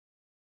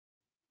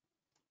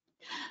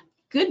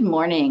Good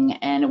morning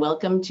and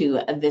welcome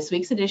to this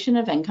week's edition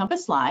of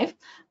NCompass Live.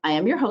 I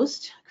am your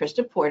host,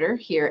 Krista Porter,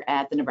 here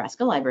at the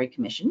Nebraska Library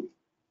Commission.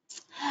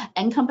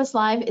 NCompass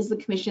Live is the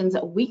Commission's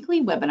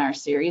weekly webinar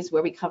series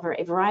where we cover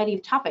a variety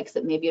of topics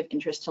that may be of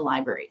interest to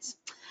libraries.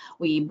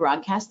 We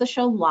broadcast the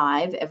show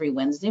live every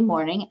Wednesday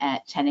morning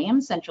at 10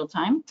 a.m. Central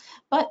Time,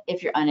 but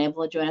if you're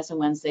unable to join us on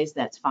Wednesdays,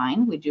 that's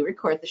fine. We do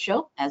record the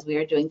show as we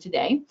are doing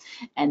today,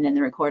 and then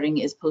the recording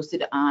is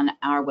posted on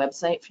our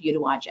website for you to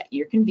watch at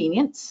your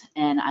convenience,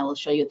 and I will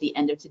show you at the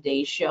end of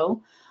today's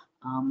show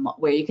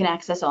where you can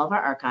access all of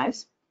our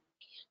archives.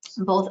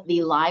 Both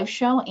the live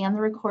show and the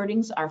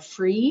recordings are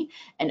free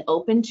and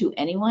open to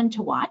anyone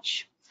to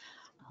watch.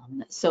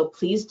 So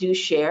please do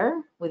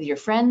share with your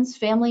friends,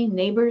 family,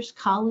 neighbors,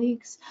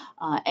 colleagues,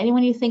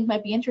 anyone you think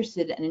might be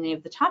interested in any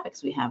of the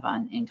topics we have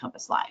on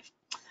NCompass Live.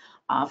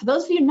 For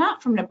those of you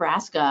not from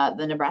Nebraska,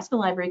 the Nebraska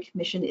Library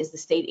Commission is the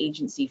state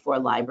agency for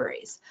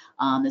libraries.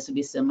 This would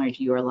be similar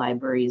to your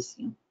library's,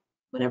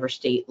 whatever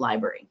state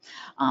library.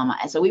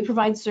 And so we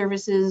provide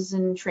services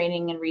and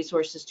training and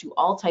resources to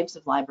all types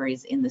of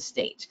libraries in the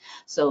state.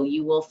 So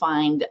you will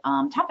find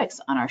topics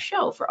on our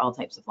show for all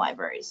types of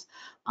libraries.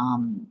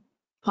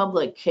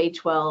 Public,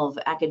 K-12,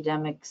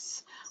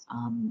 academics,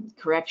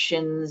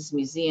 corrections,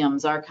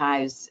 museums,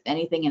 archives,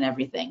 anything and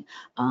everything.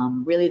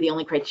 Really the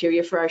only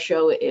criteria for our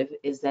show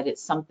is that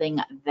it's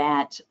something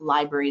that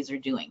libraries are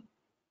doing.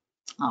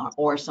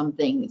 Or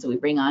something, so we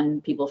bring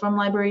on people from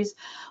libraries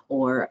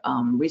or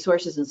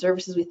resources and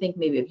services we think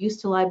may be of use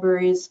to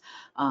libraries.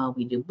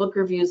 We do book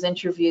reviews,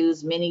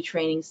 interviews, mini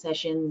training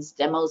sessions,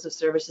 demos of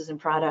services and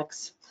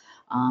products.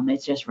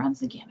 It just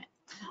runs the gamut.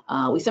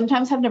 We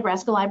sometimes have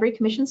Nebraska Library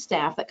Commission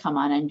staff that come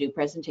on and do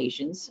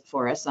presentations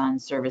for us on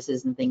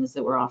services and things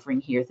that we're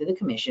offering here through the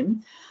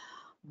commission.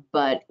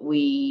 But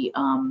we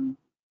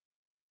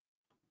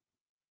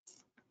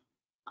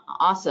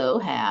also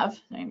have,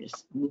 I'm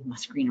just moving my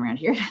screen around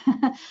here,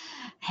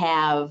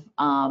 have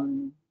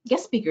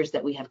guest speakers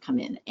that we have come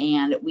in,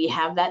 and we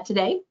have that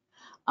today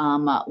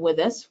with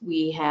us.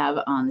 We have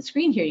on the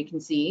screen here, you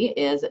can see,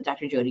 is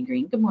Dr. Jody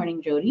Green. Good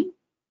morning, Jody.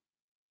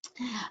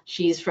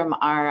 She's from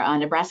our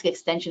Nebraska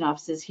Extension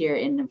offices here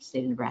in the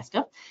state of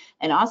Nebraska.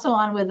 And also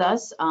on with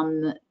us,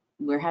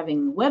 we're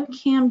having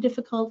webcam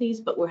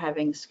difficulties, but we're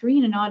having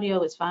screen and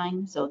audio is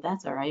fine, so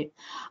that's all right.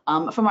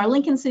 From our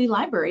Lincoln City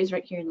Libraries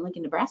right here in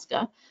Lincoln,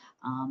 Nebraska,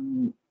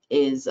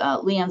 is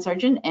LeeAnn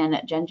Sergeant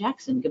and Jen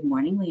Jackson. Good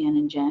morning, LeeAnn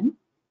and Jen.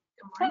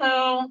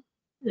 Hello.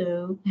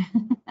 Hello.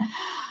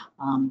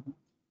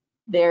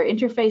 Their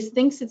interface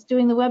thinks it's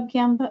doing the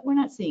webcam, but we're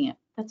not seeing it.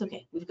 That's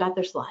okay. We've got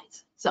their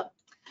slides. So,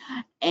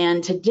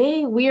 and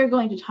today we are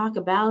going to talk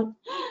about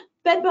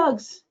bed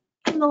bugs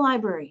in the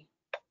library.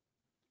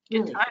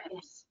 Good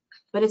times.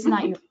 But it's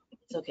not your fault.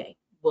 It's okay.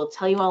 We'll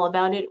tell you all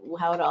about it,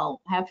 how it all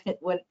happened,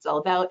 what it's all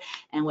about,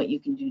 and what you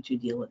can do to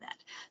deal with that.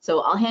 So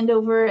I'll hand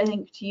over, I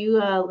think, to you,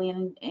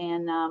 LeeAnn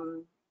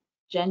and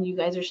Jen. You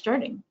guys are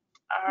starting.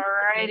 All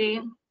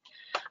righty.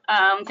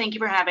 Thank you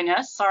for having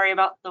us. Sorry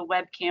about the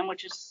webcam,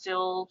 which is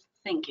still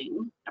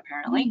thinking,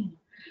 apparently.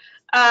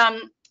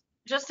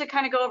 Just to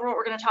kind of go over what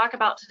we're going to talk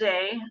about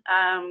today.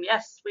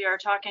 Yes, we are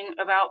talking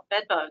about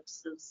bed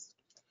bugs, those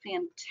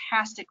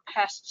fantastic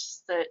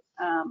pests that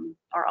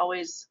are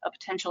always a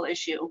potential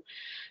issue.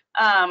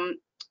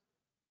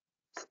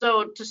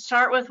 So to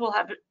start with, we'll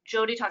have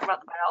Jody talk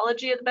about the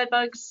biology of the bed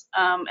bugs,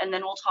 and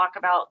then we'll talk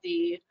about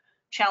the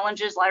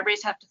challenges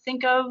libraries have to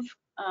think of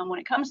when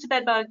it comes to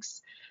bed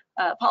bugs,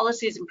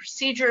 policies and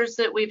procedures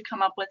that we've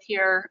come up with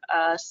here,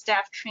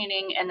 staff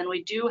training, and then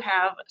we do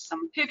have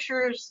some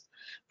pictures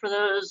for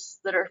those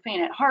that are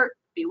faint at heart.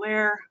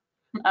 Beware.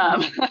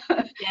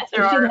 Yes,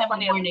 there are have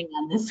a warning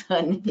on this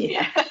one.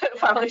 Yeah,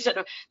 probably should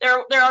have.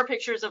 There are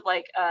pictures of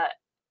like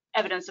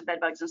evidence of bed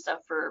bugs and stuff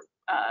for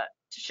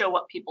to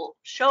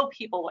show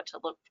people what to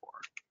look for.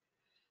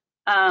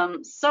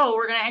 So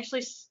we're going to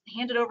actually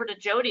hand it over to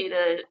Jody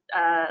to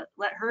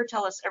let her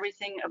tell us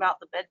everything about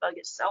the bed bug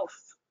itself.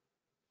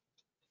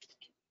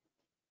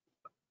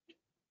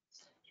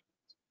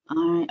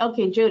 All right.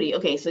 Okay, Jody.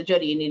 Okay, so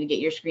Jody, you need to get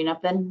your screen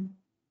up then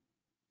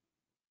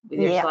with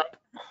your slide.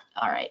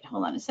 All right,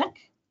 hold on a sec.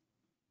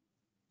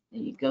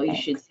 There you go. You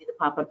should see the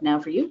pop-up now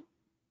for you.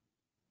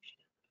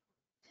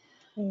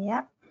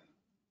 Yep.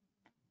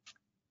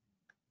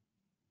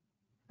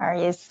 Are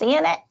you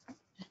seeing it?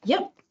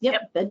 Yep.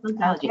 Bed bug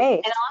biology. Okay.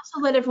 And I'll also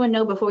let everyone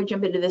know before we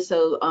jump into this,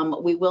 so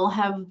we will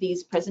have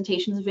these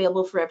presentations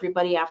available for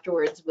everybody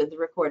afterwards with the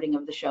recording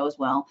of the show as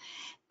well.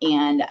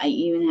 And I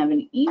even have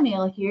an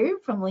email here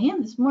from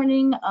LeeAnn this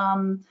morning,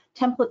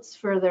 templates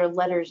for their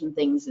letters and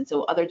things. And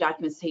so other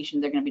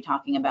documentation they're going to be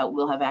talking about,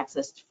 we'll have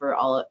access for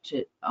all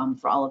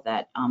of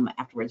that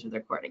afterwards with the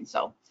recording.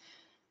 So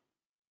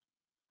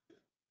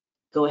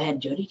go ahead,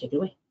 Jody, take it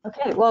away.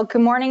 Okay, well,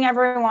 good morning,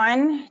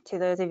 everyone, to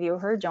those of you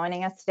who are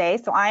joining us today.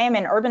 So I am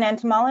an urban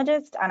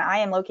entomologist, and I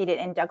am located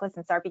in Douglas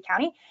and Sarpy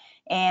County,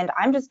 and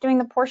I'm just doing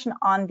the portion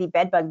on the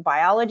bedbug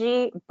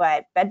biology,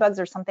 but bedbugs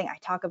are something I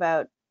talk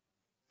about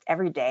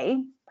every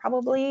day,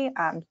 probably.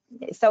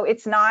 So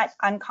it's not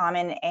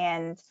uncommon,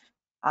 and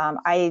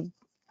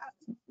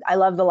I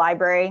love the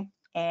library,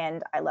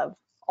 and I love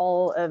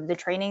all of the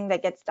training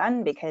that gets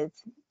done because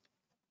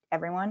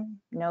everyone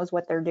knows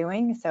what they're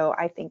doing. So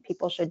I think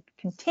people should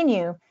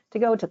continue to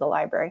go to the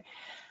library.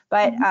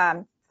 But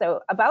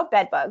so about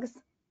bed bugs,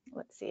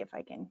 let's see if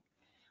I can.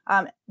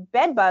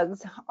 Bed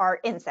bugs are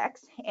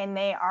insects, and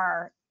they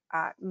are,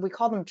 we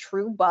call them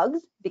true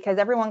bugs because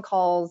everyone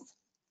calls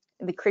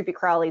the creepy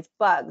crawlies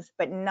bugs,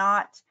 but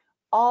not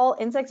all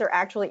insects are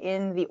actually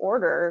in the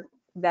order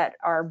that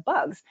are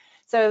bugs.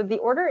 So the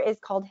order is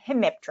called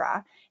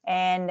Hemiptera,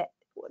 and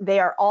they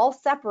are all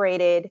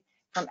separated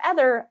from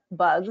other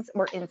bugs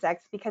or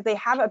insects because they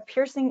have a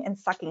piercing and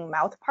sucking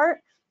mouth part.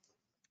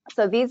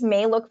 So these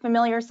may look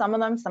familiar, some of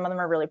them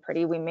are really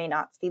pretty. We may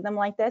not see them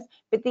like this,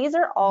 but these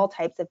are all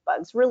types of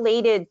bugs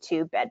related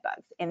to bed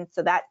bugs. And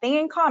so that thing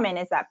in common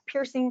is that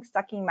piercing,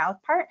 sucking mouth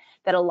part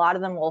that a lot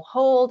of them will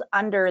hold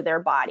under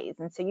their bodies.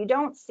 And so you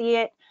don't see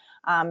it,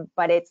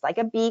 but it's like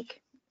a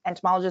beak.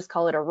 Entomologists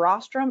call it a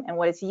rostrum, and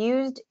what it's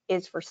used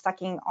is for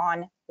sucking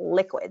on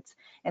liquids.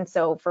 And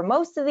so for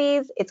most of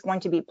these, it's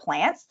going to be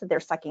plants, they're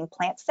sucking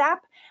plant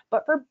sap,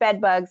 but for bed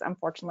bugs,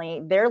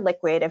 unfortunately, their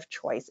liquid of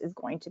choice is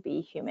going to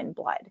be human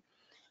blood.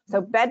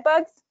 So bed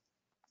bugs,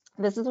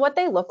 this is what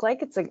they look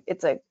like.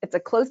 It's a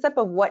close-up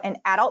of what an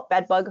adult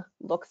bed bug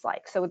looks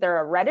like. So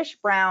they're a reddish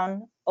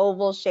brown,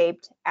 oval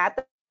shaped at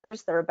the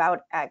first, they're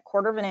about a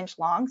 1/4 of an inch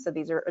long. So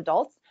these are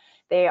adults.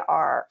 They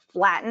are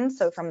flattened,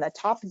 so from the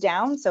top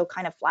down, so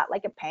kind of flat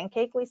like a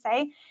pancake, we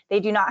say. They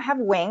do not have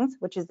wings,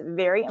 which is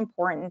very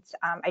important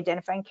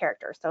identifying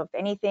character. So if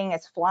anything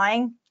is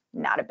flying,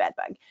 not a bed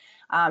bug.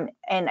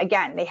 And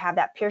again, they have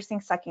that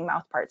piercing, sucking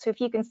mouth part. So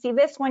if you can see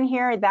this one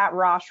here, that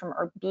rostrum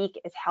or beak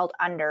is held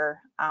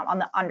under on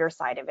the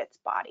underside of its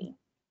body.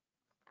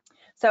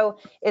 So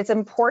it's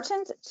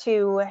important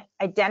to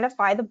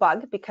identify the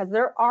bug because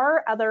there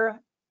are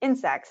other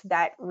insects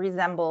that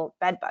resemble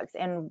bed bugs,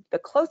 and the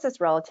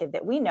closest relative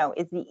that we know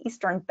is the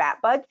eastern bat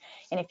bug.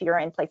 And if you're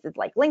in places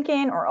like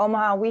Lincoln or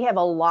Omaha, we have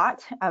a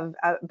lot of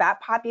bat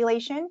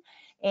population,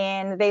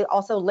 and they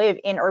also live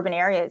in urban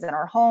areas, in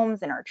our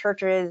homes, in our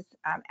churches,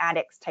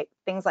 attics, type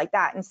things like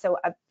that. And so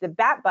the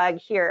bat bug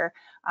here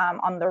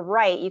on the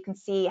right, you can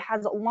see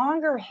has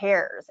longer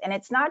hairs, and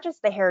it's not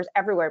just the hairs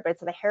everywhere, but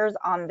it's the hairs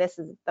on, this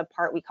is the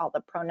part we call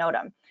the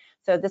pronotum.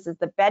 So this is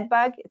the bed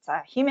bug, it's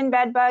a human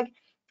bed bug.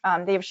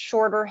 They have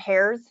shorter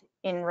hairs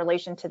in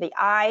relation to the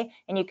eye,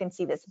 and you can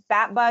see this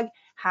bat bug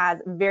has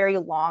very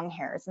long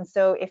hairs. And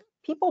so if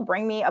people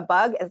bring me a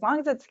bug, as long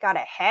as it's got a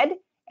head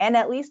and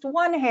at least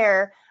one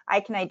hair, I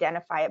can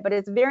identify it. But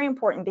it's very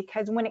important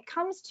because when it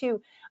comes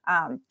to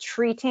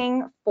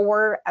treating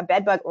for a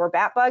bed bug or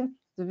bat bug,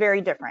 it's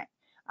very different.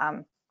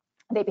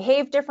 They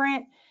behave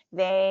different.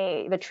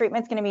 The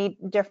treatment's going to be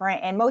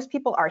different, and most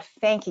people are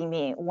thanking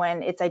me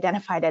when it's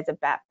identified as a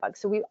bat bug.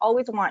 So we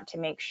always want to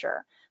make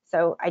sure.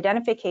 So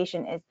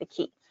identification is the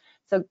key.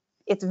 So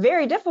it's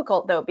very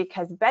difficult though,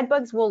 because bed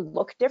bugs will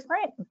look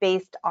different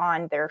based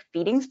on their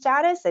feeding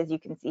status. As you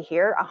can see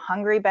here, a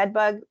hungry bed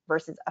bug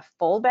versus a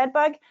full bed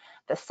bug,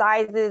 the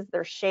sizes,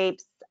 their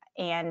shapes,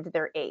 and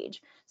their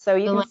age. So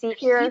you can see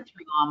here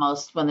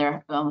almost when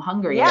they're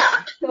hungry.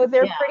 Yeah, so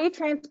they're pretty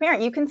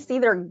transparent. You can see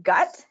their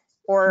gut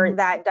or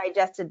that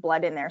digested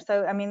blood in there.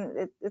 So I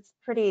mean, it's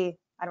pretty,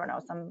 I don't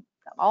know,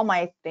 all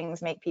my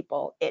things make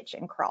people itch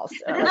and crawl, so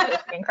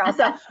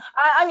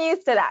I'm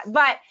used to that.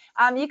 But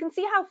you can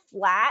see how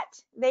flat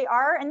they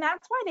are, and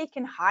that's why they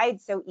can hide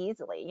so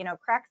easily, you know,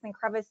 cracks and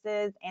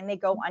crevices, and they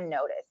go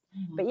unnoticed.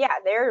 But yeah,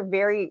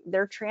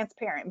 they're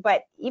transparent,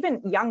 but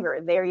even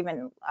younger, they're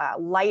even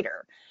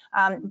lighter.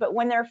 But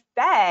when they're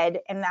fed,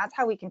 and that's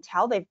how we can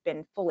tell they've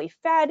been fully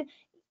fed,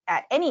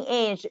 at any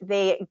age,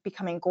 they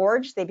become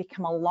engorged, they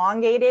become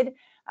elongated,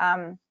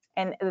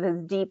 and this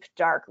deep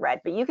dark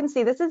red. But you can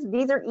see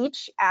these are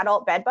each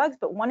adult bed bugs,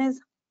 but one is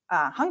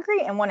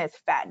hungry and one is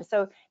fed.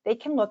 So they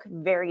can look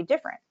very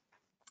different.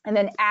 And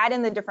then add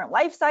in the different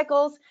life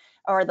cycles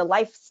or the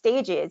life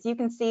stages, you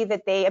can see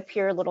that they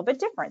appear a little bit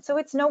different. So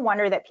it's no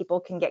wonder that people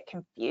can get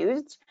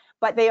confused,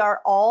 but they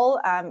are all,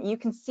 you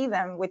can see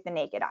them with the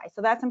naked eye.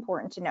 So that's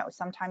important to know.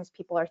 Sometimes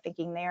people are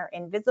thinking they're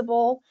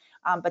invisible,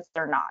 but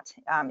they're not.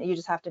 You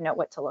just have to know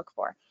what to look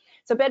for.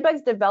 So bed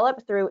bugs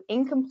develop through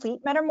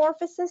incomplete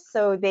metamorphosis.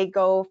 So they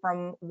go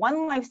from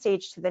one life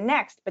stage to the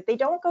next, but they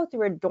don't go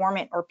through a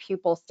dormant or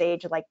pupal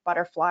stage like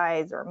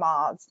butterflies or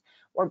moths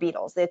or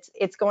beetles.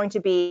 It's going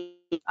to be,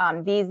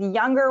 these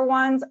younger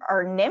ones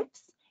are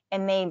nymphs,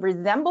 and they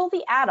resemble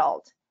the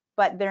adult,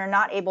 but they're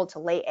not able to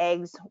lay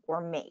eggs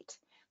or mate.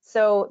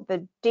 So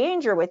the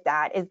danger with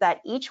that is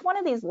that each one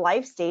of these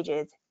life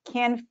stages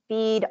can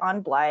feed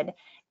on blood,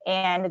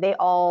 and they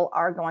all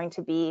are going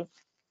to be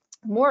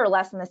more or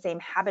less in the same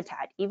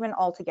habitat, even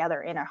all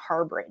together in a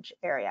harborage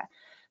area.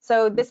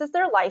 So this is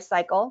their life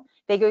cycle.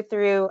 They go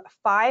through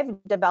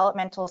 5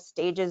 developmental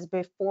stages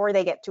before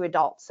they get to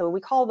adults. So we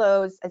call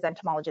those, as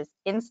entomologists,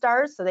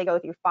 instars. So they go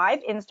through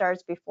 5 instars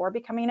before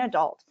becoming an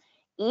adult.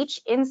 Each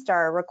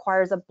instar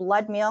requires a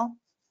blood meal,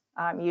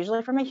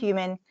 usually from a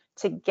human,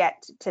 to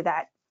get to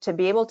that to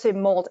be able to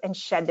molt and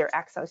shed their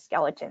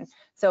exoskeleton.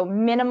 So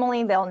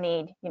minimally, they'll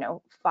need,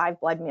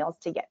 5 blood meals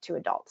to get to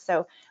adults.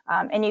 So,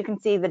 and you can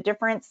see the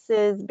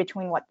differences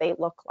between what they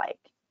look like.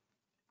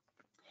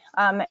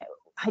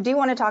 I do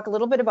want to talk a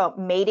little bit about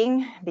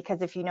mating,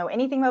 because if you know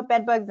anything about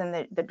bed bugs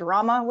and the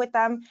drama with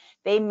them,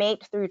 they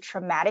mate through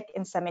traumatic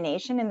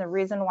insemination. And the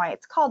reason why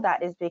it's called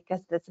that is because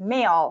this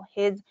male,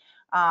 his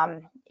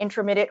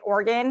intromittent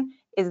organ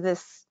is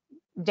this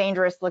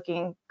dangerous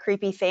looking,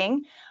 creepy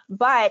thing,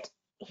 but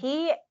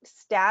he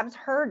stabs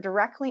her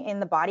directly in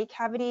the body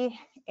cavity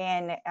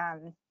and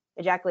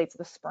ejaculates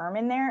the sperm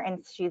in there,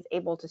 and she's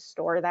able to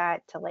store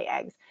that to lay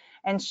eggs.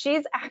 And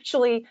she's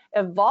actually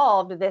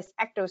evolved this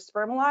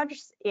ectospermolage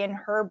in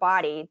her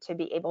body to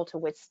be able to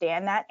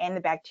withstand that and the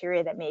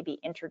bacteria that may be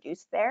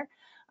introduced there.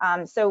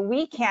 So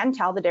we can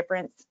tell the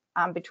difference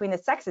between the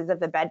sexes of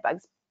the bed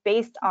bugs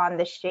based on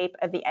the shape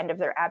of the end of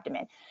their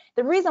abdomen.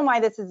 The reason why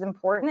this is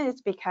important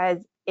is because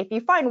if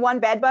you find one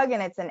bed bug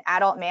and it's an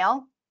adult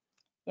male,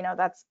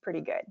 that's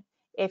pretty good.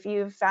 If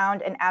you've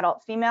found an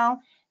adult female,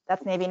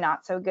 that's maybe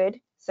not so good.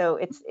 So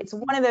it's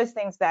one of those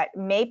things that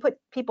may put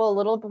people a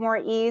little bit more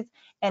at ease.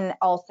 And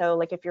also,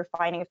 like, if you're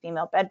finding a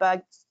female bed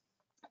bug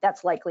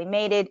that's likely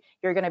mated,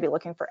 you're going to be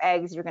looking for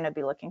eggs, you're going to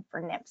be looking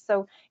for nymphs.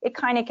 So it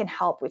kind of can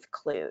help with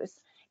clues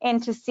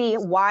and to see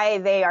why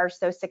they are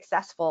so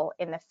successful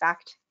in the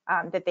fact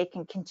that they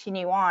can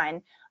continue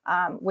on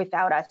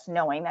without us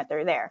knowing that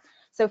they're there.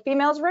 So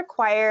females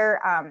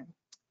require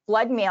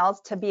blood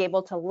meals to be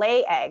able to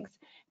lay eggs.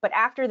 But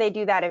after they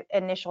do that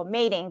initial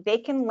mating, they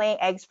can lay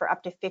eggs for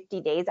up to 50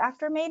 days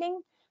after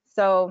mating.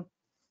 So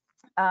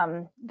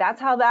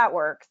that's how that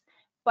works.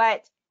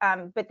 But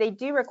they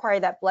do require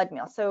that blood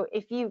meal. So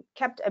if you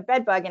kept a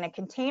bed bug in a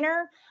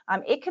container,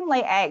 it can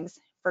lay eggs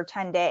for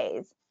 10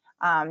 days.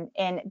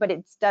 But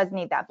it does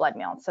need that blood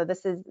meal. So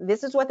this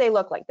is what they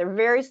look like. They're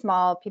very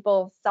small.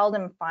 People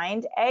seldom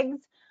find eggs.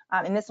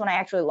 And this one I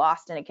actually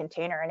lost in a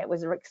container, and it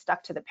was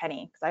stuck to the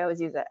penny, because I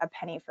always use a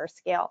penny for a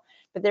scale.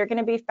 But they're going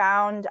to be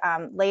found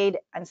laid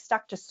and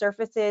stuck to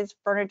surfaces,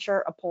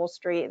 furniture,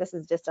 upholstery. This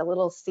is just a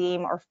little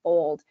seam or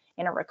fold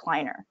in a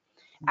recliner.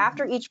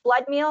 After each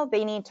blood meal,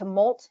 they need to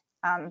molt.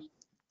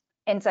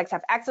 Insects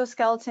have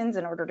exoskeletons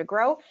in order to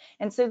grow.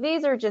 And so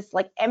these are just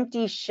like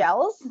empty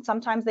shells.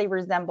 Sometimes they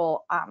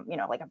resemble,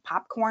 like a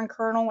popcorn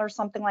kernel or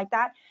something like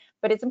that.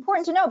 But it's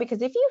important to know,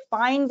 because if you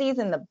find these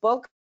in the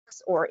books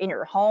or in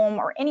your home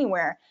or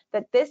anywhere,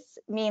 that this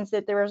means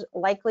that there was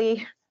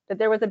likely that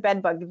there was a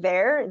bed bug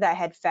there that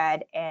had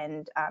fed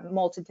and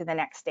molted to the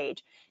next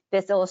stage.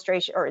 This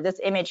illustration, or this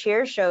image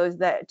here, shows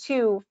the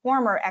 2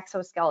 former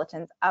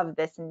exoskeletons of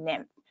this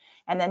nymph.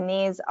 And then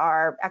these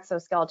are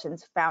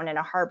exoskeletons found in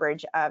a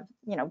harborage of,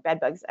 bed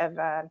bugs of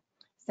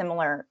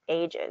similar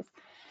ages.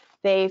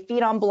 They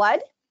feed on blood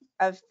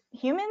of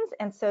humans,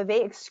 and so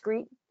they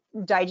excrete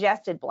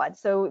digested blood.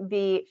 So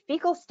the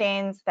fecal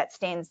stains that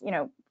stains,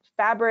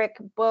 fabric,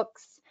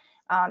 books,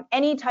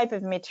 any type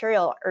of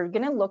material are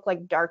going to look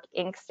like dark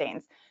ink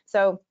stains.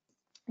 So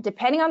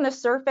depending on the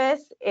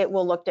surface, it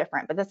will look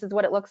different, but this is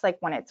what it looks like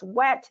when it's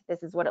wet.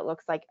 This is what it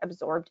looks like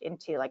absorbed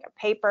into like a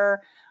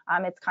paper.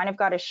 It's kind of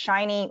got a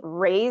shiny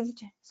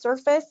raised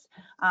surface.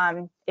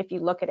 If you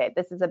look at it,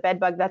 this is a bed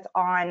bug that's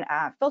on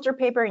filter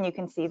paper, and you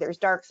can see there's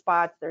dark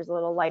spots, there's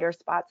little lighter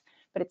spots,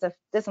 but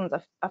this one's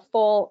a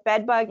full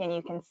bed bug, and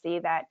you can see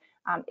that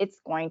it's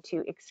going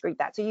to excrete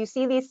that. So you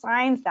see these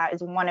signs, that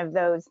is one of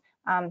those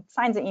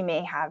signs that you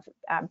may have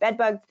bed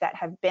bugs that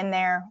have been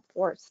there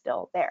or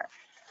still there.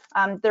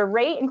 The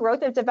rate and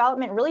growth of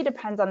development really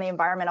depends on the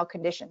environmental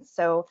conditions.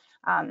 So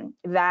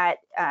that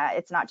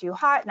it's not too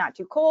hot, not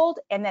too cold,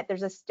 and that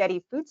there's a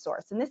steady food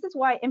source. And this is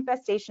why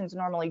infestations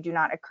normally do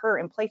not occur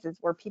in places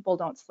where people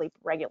don't sleep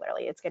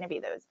regularly. It's going to be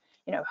those,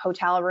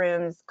 hotel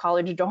rooms,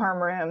 college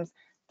dorm rooms,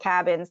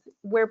 cabins,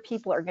 where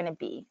people are going to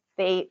be.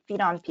 They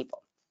feed on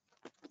people.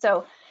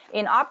 So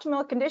in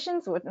optimal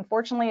conditions, what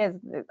unfortunately is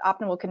the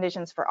optimal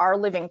conditions for our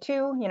living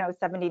too,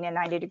 70 to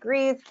 90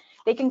 degrees,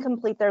 they can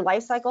complete their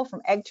life cycle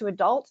from egg to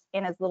adult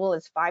in as little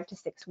as 5 to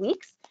 6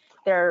 weeks.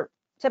 Their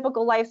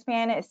typical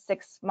lifespan is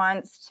 6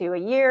 months to a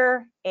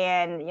year,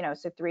 and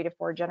so 3 to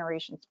 4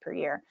 generations per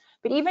year.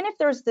 But even if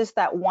there's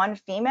that one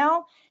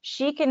female,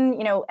 she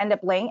can end up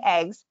laying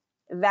eggs.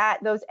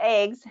 Those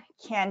eggs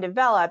can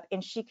develop,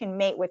 and she can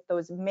mate with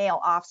those male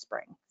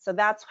offspring. So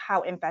that's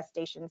how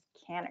infestations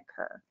can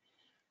occur.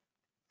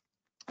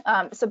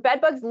 So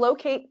bed bugs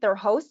locate their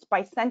host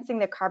by sensing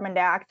the carbon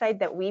dioxide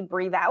that we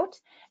breathe out.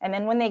 And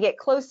then when they get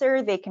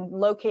closer, they can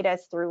locate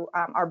us through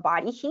our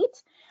body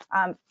heat.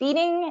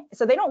 Feeding,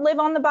 so they don't live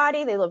on the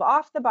body, they live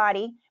off the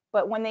body.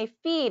 But when they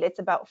feed, it's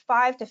about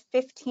 5 to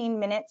 15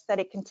 minutes that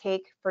it can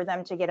take for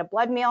them to get a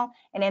blood meal.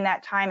 And in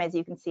that time, as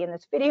you can see in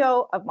this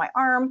video of my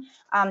arm,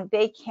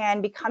 they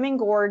can become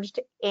engorged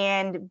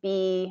and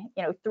be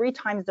 3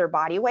 times their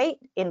body weight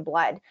in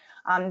blood.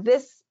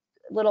 This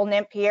little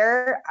nymph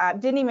here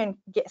didn't even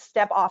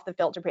step off the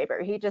filter paper.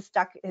 He just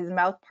stuck his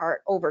mouth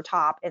part over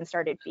top and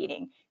started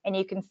feeding. And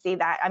you can see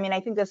that. I mean,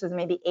 I think this was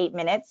maybe 8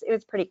 minutes. It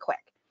was pretty quick.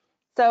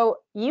 So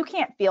you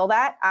can't feel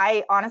that.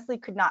 I honestly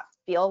could not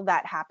feel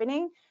that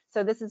happening.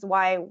 So this is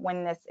why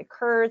when this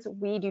occurs,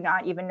 we do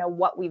not even know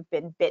what we've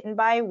been bitten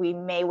by. We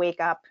may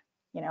wake up,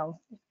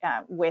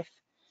 with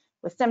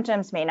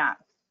symptoms, may not.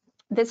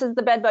 This is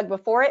the bed bug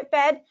before it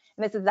fed,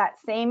 and this is that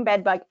same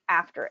bed bug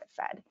after it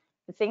fed.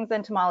 The things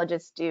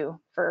entomologists do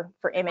for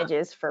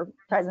images, for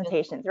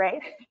presentations,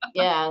 right?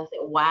 Yeah.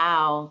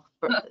 Wow.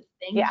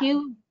 Thank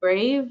you.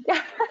 Brave.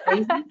 I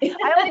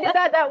only did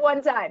that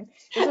one time.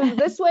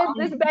 This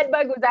bed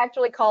bug was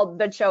actually called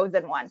the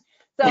chosen one.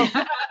 So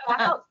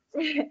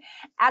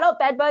adult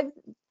bed bugs,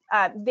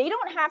 they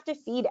don't have to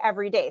feed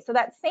every day. So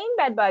that same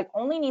bed bug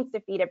only needs to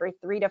feed every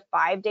 3 to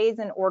 5 days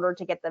in order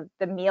to get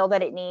the meal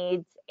that it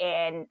needs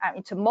and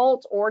to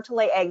molt or to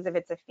lay eggs if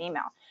it's a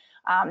female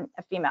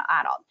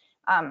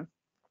adult.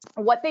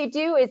 What they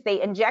do is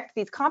they inject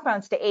these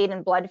compounds to aid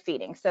in blood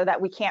feeding so that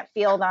we can't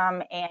feel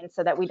them and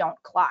so that we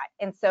don't clot.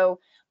 And so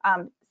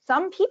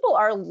some people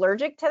are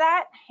allergic to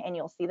that, and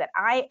you'll see that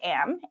I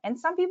am, and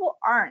some people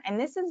aren't. And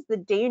this is the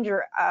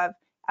danger of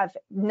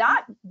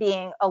not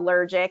being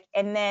allergic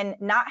and then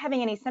not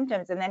having any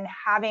symptoms, and then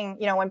having,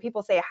 when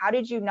people say, how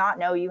did you not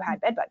know you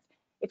had bed bugs?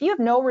 If you have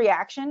no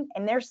reaction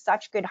and they're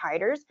such good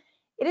hiders,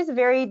 it is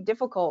very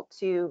difficult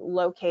to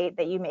locate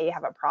that you may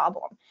have a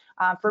problem.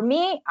 For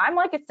me, I'm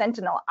like a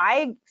sentinel.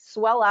 I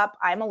swell up,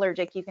 I'm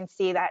allergic. You can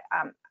see that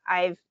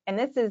and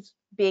this is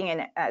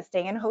being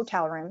staying in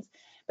hotel rooms,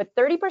 but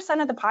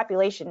 30% of the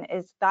population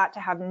is thought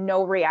to have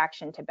no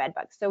reaction to bed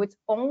bugs. So it's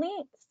only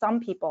some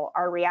people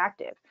are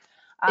reactive.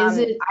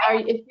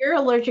 If you're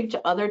allergic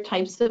to other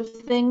types of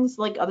things,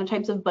 like other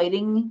types of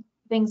biting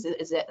things,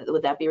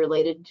 would that be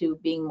related to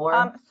being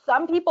more?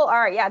 Some people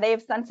are, yeah, they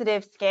have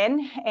sensitive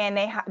skin, and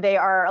they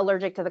are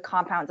allergic to the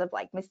compounds of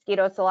like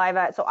mosquito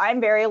saliva. So I'm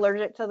very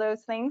allergic to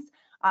those things.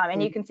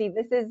 And you can see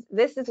this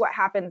is what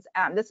happens.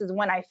 This is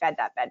when I fed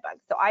that bed bug.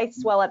 So I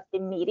swell up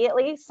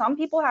immediately. Some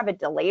people have a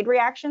delayed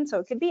reaction, so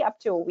it could be up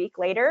to a week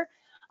later.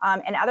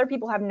 And other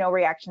people have no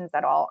reactions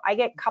at all. I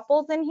get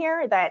couples in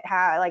here that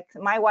have, like,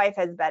 my wife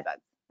has bed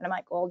bugs. And I'm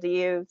like, well, do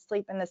you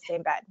sleep in the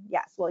same bed?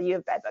 Yes. Well, you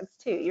have bed bugs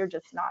too. You're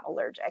just not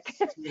allergic.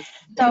 So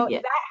that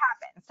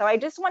happens. So I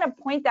just want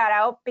to point that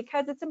out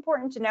because it's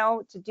important to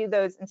know to do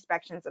those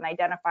inspections and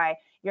identify.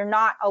 You're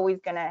not always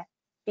going to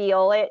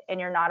feel it, and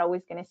you're not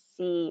always going to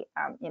see,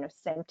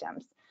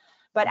 symptoms.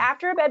 But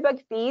after a bed bug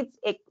feeds,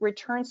 it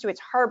returns to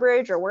its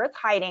harborage or where it's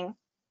hiding.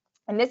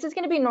 And this is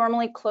going to be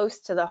normally close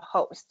to the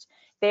host.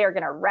 They are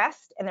going to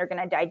rest and they're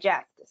going to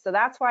digest. So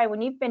that's why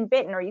when you've been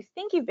bitten or you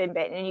think you've been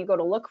bitten and you go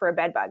to look for a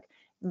bed bug,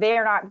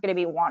 they're not going to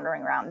be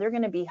wandering around. They're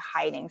going to be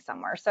hiding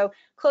somewhere. So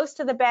close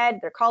to the bed,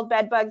 they're called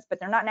bed bugs, but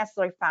they're not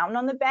necessarily found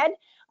on the bed.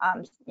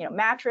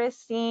 Mattress,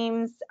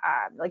 seams,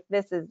 like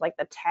this is like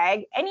the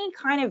tag, any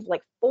kind of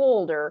like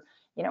fold or,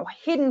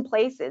 hidden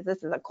places.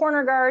 This is a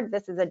corner guard.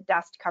 This is a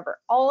dust cover.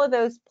 All of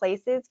those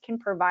places can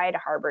provide a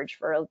harborage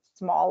for a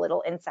small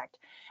little insect.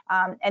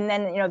 And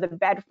then, the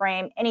bed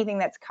frame, anything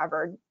that's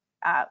covered,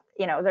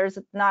 there's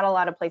not a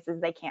lot of places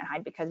they can't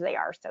hide because they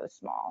are so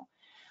small.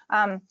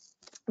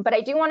 But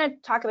I do want to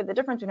talk about the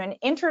difference between an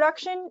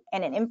introduction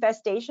and an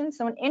infestation.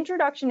 So an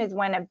introduction is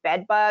when a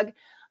bed bug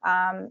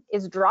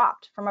is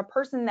dropped from a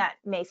person that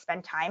may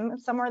spend time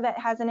somewhere that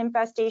has an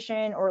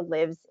infestation or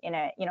lives in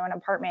an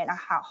apartment,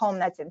 a home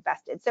that's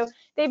infested. So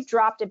they've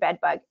dropped a bed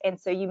bug, and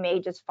so you may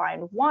just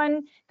find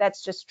one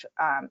that's just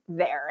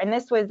there. And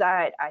this was,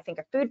 I think,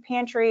 a food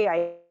pantry,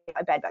 a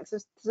bed bug.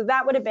 So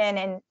that would have been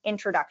an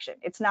introduction.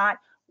 It's not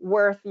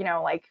worth,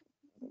 like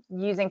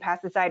using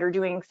pesticide or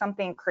doing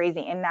something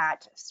crazy in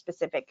that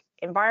specific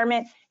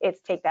environment. It's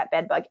take that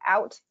bed bug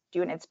out,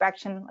 do an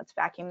inspection, let's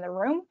vacuum the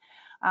room.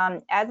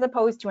 As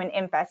opposed to an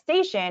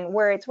infestation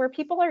where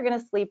people are going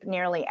to sleep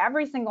nearly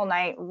every single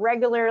night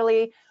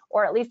regularly,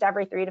 or at least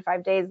every 3 to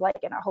 5 days, like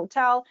in a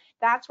hotel.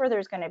 That's where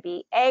there's going to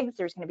be eggs,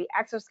 there's going to be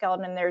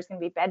exoskeleton, there's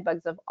going to be bed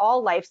bugs of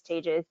all life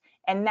stages,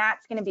 and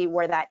that's going to be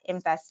where that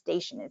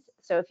infestation is.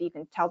 So if you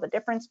can tell the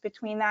difference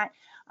between that.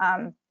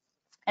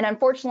 And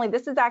unfortunately,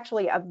 this is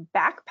actually a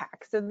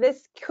backpack. So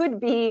this could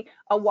be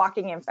a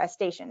walking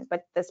infestation,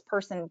 but this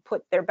person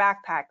put their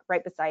backpack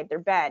right beside their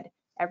bed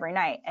every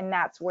night, and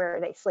that's where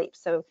they sleep.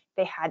 So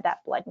they had that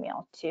blood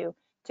meal to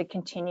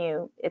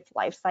continue its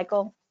life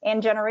cycle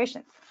and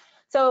generations.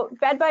 So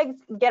bed bugs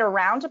get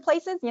around to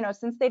places,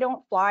 since they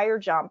don't fly or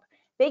jump,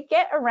 they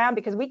get around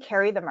because we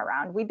carry them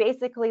around. We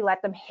basically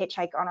let them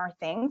hitchhike on our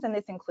things, and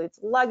this includes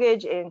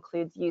luggage, it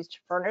includes used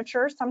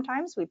furniture.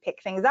 Sometimes we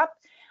pick things up.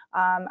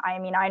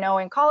 I know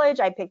in college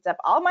I picked up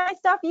all my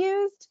stuff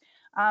used,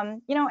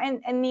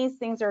 and these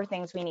things are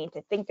things we need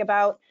to think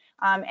about.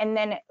 And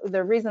then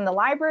the reason the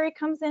library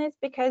comes in is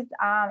because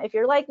if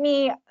you're like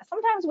me,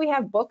 sometimes we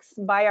have books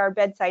by our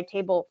bedside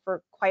table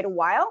for quite a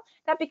while.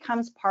 That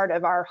becomes part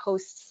of our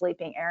host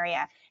sleeping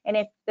area. And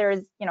if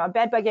there's, a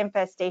bed bug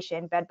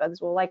infestation, bed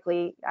bugs will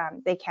likely,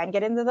 they can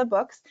get into the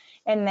books,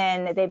 and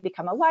then they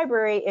become a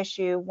library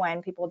issue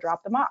when people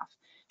drop them off.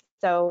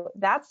 So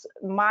that's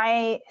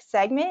my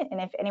segment, and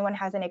if anyone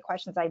has any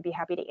questions, I'd be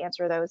happy to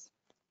answer those.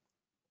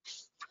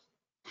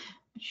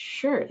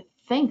 Sure.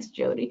 Thanks,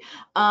 Jody.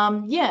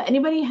 Yeah,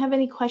 anybody have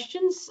any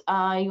questions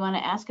you want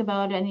to ask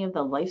about any of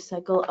the life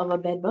cycle of a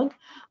bed bug?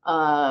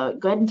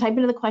 Go ahead and type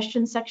into the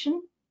questions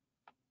section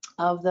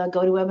of the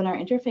GoToWebinar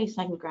interface.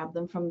 I can grab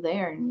them from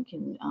there and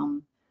can.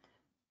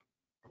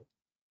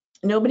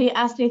 Nobody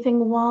asked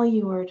anything while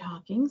you were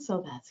talking,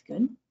 so that's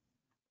good.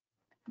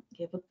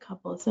 Give a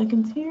couple of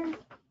seconds here.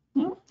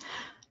 No,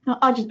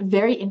 just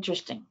very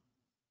interesting.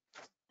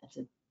 That's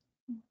it.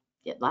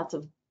 Yeah, lots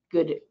of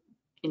good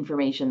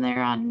information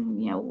there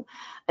on,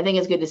 I think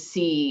it's good to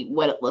see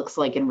what it looks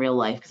like in real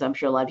life, because I'm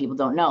sure a lot of people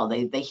don't know.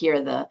 They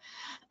hear the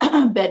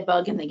bed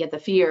bug and they get the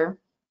fear.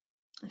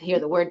 They hear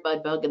the word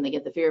bed bug and they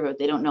get the fear, but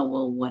they don't know,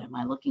 well, what am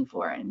I looking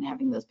for? And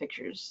having those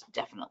pictures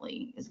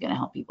definitely is going to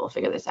help people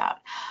figure this out.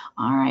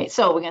 All right,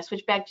 so we're going to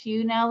switch back to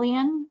you now,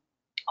 LeeAnn.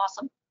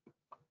 Awesome.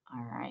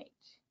 All right.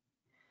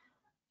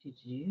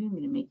 I'm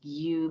going to make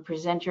you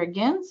presenter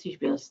again, so you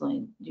should be able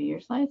to do your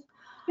slides.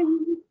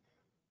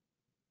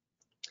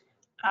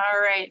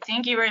 All right,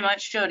 thank you very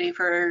much, Jody,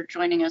 for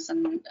joining us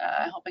and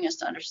helping us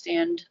to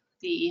understand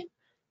the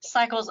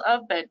cycles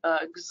of bed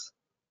bugs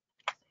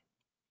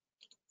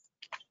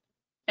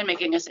and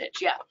making us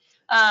itch. Yeah.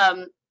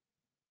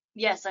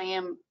 Yes, I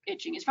am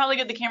itching. It's probably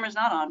good the camera's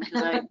not on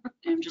because I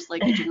am just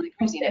like itching like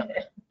crazy now.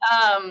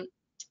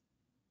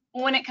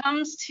 When it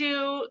comes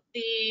to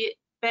the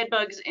bed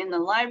bugs in the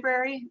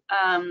library,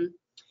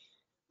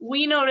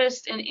 we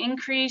noticed an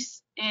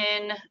increase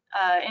in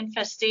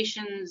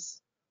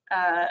infestations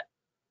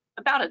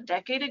about a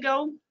decade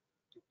ago.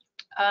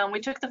 We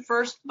took the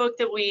first book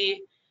that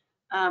we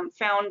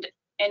found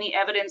any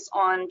evidence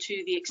on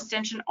to the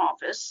Extension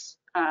office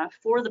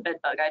for the bed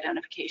bug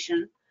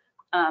identification.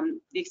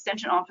 The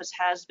Extension office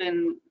has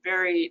been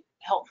very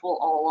helpful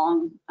all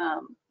along,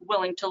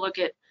 willing to look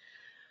at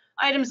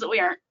items that we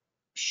aren't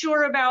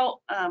sure about,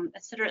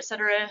 et cetera,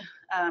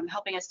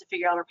 helping us to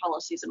figure out our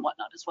policies and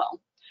whatnot as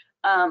well.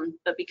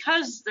 But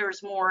because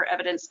there's more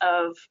evidence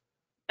of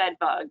bed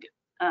bugs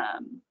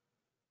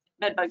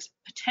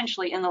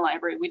potentially in the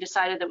library, we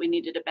decided that we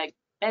needed a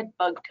bed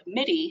bug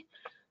committee.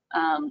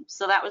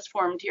 So that was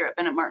formed here at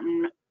Bennett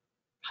Martin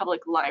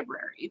Public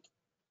Library.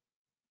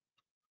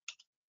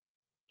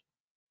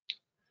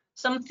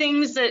 Some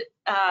things that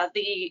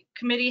the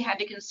committee had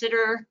to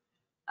consider,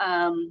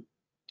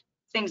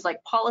 things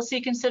like policy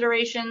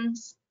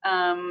considerations,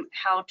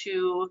 how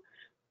to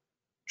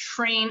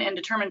train and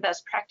determine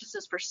best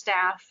practices for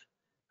staff,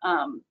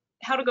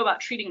 how to go about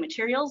treating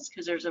materials,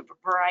 because there's a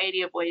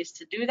variety of ways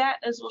to do that,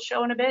 as we'll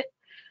show in a bit.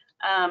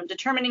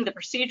 Determining the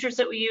procedures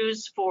that we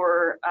use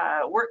for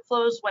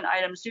workflows when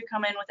items do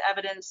come in with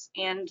evidence,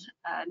 and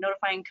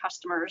notifying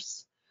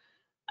customers,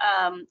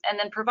 and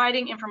then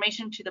providing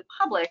information to the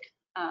public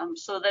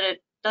so that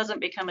it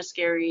doesn't become a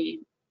scary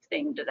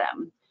thing to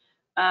them.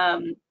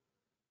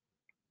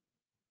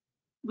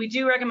 We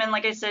do recommend,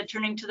 like I said,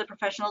 turning to the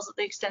professionals at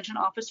the Extension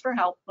office for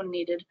help when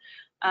needed.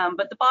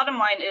 But the bottom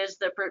line is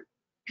the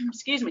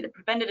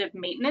preventative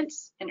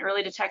maintenance and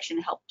early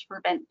detection help to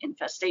prevent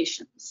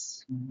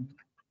infestations.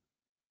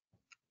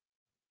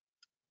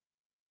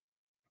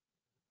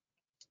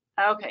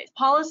 Okay,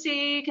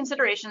 policy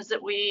considerations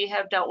that we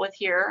have dealt with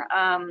here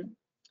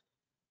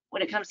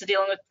when it comes to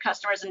dealing with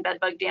customers and bed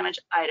bug damage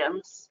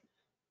items.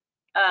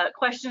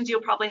 Questions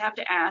you'll probably have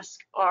to ask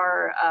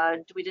are,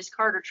 do we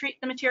discard or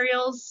treat the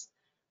materials?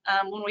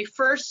 When we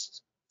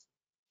first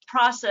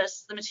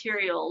process the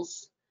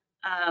materials,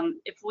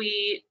 if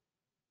we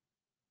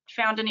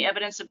found any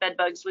evidence of bed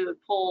bugs, we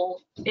would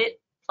pull it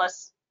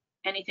plus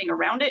anything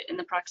around it in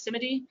the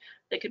proximity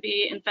that could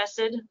be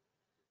infested.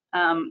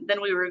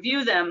 Then we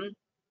review them.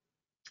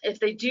 If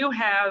they do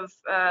have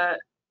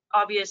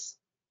obvious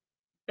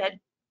bed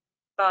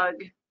bug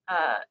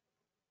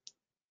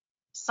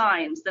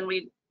signs, then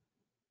we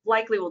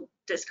likely will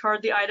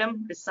discard the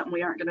item. It's something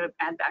we aren't going to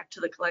add back to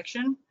the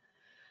collection.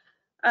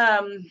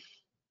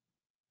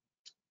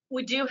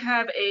 We do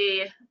have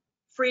a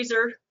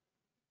freezer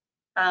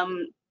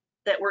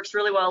that works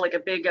really well, like a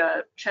big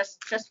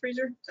chest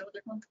freezer. Is that what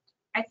they're called?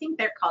 I think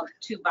they're called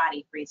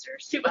two-body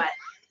freezers. But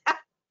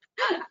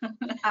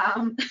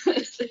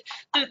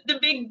the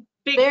big.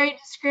 Very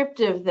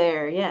descriptive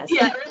there, yes.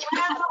 Yeah.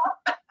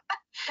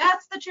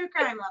 That's the true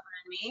crime lover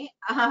in me.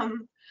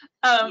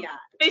 Yeah.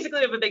 Basically,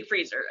 we have a big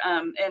freezer,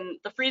 and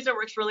the freezer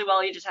works really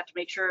well. You just have to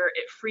make sure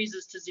it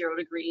freezes to 0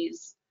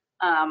 degrees.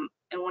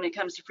 And when it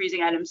comes to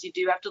freezing items, you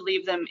do have to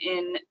leave them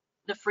in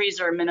the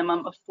freezer a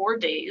minimum of 4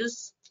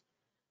 days.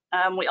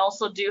 We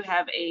also do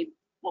have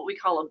what we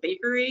call a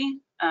bakery,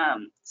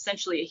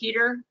 essentially a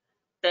heater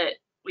that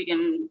we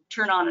can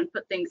turn on and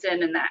put things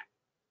in, and that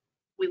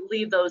we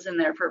leave those in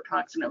there for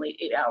approximately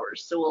 8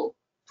 hours. So we'll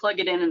plug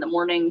it in the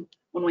morning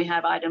when we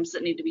have items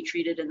that need to be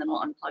treated, and then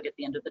we'll unplug at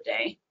the end of the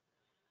day.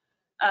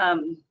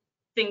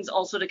 Things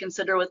also to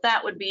consider with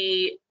that would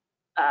be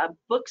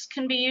books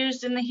can be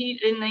used in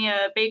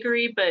the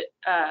bakery, but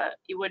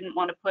you wouldn't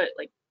want to put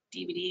like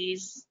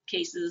DVDs,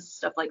 cases,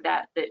 stuff like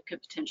that that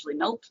could potentially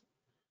melt.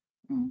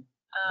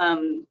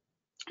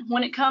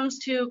 When it comes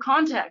to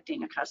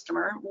contacting a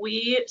customer,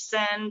 we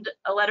send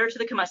a letter to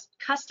the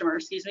customer,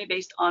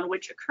 based on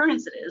which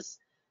occurrence it is.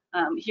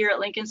 Here at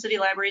Lincoln City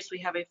Libraries, we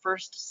have a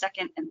first,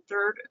 second, and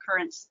third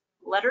occurrence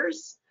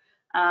letters.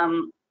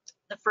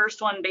 The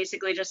first one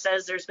basically just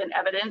says there's been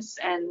evidence,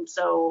 and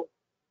so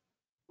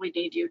we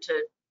need you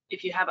to,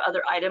 if you have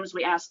other items,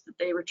 we ask that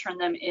they return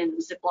them in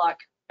Ziploc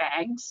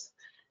bags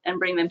and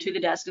bring them to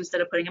the desk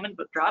instead of putting them in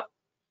book drop.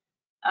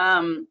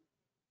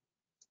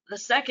 The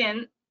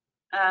second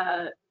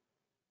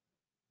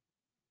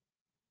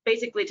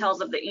basically tells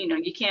them that,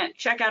 you can't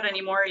check out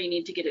anymore, you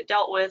need to get it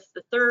dealt with.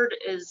 The third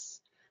is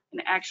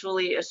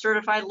actually a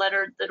certified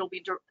letter that'll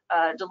be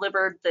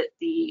delivered that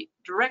the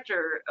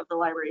director of the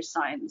library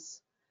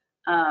signs.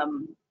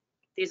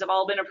 These have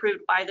all been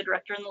approved by the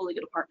director in the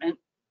legal department.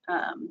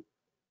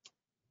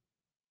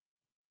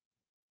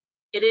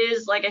 It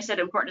is, like I said,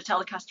 important to tell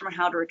the customer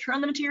how to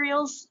return the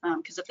materials,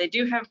 because if they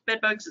do have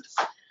bed bugs, it's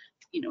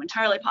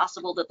entirely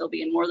possible that they'll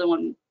be in more than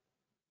one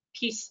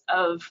piece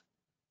of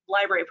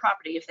library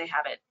property if they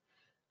have it.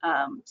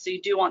 So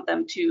you do want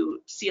them to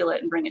seal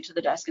it and bring it to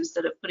the desk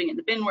instead of putting it in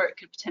the bin where it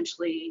could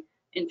potentially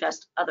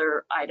infest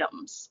other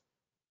items.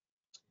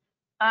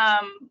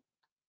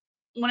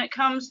 When it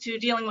comes to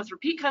dealing with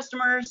repeat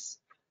customers,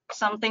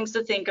 some things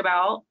to think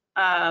about.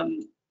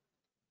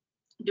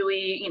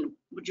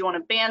 Would you want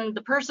to ban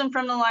the person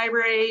from the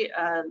library,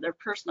 their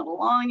personal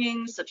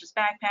belongings such as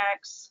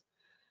backpacks,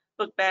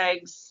 book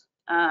bags?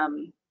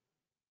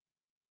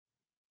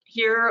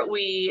 Here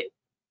we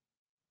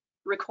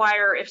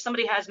require, if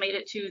somebody has made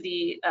it to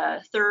the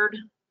third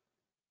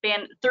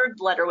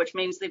letter, which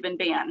means they've been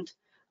banned,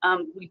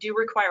 we do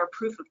require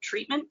proof of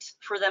treatment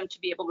for them to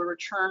be able to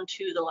return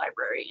to the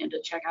library and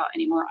to check out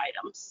any more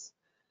items.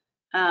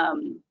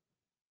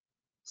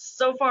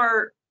 So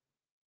far,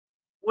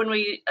 when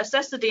we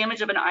assess the damage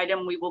of an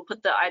item, we will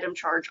put the item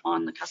charge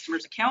on the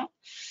customer's account.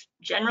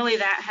 Generally,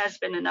 that has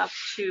been enough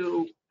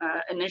to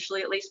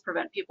initially at least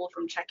prevent people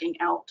from checking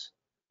out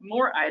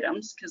more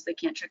items because they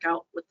can't check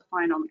out with the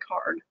fine on the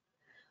card.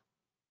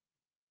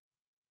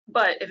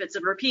 But if it's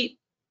a repeat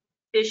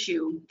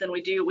issue, then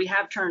we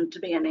have turned to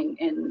banning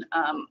in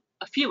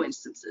a few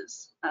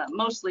instances.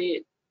 Mostly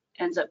it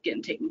ends up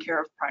getting taken care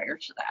of prior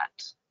to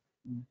that.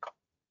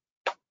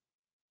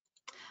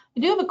 I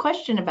do have a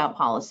question about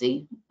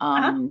policy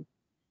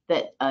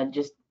that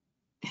just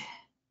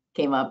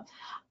came up.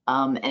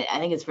 And I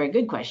think it's a very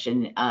good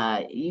question.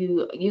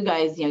 You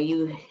guys,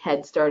 you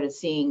had started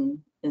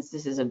seeing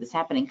instances of this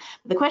happening.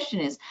 The question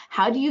is,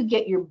 how do you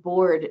get your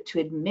board to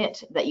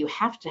admit that you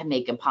have to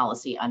make a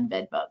policy on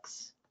bed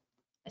bugs?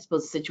 I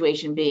suppose the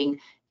situation being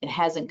it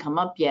hasn't come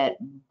up yet,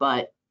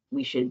 but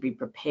we should be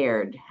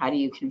prepared. How do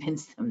you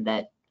convince them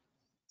that?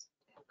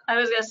 I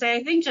was gonna say,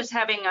 I think just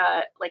having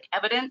like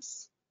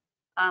evidence.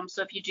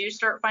 So if you do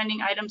start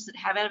finding items that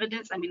have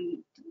evidence,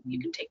 you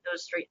can take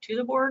those straight to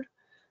the board.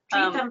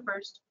 Treat them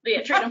first.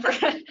 Yeah, treat them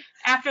first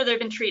after they've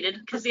been treated,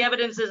 because the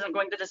evidence isn't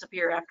going to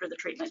disappear after the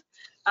treatment.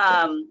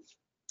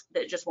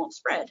 That just won't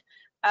spread.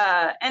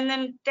 And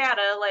then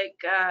data,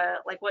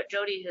 like what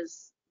Jody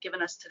has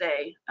given us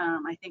today.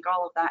 I think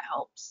all of that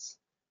helps,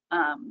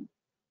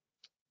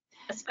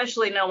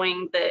 especially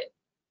knowing that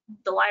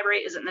the library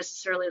isn't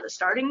necessarily the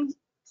starting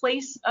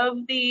place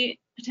of the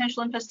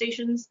potential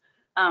infestations.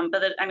 But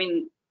that,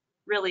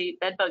 really,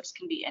 bed bugs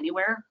can be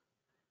anywhere.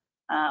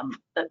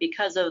 But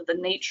because of the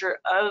nature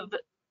of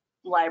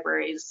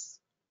libraries,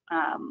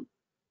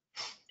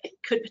 it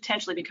could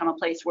potentially become a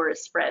place where it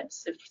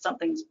spreads if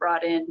something's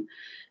brought in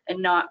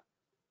and not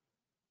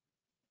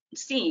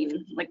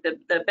seen, like the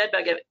bed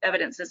bug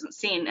evidence isn't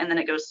seen, and then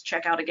it goes to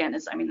check out again.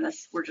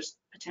 We're just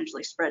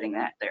potentially spreading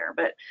that there.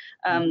 But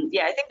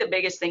yeah, I think the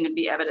biggest thing would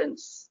be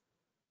evidence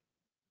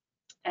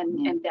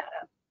and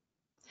data.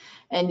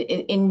 And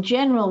in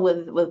general,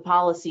 with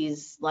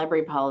policies,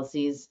 library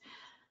policies,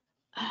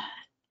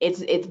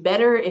 it's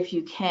better if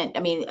you can.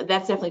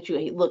 That's definitely true.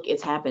 Look,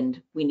 it's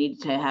happened. We need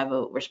to have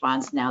a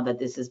response now that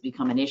this has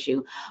become an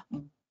issue.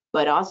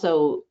 But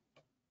also,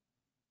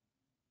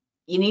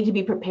 you need to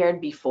be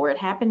prepared before it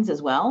happens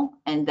as well.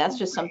 And that's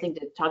just something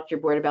to talk to your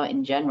board about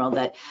in general,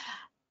 that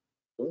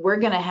we're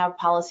going to have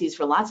policies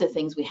for lots of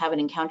things we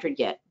haven't encountered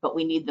yet, but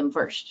we need them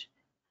first.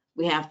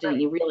 We have to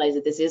realize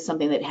that this is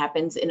something that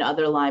happens in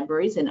other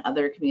libraries, in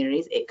other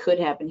communities. It could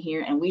happen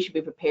here, and we should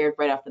be prepared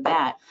right off the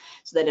bat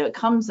so that if it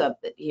comes up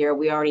here,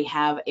 we already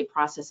have a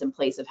process in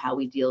place of how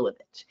we deal with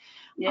it.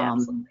 Yeah,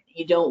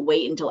 you don't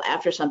wait until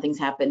after something's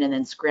happened and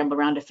then scramble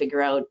around to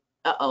figure out,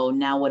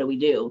 now what do we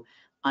do?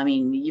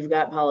 You've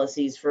got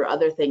policies for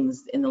other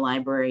things in the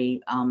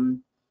library,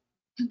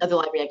 other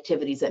library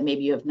activities that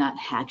maybe you have not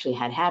actually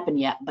had happen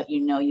yet, but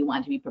you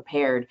want to be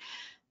prepared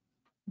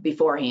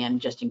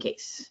beforehand just in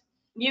case.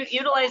 You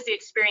utilize the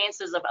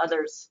experiences of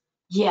others.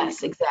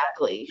 Yes,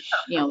 exactly.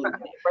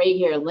 Right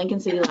here, Lincoln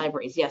City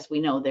Libraries. Yes,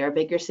 we know they're a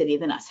bigger city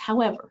than us.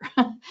 However,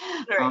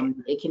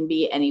 it can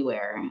be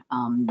anywhere.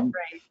 And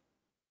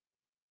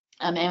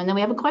then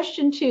we have a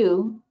question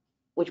too,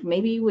 which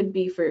maybe would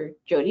be for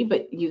Jody,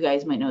 but you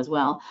guys might know as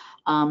well.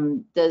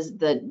 Does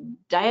the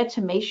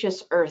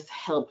diatomaceous earth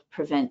help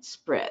prevent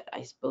spread?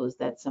 I suppose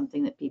that's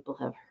something that people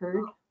have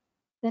heard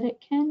that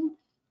it can.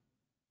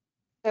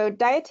 So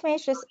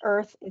diatomaceous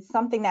earth is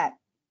something that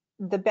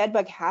the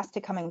bedbug has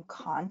to come in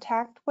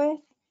contact with.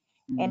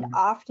 And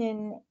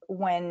often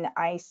when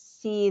I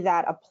see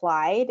that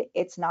applied,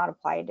 it's not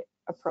applied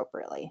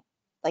appropriately.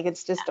 Like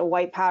it's just a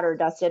white powder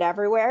dusted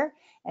everywhere.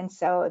 And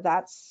so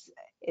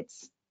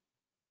it's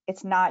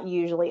not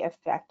usually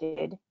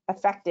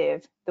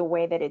effective the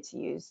way that it's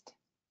used.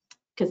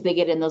 Because they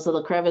get in those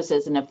little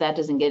crevices, and if that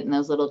doesn't get in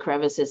those little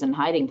crevices and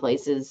hiding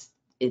places,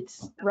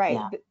 it's right.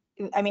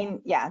 Yeah. I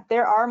mean, yeah,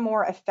 there are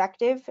more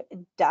effective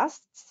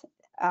dusts,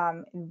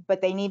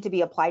 but they need to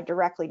be applied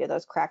directly to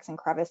those cracks and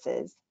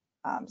crevices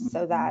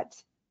so that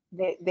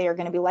they are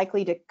going to be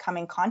likely to come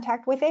in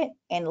contact with it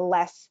and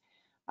less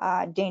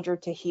danger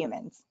to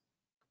humans.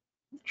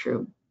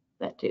 True,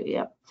 that too,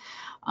 yep.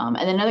 And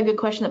another good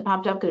question that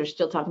popped up, because we're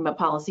still talking about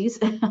policies.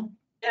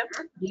 Yep.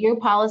 Do your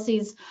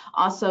policies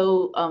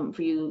also,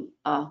 for you,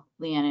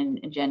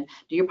 LeeAnn and Jen,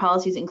 do your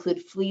policies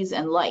include fleas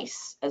and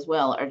lice as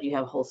well, or do you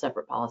have whole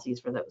separate policies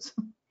for those?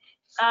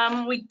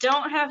 We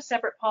don't have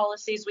separate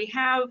policies. We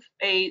have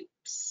a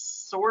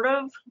sort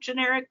of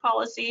generic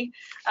policy.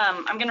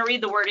 I'm going to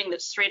read the wording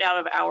that's straight out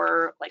of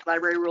our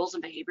library rules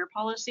and behavior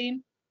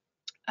policy.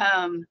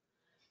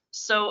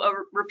 So a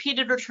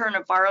repeated return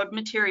of borrowed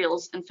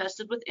materials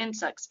infested with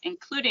insects,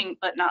 including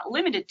but not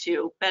limited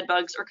to bed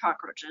bugs or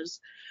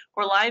cockroaches,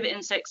 or live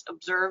insects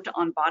observed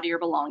on body or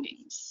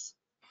belongings.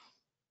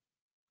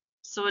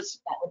 So it's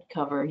That would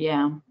cover,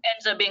 yeah.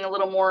 ends up being a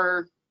little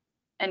more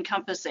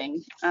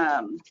encompassing.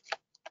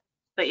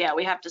 But yeah,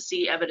 we have to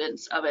see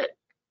evidence of it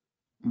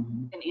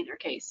in either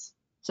case.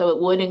 So it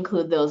would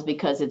include those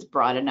because it's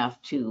broad enough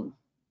to,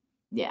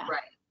 yeah.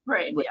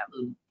 Right, Would yeah.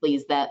 include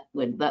fleas,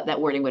 that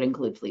wording would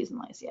include fleas and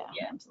lice, yeah,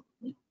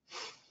 absolutely.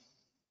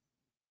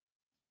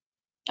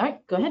 All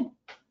right, go ahead.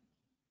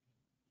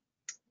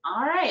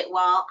 All right,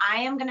 well,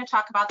 I am going to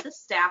talk about the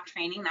staff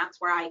training.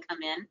 That's where I come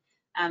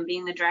in,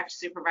 being the direct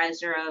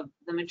supervisor of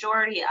the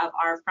majority of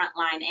our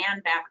frontline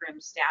and backroom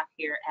staff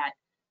here at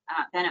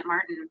Bennett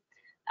Martin.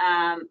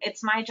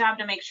 It's my job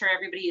to make sure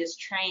everybody is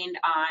trained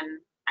on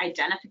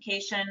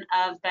identification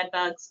of bed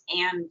bugs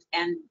and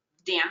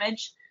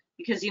damage,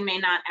 because you may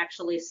not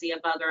actually see a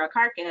bug or a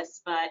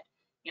carcass, but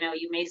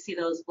you may see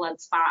those blood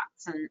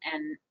spots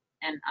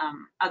and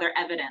other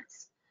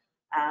evidence.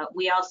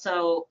 We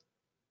also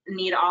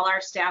need all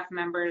our staff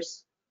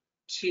members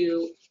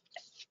to,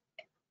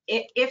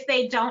 if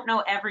they don't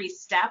know every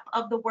step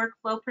of the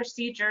workflow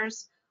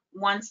procedures,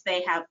 once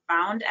they have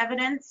found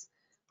evidence,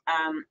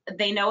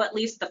 they know at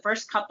least the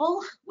first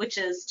couple, which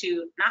is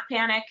to not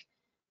panic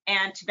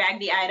and to bag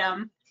the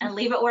item and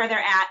leave it where they're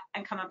at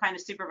and come and find a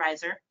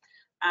supervisor.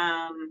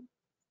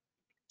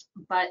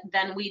 But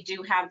then we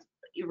do have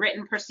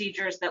written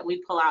procedures that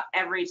we pull out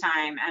every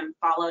time and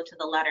follow to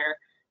the letter,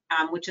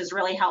 which is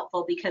really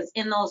helpful, because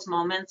in those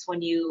moments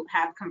when you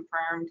have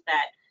confirmed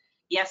that,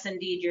 yes,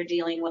 indeed, you're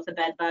dealing with a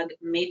bed bug,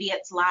 maybe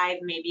it's live,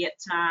 maybe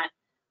it's not,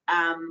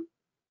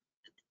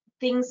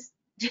 things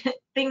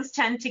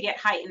tend to get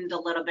heightened a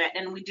little bit,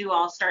 and we do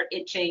all start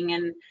itching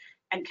and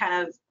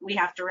kind of, we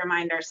have to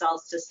remind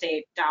ourselves to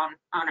stay down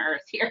on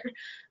earth here.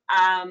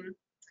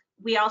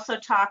 We also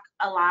talk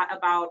a lot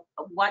about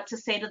what to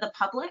say to the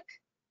public.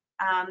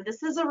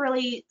 This is a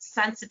really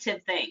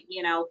sensitive thing.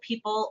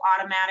 People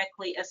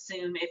automatically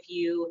assume if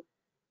you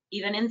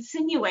even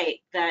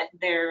insinuate that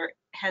there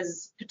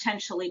has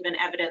potentially been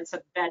evidence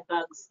of bed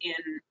bugs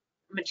in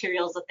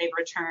materials that they've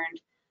returned,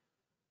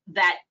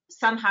 that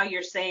somehow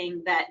you're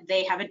saying that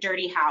they have a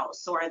dirty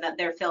house or that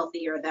they're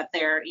filthy or that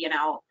they're,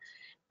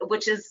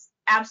 which is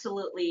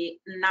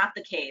absolutely not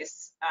the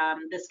case.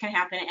 This can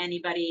happen to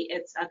anybody.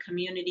 It's a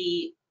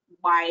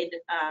community-wide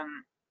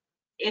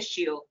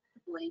issue.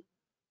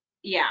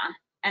 Yeah,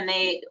 and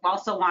they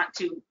also want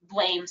to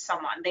blame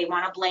someone. They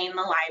want to blame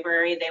the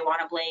library. They want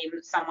to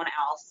blame someone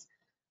else.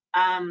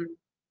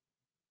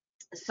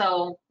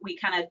 So we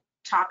kind of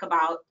talk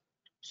about,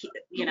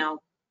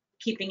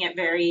 keeping it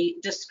very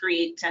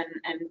discreet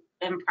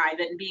and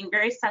private, and being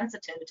very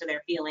sensitive to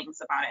their feelings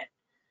about it.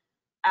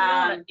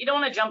 You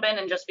don't want to jump in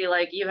and just be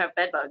like, you have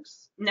bed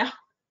bugs. No,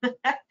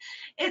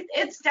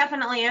 it's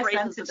definitely a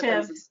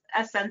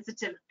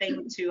sensitive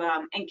thing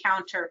to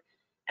encounter,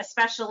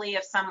 especially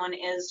if someone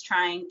is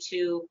trying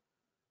to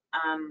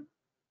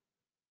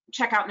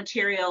check out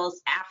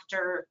materials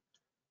after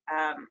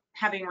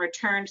having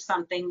returned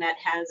something that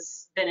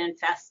has been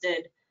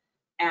infested,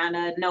 and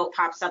a note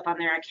pops up on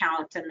their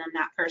account, and then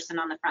that person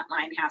on the front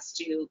line has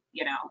to,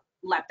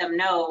 let them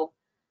know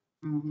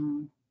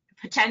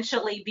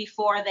potentially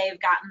before they've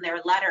gotten their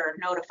letter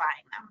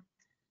notifying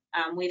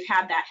them. We've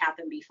had that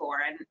happen before,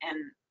 and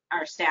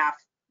our staff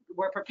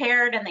were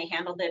prepared and they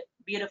handled it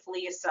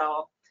beautifully.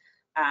 So,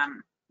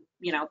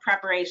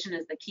 preparation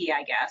is the key,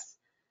 I guess.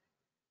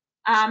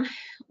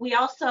 We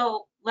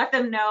also let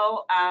them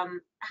know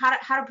how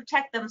to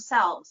protect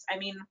themselves. I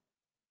mean,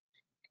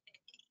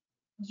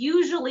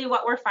 usually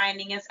what we're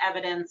finding is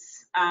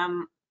evidence.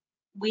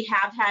 We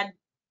have had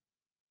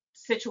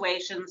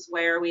situations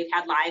where we've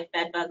had live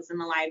bed bugs in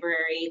the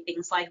library,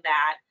 things like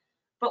that.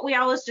 But we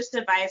always just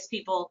advise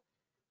people,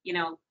 you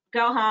know,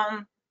 go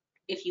home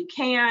if you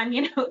can,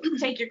 you know,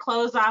 take your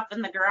clothes off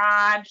in the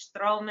garage,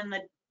 throw them in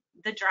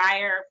the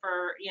dryer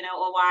for, you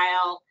know, a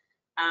while.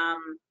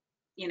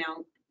 You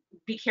know,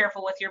 be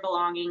careful with your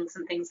belongings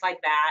and things like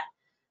that.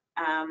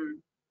 I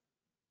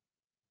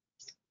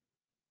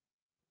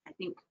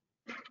think,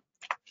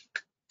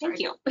 thank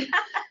you.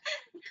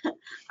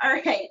 All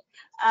right.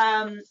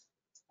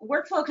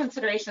 Workflow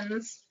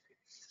considerations.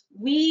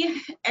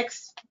 We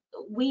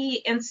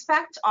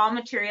inspect all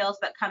materials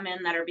that come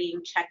in that are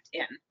being checked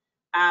in.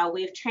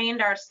 We've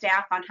trained our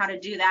staff on how to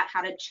do that,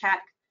 how to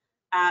check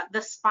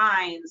the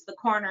spines, the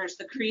corners,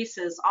 the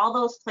creases, all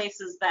those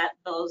places that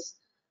those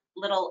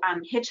little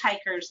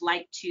hitchhikers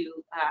like to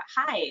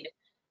hide.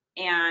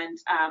 And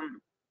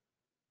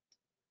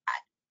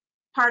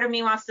part of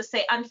me wants to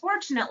say,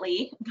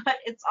 unfortunately, but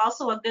it's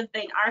also a good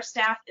thing. Our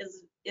staff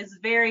is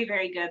very,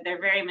 very good.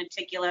 They're very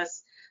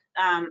meticulous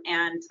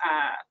and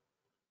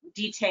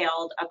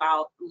detailed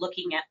about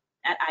looking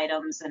at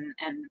items and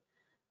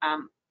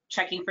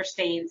checking for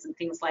stains and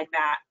things like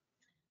that.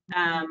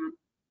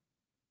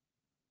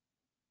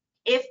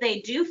 If they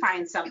do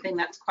find something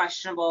that's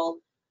questionable,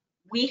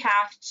 we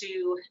have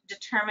to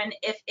determine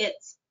if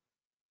it's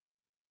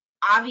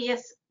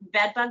obvious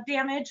bed bug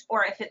damage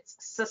or if it's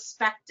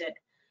suspected.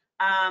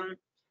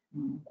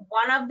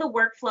 One of the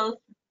workflow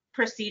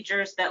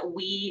procedures that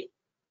we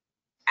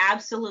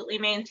absolutely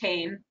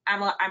maintain,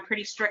 I'm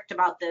pretty strict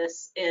about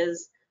this,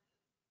 is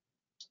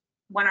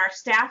when our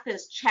staff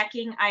is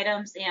checking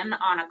items in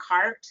on a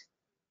cart,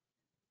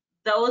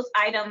 those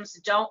items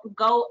don't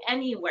go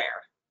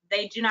anywhere.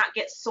 They do not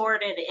get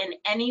sorted in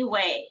any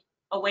way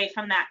away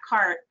from that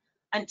cart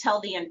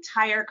until the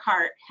entire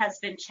cart has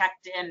been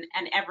checked in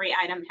and every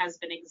item has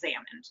been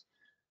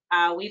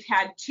examined. We've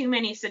had too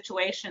many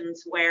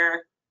situations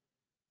where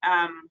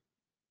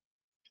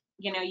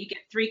you know, you get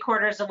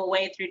 3/4 of a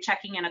way through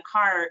checking in a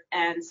cart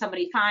and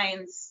somebody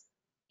finds,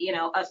 you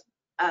know,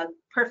 a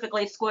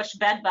perfectly squished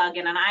bed bug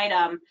in an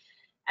item,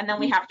 and then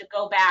we have to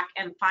go back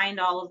and find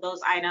all of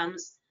those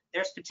items.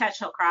 There's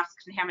potential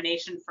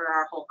cross-contamination for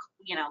our whole,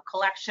 you know,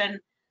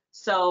 collection.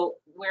 So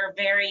we're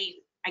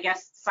very, I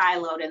guess,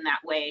 siloed in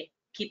that way,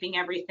 keeping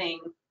everything,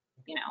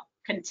 you know,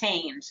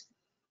 contained.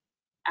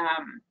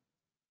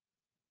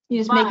 You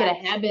just make it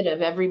a habit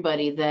of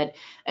everybody that,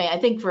 I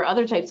think for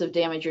other types of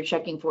damage you're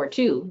checking for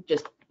too,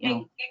 just, you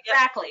know.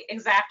 Exactly.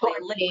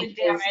 Liquid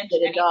damage.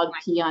 Did a dog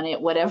pee on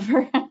it,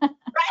 whatever.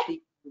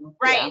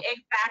 Right,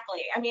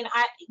 exactly. I mean,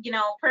 you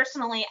know,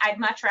 personally, I'd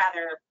much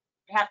rather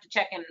have to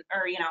check in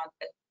or, you know,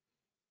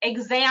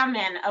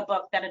 examine a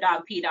book that a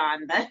dog peed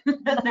on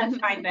than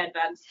find bed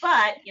bugs,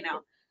 but, you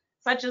know,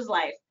 such is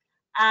life.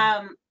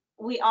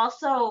 We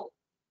also,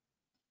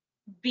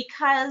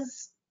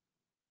 because,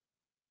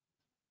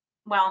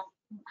 well,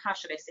 how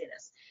should I say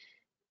this?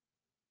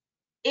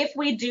 If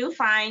we do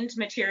find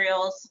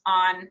materials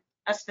on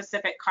a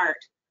specific cart,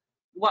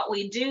 what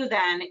we do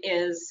then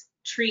is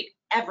treat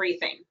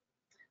everything.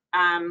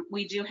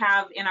 We do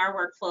have in our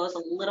workflows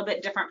a little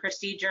bit different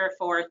procedure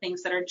for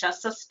things that are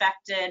just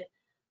suspected,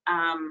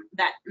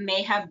 that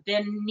may have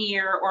been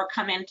near or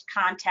come into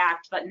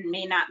contact, but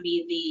may not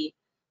be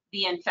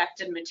the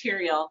infected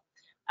material.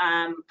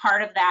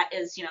 Part of that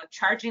is, you know,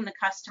 charging the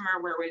customer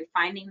where we're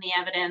finding the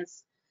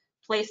evidence,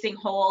 placing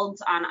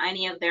holds on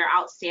any of their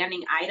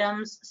outstanding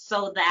items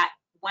so that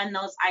when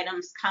those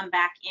items come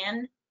back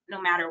in, no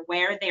matter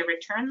where they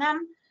return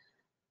them,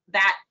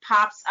 that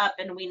pops up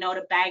and we know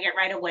to bag it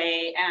right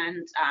away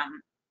and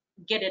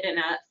get it in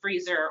a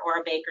freezer or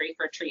a bakery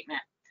for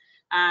treatment.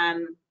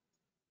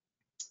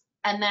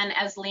 And then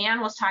as LeeAnn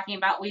was talking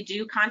about, we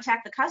do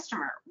contact the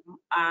customer.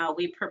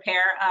 We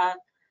prepare a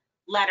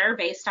letter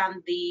based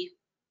on the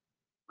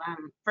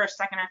first,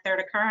 second, or third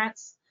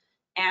occurrence,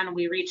 and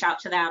we reach out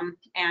to them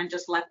and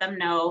just let them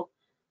know,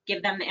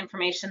 give them the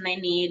information they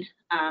need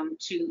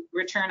to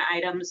return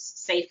items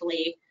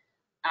safely.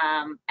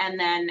 And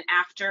then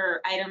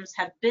after items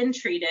have been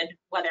treated,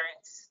 whether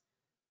it's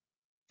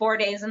 4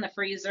 days in the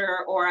freezer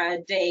or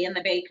a day in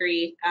the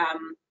bakery,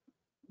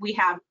 we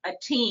have a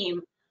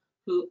team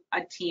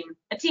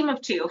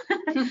of two.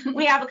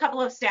 We have a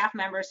couple of staff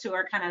members who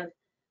are kind of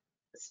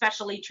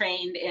specially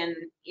trained in,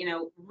 you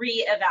know,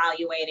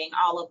 reevaluating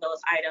all of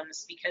those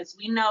items, because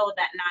we know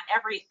that not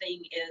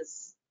everything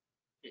is,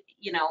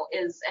 you know,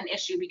 is an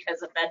issue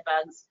because of bed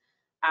bugs,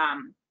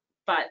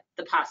 but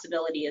the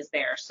possibility is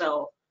there.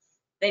 So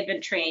they've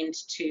been trained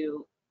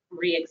to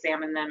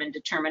re-examine them and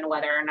determine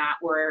whether or not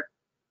we're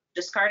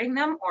discarding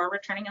them or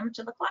returning them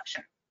to the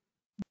collection.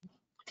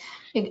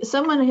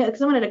 Someone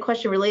had a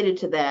question related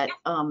to that,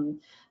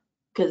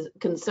 because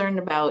concerned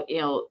about, you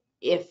know,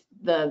 if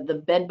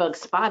the bed bug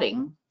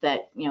spotting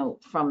that, you know,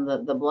 from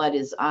the blood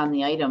is on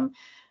the item,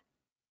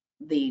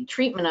 the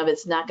treatment of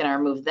it's not going to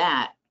remove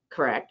that.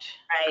 correct?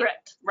 right?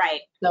 Correct.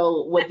 Right.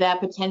 So would that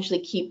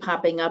potentially keep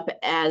popping up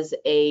as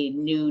a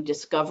new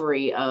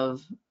discovery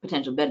of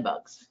potential bed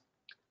bugs?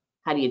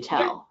 How do you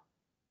tell?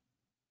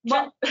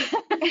 Well,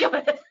 Go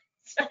ahead.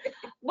 Sorry.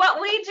 what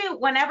we do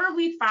whenever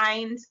we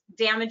find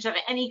damage of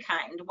any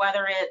kind,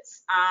 whether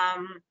it's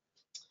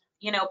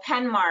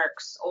pen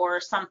marks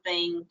or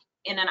something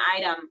in an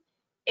item,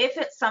 if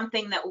it's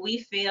something that we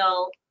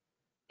feel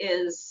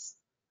is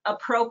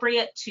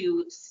appropriate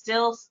to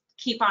still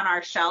keep on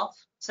our shelf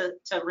to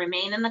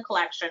remain in the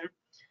collection,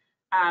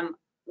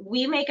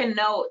 we make a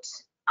note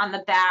on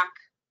the back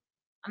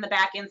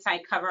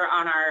inside cover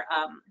on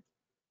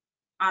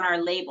our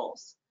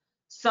labels,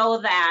 so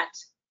that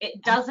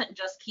it doesn't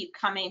just keep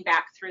coming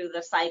back through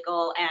the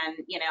cycle and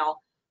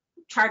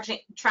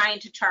trying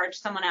to charge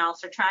someone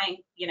else, or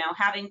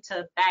having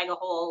to bag a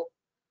whole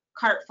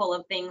cart full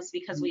of things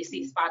because we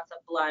see spots of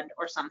blood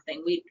or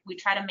something. We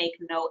try to make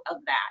note of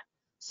that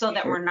so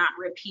that we're not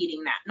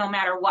repeating that, no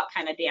matter what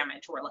kind of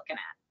damage we're looking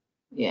at.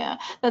 Yeah,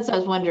 that's what I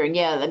was wondering.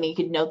 Yeah, I mean, you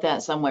could note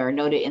that somewhere,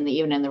 note it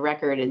even in the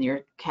record in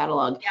your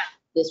catalog. Yeah.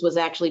 This was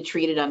actually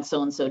treated on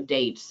so-and-so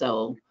date,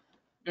 so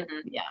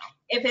yeah.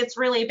 If it's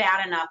really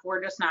bad enough,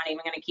 we're just not even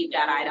going to keep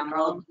that item.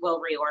 We'll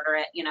reorder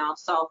it,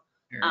 so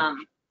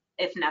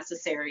if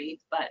necessary.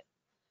 But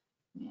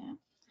yeah,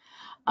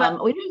 we have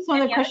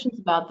some other questions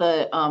about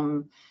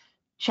the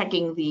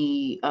checking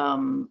the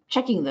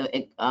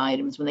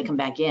items when they come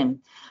back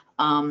in.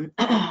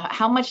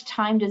 How much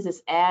time does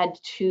this add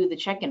to the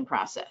check-in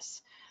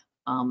process?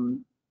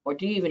 Or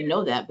do you even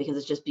know that because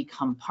it's just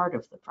become part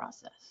of the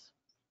process?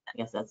 I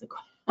guess that's a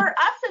question. For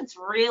us, it's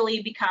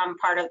really become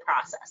part of the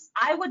process.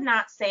 I would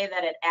not say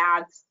that it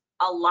adds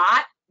a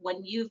lot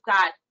when you've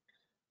got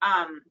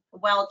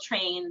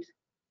well-trained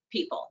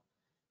people.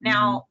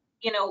 Now,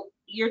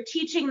 you're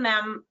teaching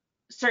them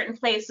certain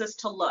places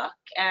to look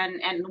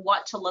and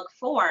what to look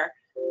for,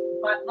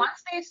 but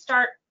once they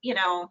start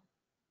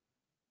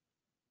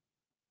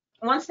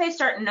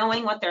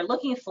knowing what they're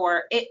looking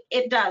for,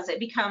 it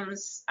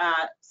becomes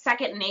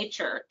second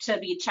nature to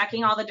be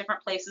checking all the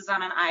different places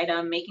on an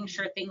item, making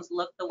sure things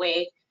look the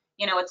way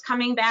it's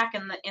coming back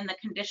in the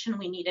condition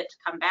we need it to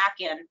come back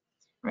in.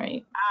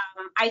 Right.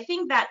 I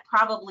think that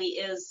probably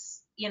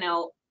is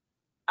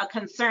a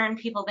concern.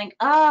 People think,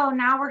 oh,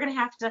 now we're gonna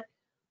have to,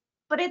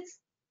 but it's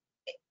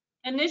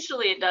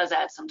Initially, it does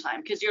add some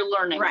time because you're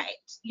learning. right.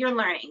 You're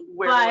learning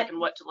where to look and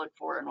what to look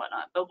for and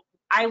whatnot. But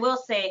I will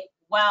say,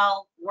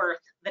 well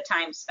worth the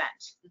time spent,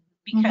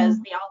 because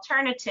the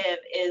alternative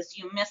is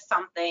you miss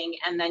something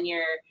and then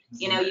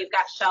you've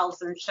got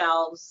shelves and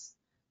shelves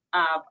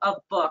of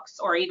books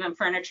or even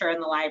furniture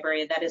in the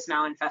library that is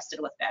now infested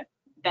with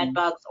bed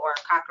bugs or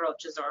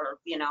cockroaches or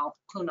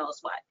who knows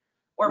what,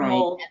 or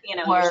mold.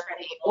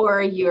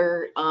 Or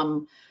you're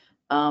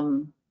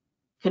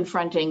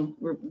confronting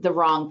the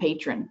wrong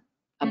patron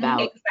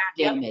about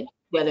damage,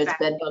 whether it's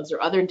bed bugs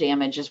or other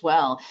damage as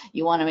well.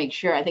 You want to make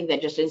sure, I think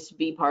that just needs to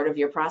be part of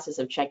your process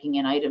of checking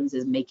in items,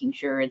 is making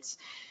sure it's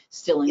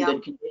still in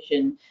good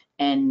condition.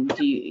 And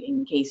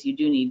in case you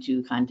do need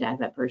to contact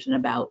that person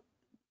about,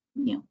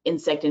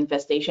 insect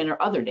infestation or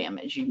other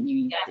damage,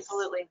 you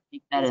absolutely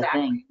make that a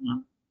thing.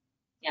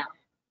 Yeah.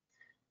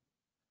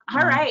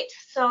 All right.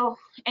 So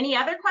any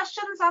other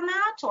questions on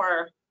that,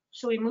 or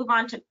should we move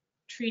on to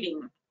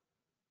treating?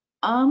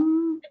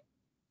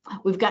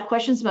 We've got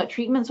questions about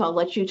treatment, so I'll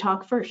let you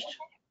talk first.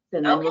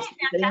 And then we'll see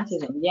if it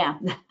answers them. Yeah.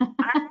 All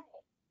right.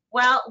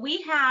 Well,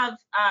 we have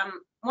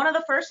one of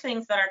the first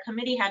things that our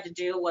committee had to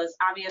do was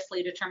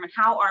obviously determine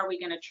how are we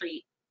going to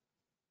treat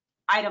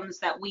items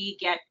that we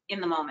get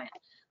in the moment.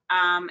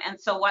 And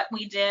so what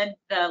we did,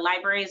 the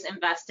libraries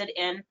invested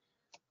in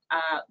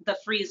the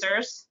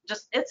freezers.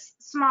 It's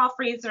small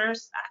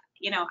freezers.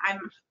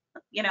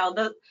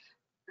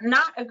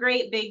 Not a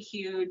great big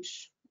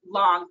huge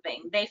long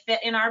thing. They fit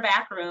in our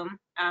back room.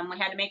 We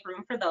had to make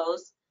room for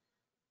those.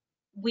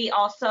 We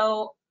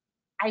also,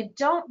 I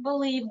don't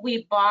believe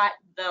we bought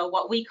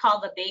what we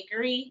call the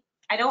bakery.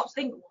 I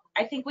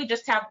think we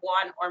just have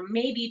one or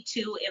maybe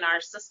two in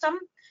our system.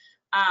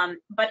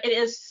 But it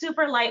is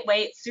super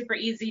lightweight, super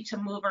easy to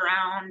move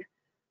around.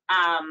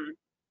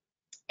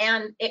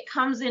 And it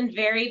comes in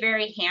very,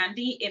 very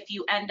handy if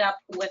you end up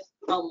with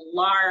a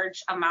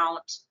large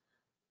amount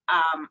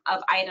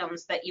of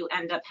items that you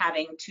end up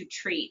having to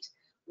treat,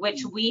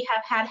 which we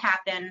have had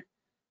happen.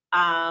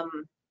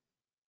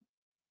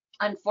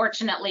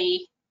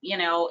 Unfortunately,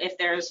 if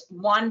there's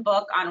one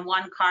book on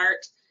one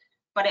cart,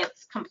 but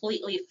it's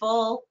completely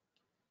full,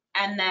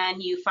 and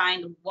then you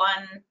find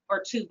one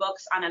or two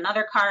books on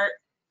another cart,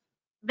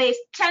 they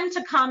tend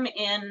to come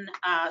in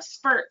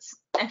spurts,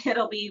 and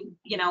it'll be,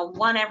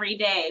 one every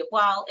day.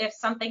 Well, if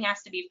something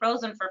has to be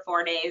frozen for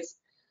 4 days,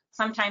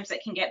 sometimes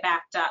it can get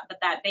backed up, but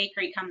that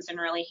bakery comes in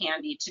really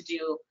handy to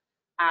do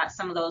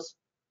some of those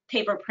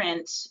paper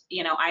print,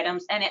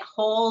 items, and it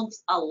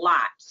holds a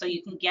lot. So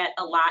you can get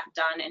a lot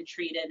done and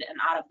treated and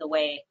out of the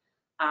way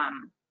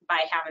by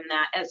having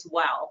that as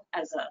well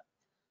as a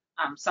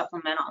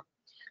supplemental.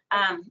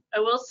 I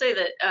will say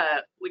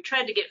that we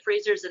tried to get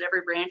freezers at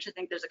every branch. I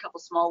think there's a couple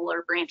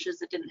smaller branches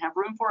that didn't have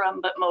room for them,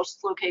 but most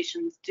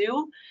locations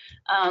do.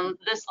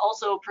 This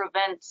also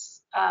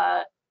prevents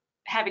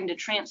having to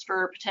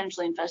transfer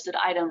potentially infested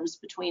items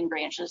between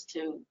branches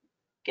to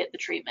get the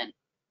treatment.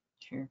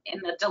 Sure. In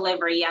the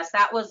delivery, yes,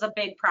 that was a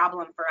big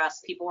problem for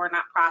us. People were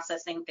not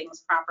processing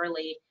things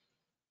properly,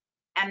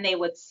 and they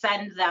would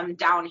send them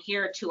down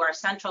here to our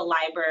central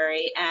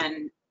library,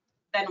 and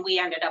then we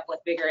ended up with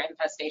bigger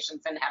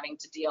infestations and having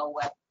to deal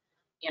with,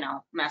 you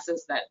know,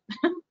 messes that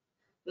it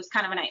was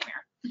kind of a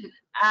nightmare.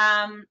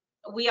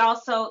 We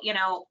also, you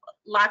know,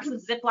 lots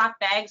of Ziploc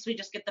bags. We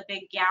just get the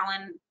big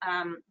gallon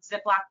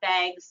Ziploc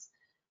bags.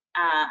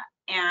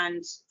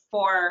 And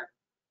for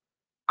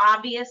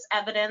obvious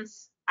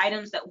evidence,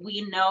 items that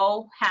we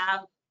know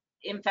have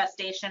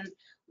infestation,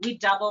 we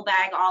double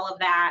bag all of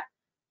that.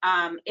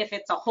 If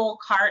it's a whole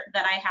cart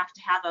that I have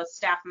to have a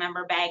staff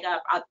member bag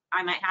up,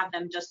 I might have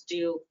them just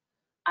do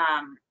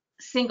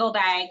single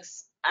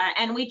bags.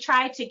 And we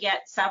try to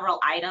get several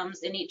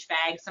items in each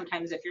bag.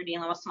 Sometimes if you're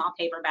dealing with small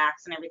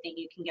paperbacks and everything,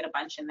 you can get a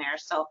bunch in there.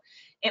 So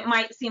it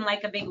might seem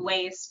like a big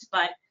waste,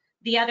 but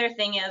the other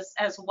thing is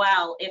as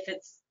well,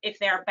 if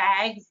there are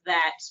bags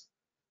that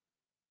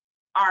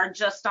are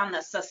just on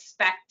the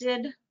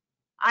suspected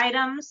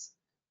items,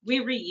 we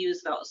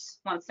reuse those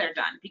once they're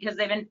done because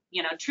they've been,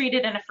 you know,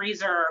 treated in a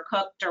freezer or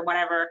cooked or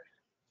whatever.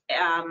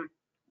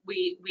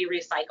 We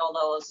recycle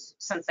those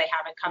since they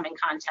haven't come in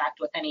contact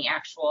with any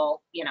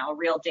actual, you know,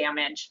 real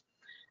damage.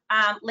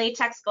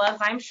 Latex gloves,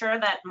 I'm sure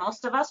that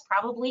most of us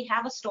probably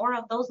have a store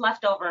of those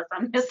left over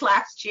from this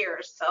last year.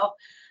 So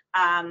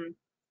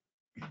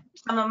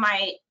some of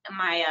my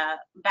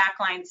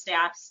backline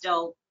staff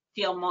still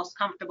feel most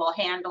comfortable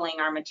handling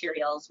our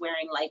materials,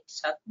 wearing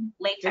latex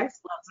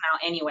gloves now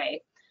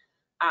anyway.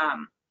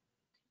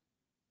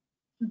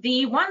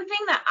 The one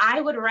thing that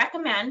I would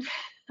recommend,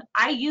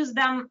 I use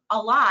them a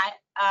lot.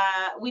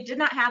 We did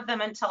not have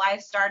them until I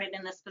started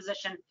in this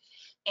position,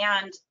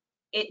 and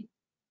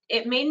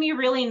it made me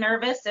really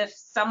nervous if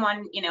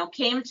someone, you know,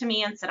 came to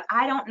me and said,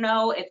 I don't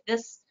know if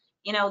this,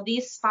 you know,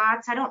 these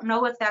spots, I don't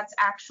know if that's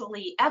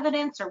actually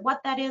evidence or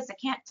what that is, I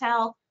can't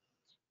tell.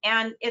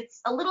 And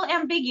it's a little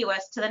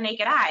ambiguous to the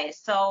naked eye.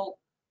 So,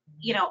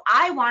 you know,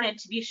 I wanted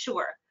to be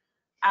sure,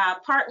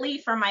 partly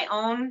for my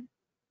own,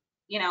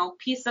 you know,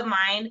 peace of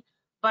mind,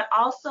 but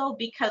also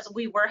because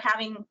we were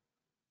having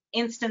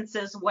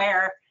instances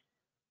where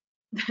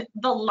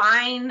the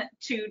line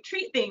to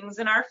treat things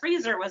in our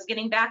freezer was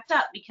getting backed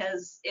up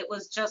because it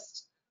was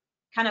just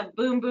kind of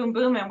boom, boom,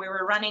 boom, and we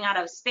were running out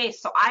of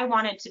space. So I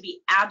wanted to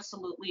be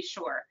absolutely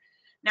sure.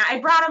 Now I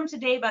brought them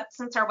today, but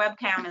since our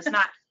webcam is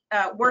not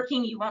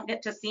working, you won't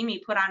get to see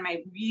me put on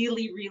my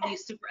really, really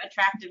super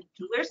attractive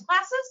jeweler's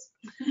glasses.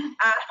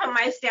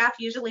 My staff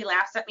usually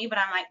laughs at me, but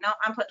I'm like, no,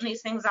 I'm putting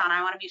these things on.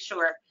 I want to be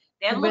sure.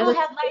 They have little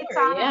headlights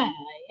on them.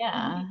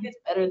 Yeah. You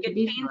can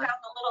change out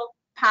the little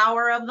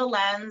power of the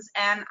lens,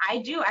 and I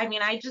do. I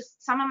mean,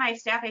 some of my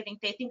staff, I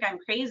think they think I'm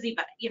crazy,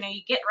 but you know,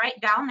 you get right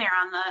down there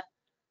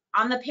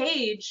on the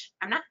page.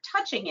 I'm not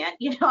touching it,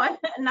 you know,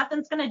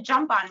 nothing's going to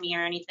jump on me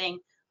or anything.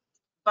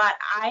 But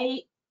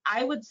I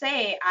would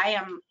say I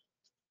am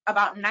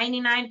about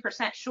 99%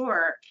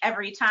 sure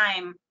every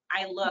time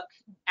I look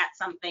at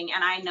something,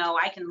 and I know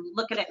I can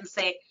look at it and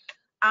say,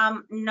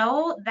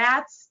 no,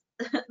 that's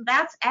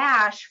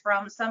ash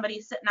from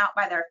somebody sitting out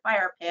by their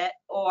fire pit,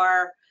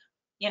 or,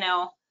 you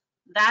know,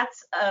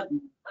 that's a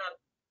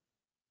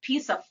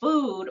piece of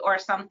food or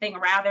something,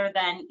 rather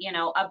than, you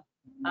know,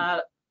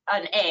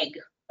 an egg,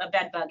 a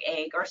bed bug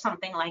egg or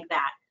something like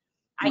that.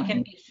 I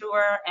can be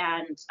sure,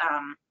 and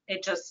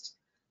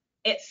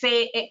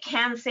it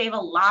can save a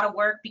lot of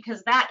work,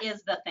 because that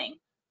is the thing.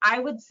 I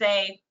would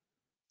say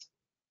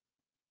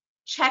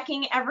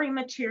checking every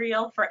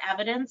material for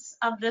evidence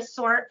of this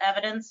sort,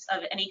 evidence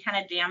of any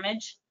kind of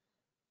damage,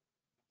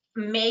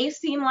 may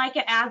seem like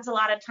it adds a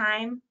lot of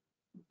time,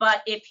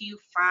 but if you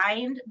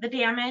find the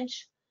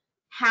damage,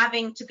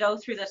 having to go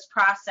through this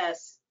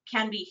process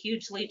can be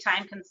hugely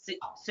time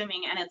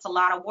consuming, and it's a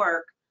lot of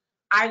work.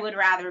 I would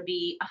rather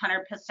be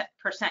 100%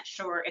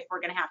 sure if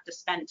we're going to have to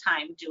spend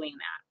time doing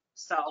that.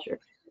 So Sure.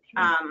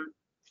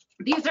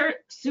 these are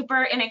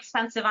super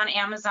inexpensive on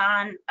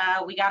Amazon.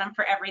 We got them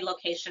for every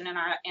location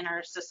in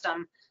our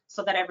system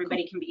so that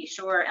everybody can be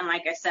sure. And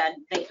like I said,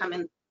 they come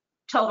in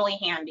totally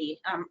handy,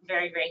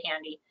 very, very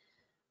handy.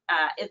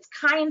 It's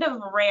kind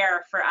of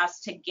rare for us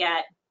to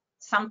get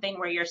something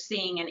where you're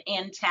seeing an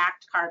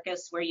intact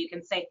carcass where you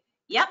can say,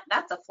 yep,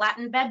 that's a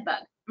flattened bed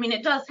bug. I mean,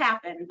 it does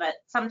happen, but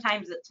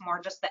sometimes it's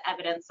more just the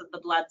evidence of the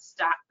blood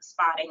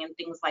spotting and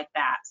things like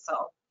that.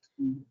 So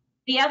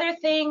the other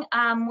thing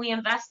we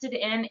invested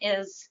in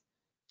is,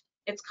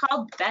 it's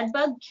called Bed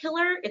Bug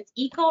Killer. It's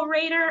Eco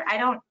Raider.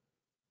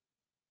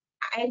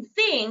 I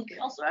think. We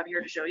also have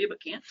here to show you,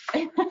 but can't.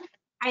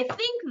 I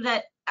think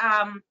that,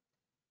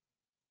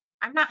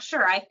 I'm not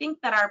sure. I think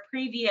that our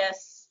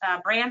previous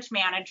branch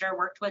manager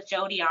worked with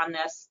Jody on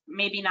this.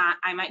 Maybe not.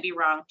 I might be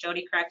wrong.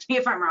 Jody, correct me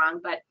if I'm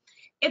wrong. But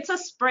it's a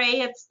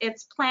spray.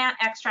 It's plant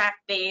extract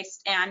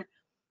based, and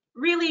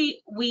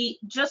really, we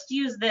just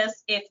use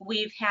this if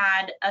we've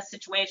had a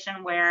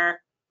situation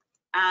where,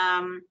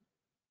 oh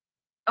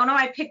no,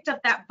 I picked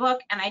up that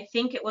book and I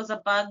think it was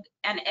a bug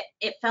and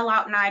it fell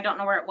out and I don't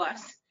know where it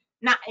was.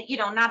 Not,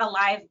 not a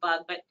live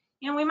bug, but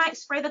we might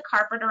spray the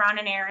carpet around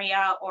an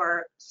area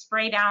or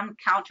spray down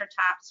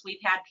countertops. We've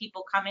had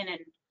people come in and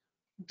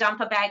dump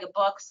a bag of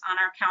books on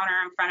our counter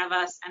in front of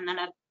us, and then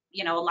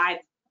a live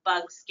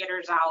bug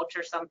skitters out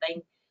or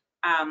something.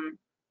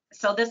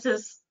 So this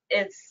is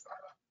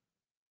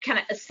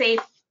kind of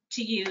safe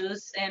to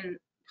use in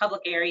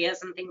public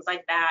areas and things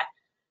like that.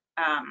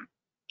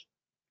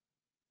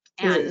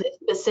 Is it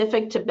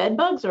specific to bed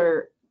bugs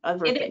or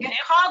other things? It's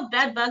called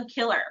Bed Bug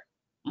Killer.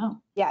 Oh,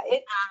 yeah.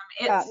 It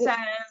says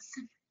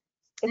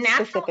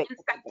natural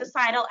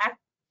insecticidal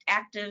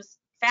actives,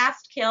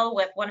 fast kill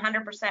with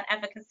 100%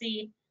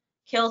 efficacy,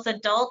 kills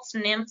adults,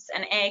 nymphs,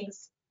 and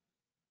eggs.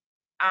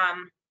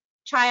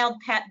 Child,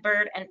 pet,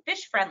 bird, and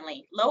fish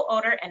friendly, low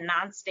odor and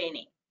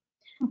non-staining.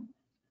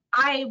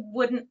 I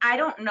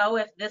don't know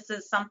if this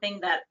is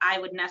something that I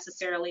would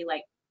necessarily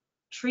like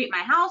treat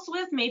my house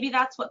with. Maybe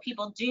that's what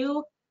people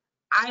do.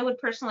 I would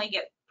personally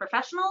get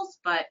professionals,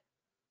 but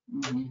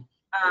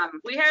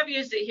we have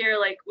used it here.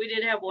 Like we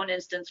did have one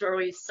instance where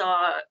we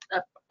saw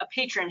a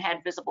patron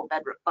had visible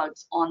bed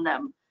bugs on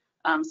them.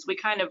 So we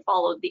kind of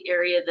followed the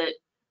area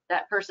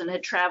that person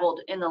had traveled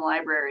in the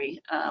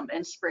library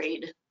and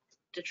sprayed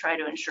to try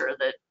to ensure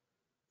that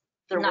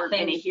there weren't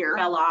any here.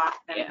 Fell off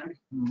and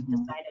Mm-hmm.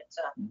 decided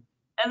to.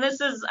 And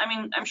this is, I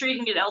mean, I'm sure you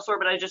can get it elsewhere,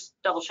 but I just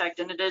double checked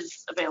and it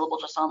is available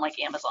just on like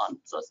Amazon.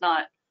 So it's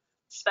not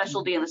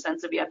specialty in the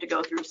sense of you have to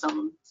go through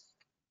some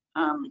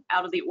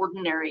out of the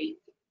ordinary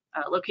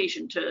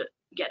location to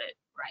get it.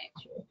 Right.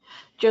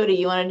 Jody,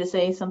 you wanted to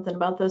say something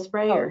about the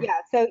spray? Oh,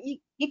 yeah, so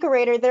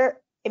EcoRator,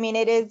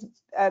 it is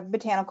a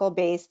botanical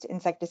based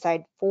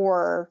insecticide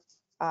for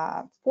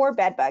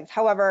bed bugs.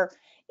 However,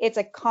 it's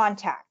a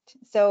contact,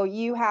 so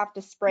you have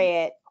to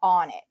spray it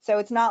on it. So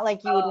it's not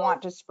like you would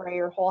want to spray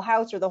your whole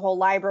house or the whole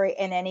library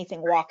and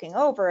anything walking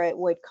over it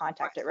would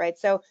contact it, right?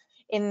 So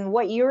in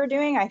what you were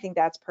doing, I think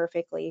that's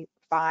perfectly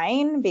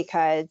fine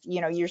because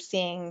you're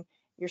seeing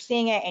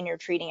it and you're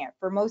treating it.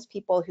 For most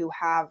people who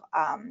have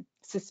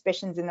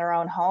suspicions in their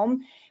own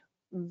home,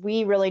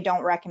 we really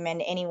don't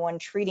recommend anyone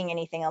treating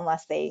anything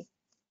unless they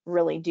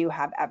really do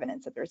have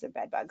evidence that there's a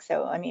bed bug.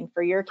 So, I mean,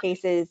 for your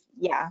cases,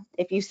 yeah,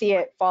 if you see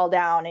it fall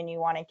down and you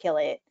want to kill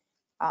it,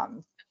 that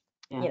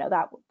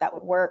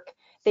would work.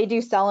 They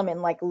do sell them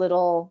in like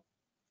little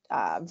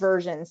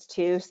versions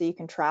too, so you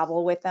can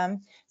travel with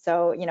them.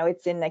 So,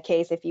 it's in the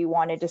case if you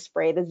wanted to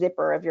spray the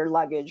zipper of your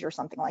luggage or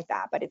something like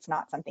that, but it's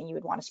not something you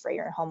would want to spray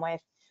your home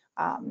with.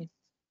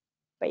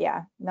 But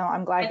yeah, no,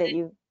 I'm glad that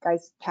you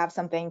guys have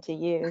something to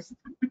use.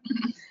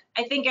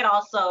 I think it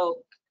also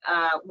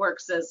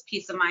works as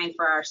peace of mind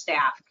for our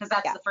staff, because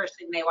that's the first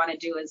thing they want to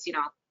do is,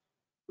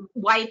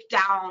 wipe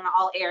down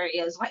all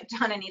areas, wipe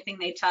down anything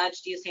they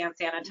touched, use hand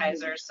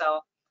sanitizer. So,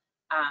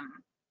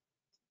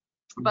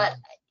 but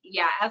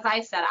yeah, as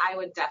I said, I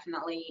would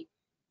definitely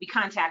be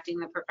contacting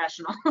the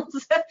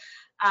professionals.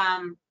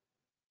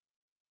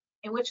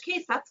 In which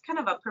case, that's kind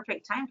of a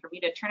perfect time for me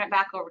to turn it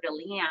back over to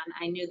LeeAnn.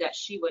 I knew that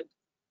she would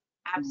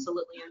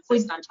absolutely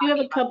insist on talking. We do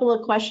have a couple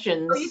of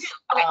questions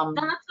about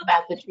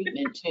the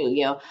treatment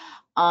too.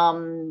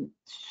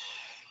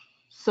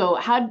 So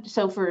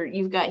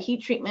you've got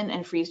heat treatment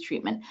and freeze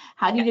treatment.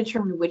 How do you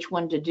determine which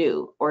one to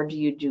do, or do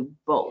you do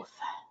both?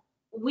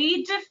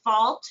 We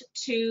default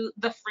to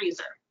the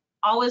freezer,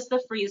 always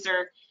the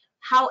freezer.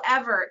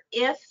 However,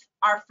 if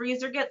our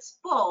freezer gets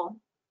full,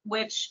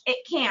 which it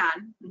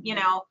can,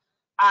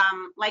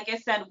 like I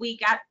said, we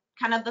got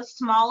kind of the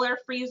smaller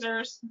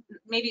freezers,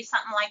 maybe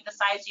something like the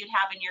size you'd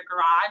have in your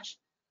garage.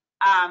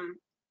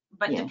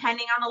 But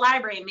depending on the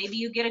library, maybe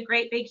you get a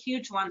great big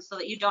huge one so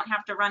that you don't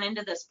have to run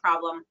into this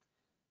problem.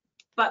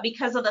 But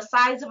because of the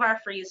size of our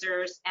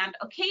freezers, and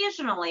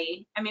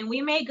occasionally, I mean,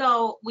 we may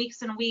go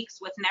weeks and weeks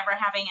with never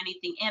having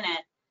anything in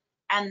it.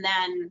 And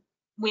then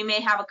we may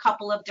have a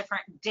couple of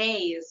different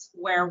days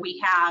where we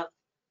have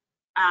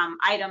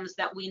items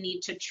that we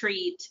need to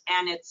treat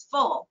and it's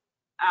full.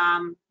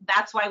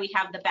 That's why we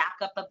have the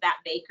backup of that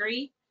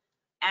bakery.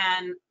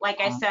 And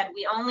like I said,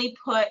 we only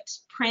put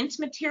print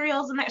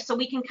materials in there so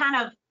we can kind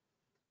of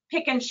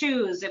pick and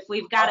choose. If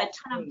we've got a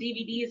ton of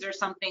DVDs or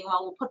something,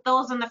 well, we'll put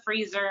those in the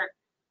freezer.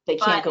 They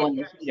can't go in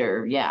the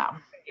heater, yeah.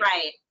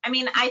 Right. I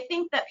mean, I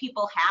think that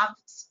people have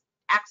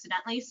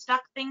accidentally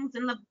stuck things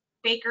in the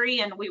bakery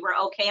and we were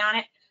okay on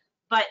it.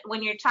 But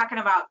when you're talking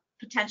about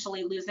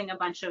potentially losing a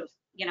bunch of,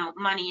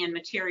 money and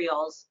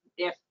materials,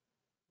 if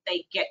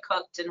they get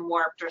cooked and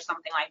warped or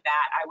something like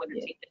that, I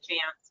wouldn't take the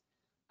chance.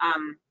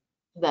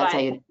 That's how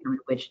you determine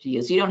which to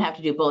use. You don't have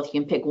to do both.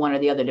 You can pick one or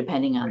the other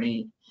depending on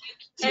the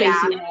space you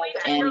have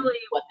and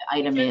what the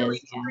item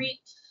is. Treat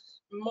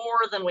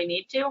more than we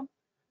need to.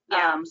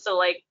 Yeah. So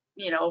like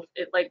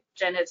like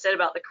Jen had said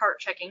about the cart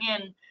checking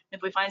in,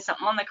 if we find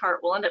something on the cart,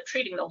 we'll end up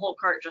treating the whole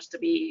cart just to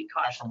be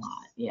cautious. That's a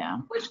lot, yeah.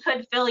 Which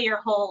could fill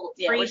your whole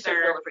freezer. Which could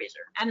fill the freezer.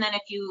 And then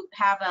if you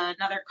have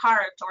another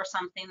cart or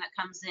something that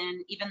comes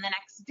in even the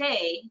next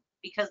day,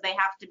 because they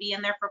have to be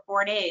in there for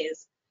 4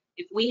 days,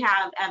 if we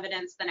have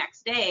evidence the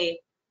next day,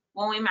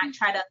 well, we might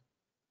try to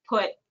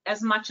put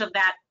as much of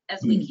that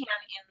as we can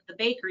in the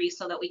bakery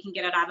so that we can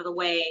get it out of the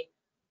way.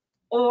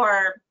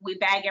 Or we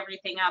bag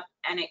everything up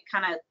and it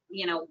kind of,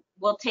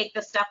 we'll take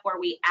the stuff where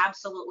we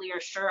absolutely are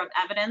sure of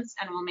evidence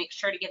and we'll make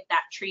sure to get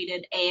that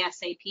treated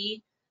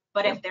ASAP.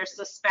 But if there's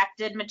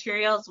suspected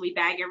materials, we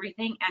bag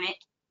everything, and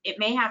it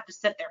may have to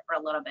sit there for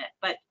a little bit.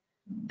 But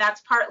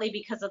that's partly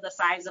because of the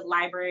size of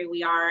library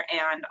we are,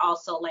 and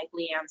also, like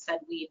LeeAnn said,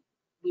 we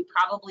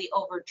probably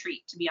over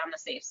treat to be on the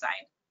safe side.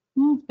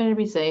 Better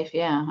be safe.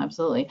 Yeah,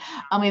 absolutely.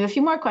 We have a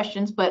few more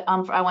questions, but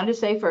I wanted to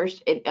say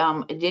first, it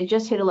did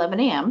just hit 11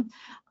 a.m.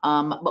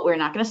 But we're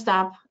not going to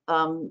stop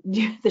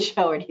the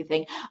show or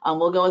anything.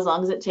 We'll go as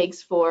long as it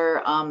takes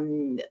for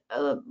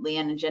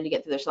LeeAnn and Jen to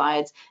get through their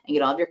slides and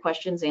get all of your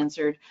questions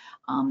answered.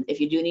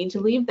 If you do need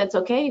to leave, that's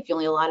okay. If you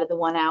only allotted the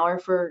 1 hour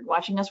for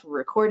watching us, we're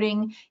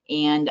recording,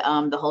 and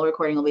the whole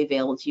recording will be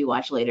available to you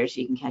watch later, so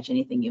you can catch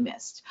anything you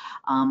missed.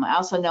 I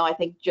also know, I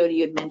think Jody,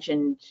 you had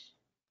mentioned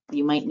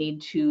you might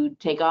need to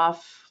take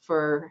off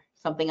for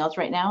something else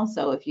right now.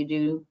 So if you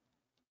do.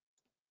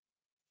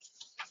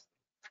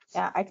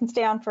 Yeah, I can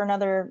stay on for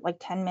another like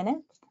 10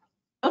 minutes.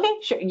 Okay,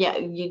 sure. Yeah,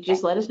 you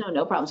just let us know,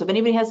 no problem. So if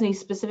anybody has any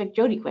specific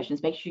Jody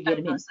questions, make sure you get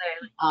them in.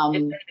 If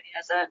anybody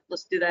has that,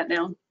 let's do that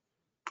now.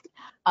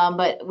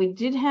 But we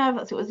did have,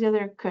 let's see, what was the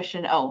other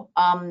question? Oh,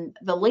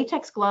 the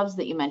latex gloves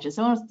that you mentioned.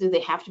 Do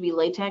they have to be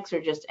latex or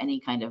just any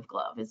kind of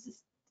glove?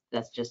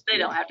 That's just. They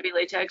don't have to be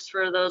latex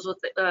for those with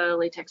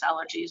latex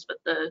allergies, but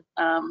the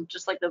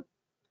just like the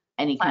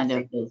any kind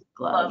of those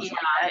gloves.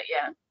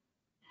 Yeah.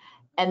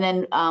 And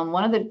then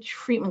one other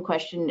treatment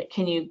question,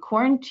 can you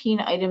quarantine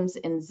items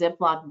in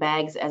Ziploc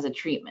bags as a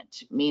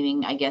treatment?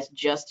 Meaning, I guess,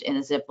 just in a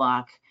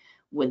Ziploc,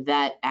 would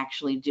that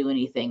actually do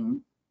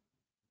anything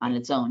on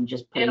its own?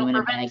 Just putting them in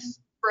a bag?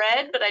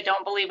 Spread, but I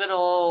don't believe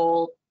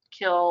it'll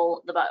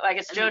kill the bug. I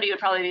guess Jody would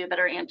probably be a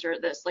better answer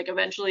at this. Like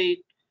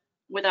eventually,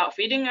 without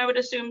feeding, I would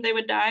assume they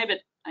would die,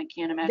 but I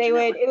can't imagine.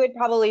 It would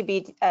probably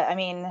be, I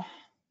mean,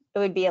 it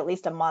would be at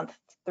least a month,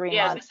 3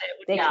 months.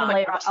 They can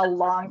live a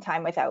long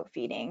time without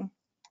feeding.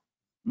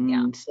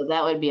 So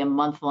that would be a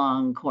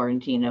month-long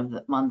quarantine of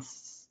the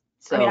months.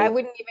 So I mean, I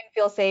wouldn't even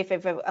feel safe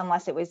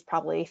unless it was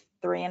probably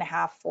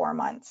 3.5, 4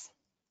 months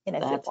in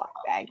a Ziploc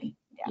bag.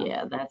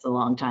 Yeah, that's a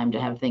long time to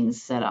have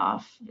things set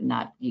off,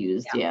 not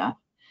used. Yeah.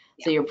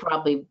 So you'll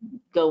probably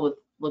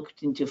look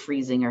into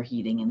freezing or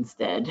heating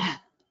instead.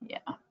 Yeah.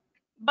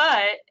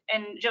 But,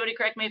 and Jody,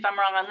 correct me if I'm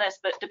wrong on this,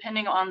 but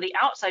depending on the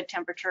outside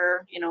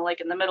temperature,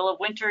 like in the middle of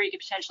winter, you could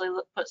potentially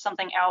put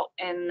something out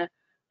in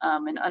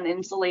an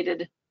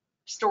uninsulated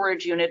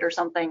storage unit or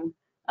something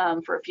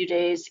for a few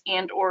days,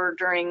 and or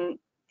during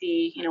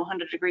the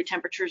 100-degree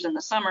temperatures in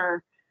the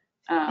summer,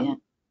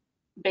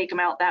 bake them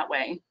out that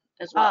way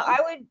as well.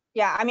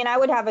 I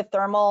would have a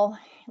thermal,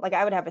 like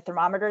I would have a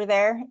thermometer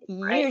there.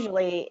 Right.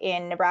 Usually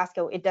in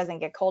Nebraska, it doesn't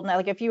get cold enough.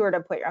 Like if you were to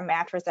put a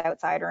mattress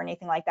outside or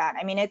anything like that,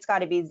 I mean, it's got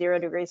to be 0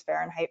 degrees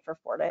Fahrenheit for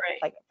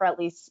for at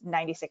least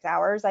 96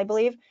 hours, I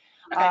believe.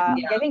 Okay,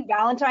 I think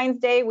Valentine's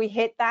Day we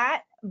hit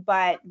that,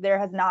 but there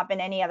has not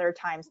been any other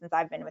time since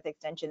I've been with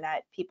Extension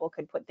that people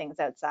could put things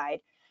outside.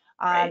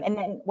 And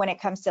then when it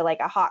comes to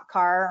like a hot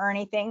car or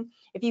anything,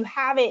 if you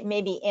have it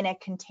maybe in a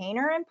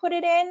container and put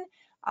it in,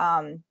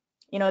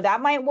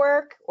 that might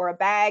work, or a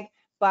bag.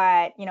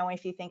 But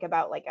if you think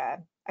about like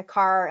a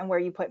car and where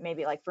you put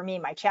maybe, like for me,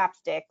 my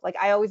chapstick, like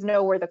I always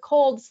know where the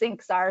cold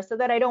sinks are so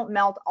that I don't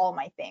melt all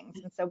my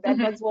things. And so bed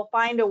bugs will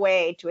find a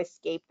way to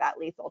escape that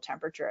lethal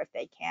temperature if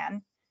they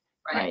can.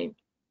 Right.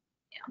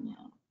 Yeah.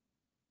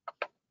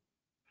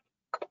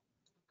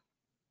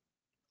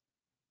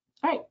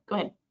 All right, go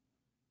ahead.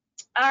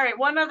 All right,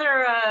 one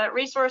other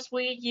resource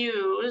we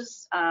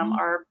use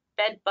are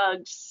bed bug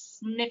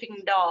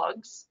sniffing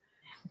dogs.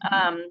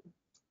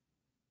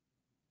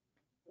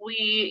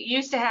 We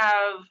used to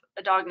have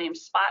a dog named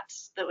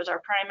Spots that was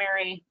our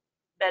primary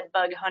bed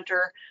bug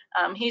hunter.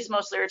 He's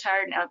mostly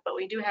retired now, but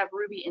we do have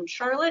Ruby and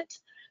Charlotte.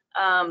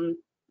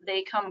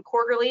 They come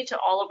quarterly to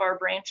all of our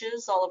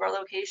branches, all of our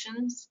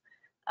locations.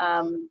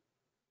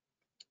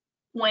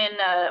 When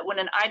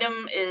an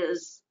item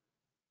is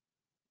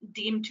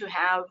deemed to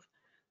have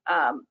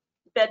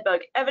bed bug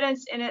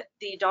evidence in it,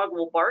 the dog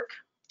will bark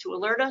to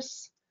alert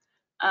us.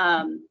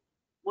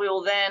 We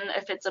will then,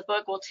 if it's a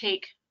book, we'll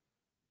take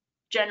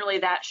generally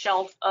that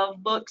shelf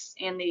of books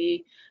and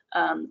the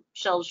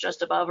shelves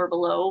just above or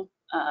below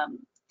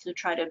to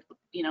try to,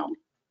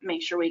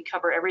 make sure we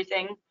cover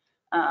everything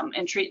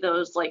and treat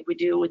those like we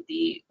do with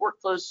the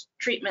workflows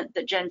treatment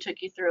that Jen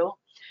took you through.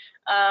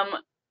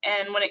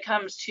 And when it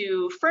comes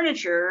to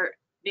furniture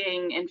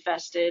being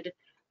infested,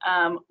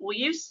 we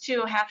used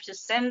to have to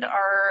send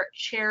our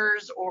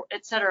chairs or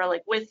et cetera,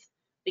 like with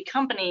the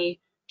company,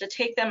 to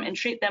take them and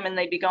treat them, and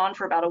they'd be gone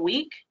for about a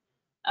week.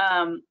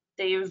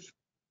 they've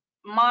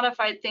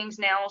modified things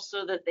now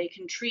so that they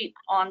can treat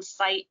on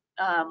site,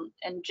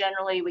 and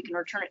generally we can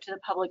return it to the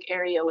public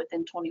area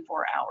within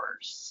 24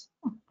 hours.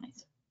 Oh,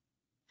 nice.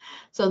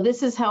 So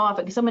this is how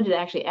often, because someone did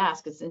actually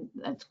ask, it's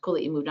cool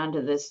that you moved on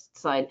to this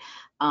slide,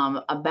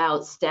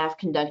 about staff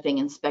conducting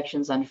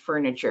inspections on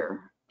furniture.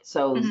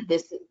 So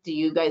this, do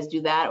you guys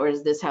do that, or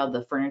is this how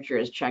the furniture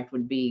is checked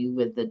would be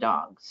with the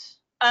dogs?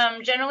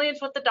 Generally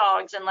it's with the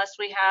dogs, unless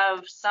we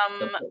have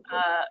some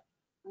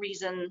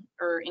reason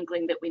or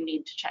inkling that we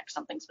need to check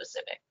something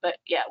specific. But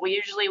yeah,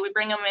 we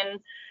bring them in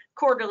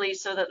quarterly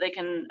so that they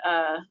can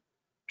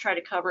try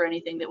to cover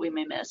anything that we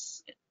may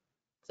miss.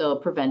 So a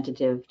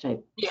preventative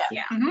type.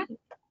 Yeah.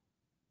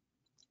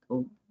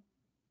 Cool.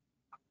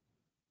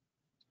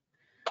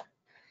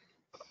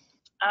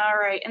 All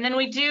right, and then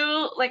we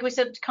do, like we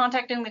said,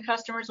 contacting the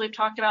customers. We've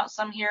talked about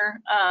some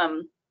here.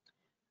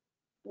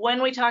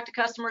 When we talk to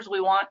customers, we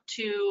want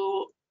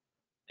to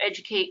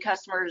educate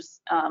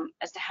customers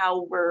as to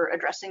how we're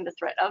addressing the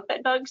threat of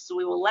bed bugs. So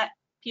we will let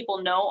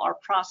people know our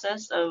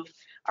process of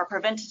our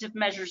preventative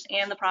measures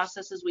and the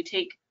processes we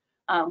take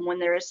when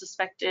there is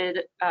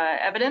suspected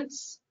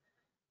evidence.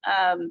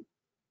 Have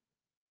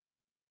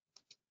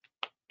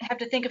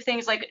to think of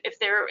things like if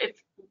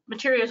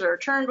materials are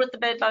returned with the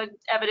bed bug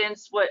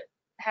evidence, what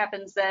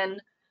happens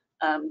then?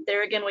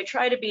 There again, we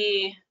try to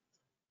be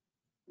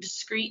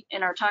discreet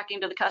in our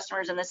talking to the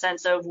customers in the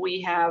sense of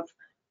we have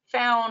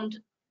found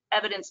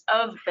evidence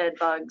of bed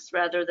bugs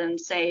rather than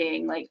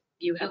saying like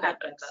you have bed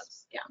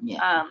bugs.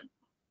 Yeah.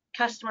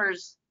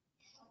 Customers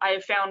I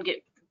have found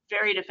get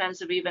very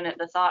defensive even at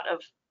the thought of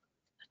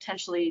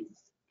potentially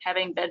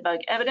having bed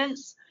bug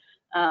evidence.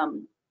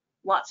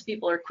 Lots of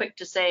people are quick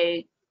to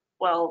say,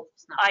 well,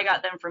 I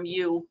got them from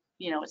you,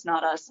 it's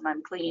not us and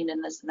I'm clean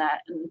and this and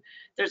that. And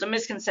there's a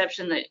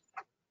misconception that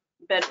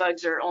bed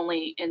bugs are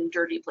only in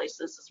dirty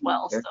places as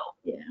well. So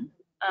yeah,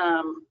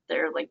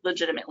 they're like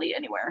legitimately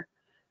anywhere.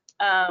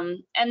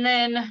 And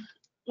then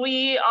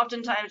we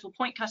oftentimes will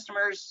point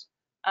customers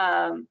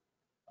to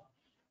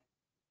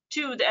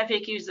the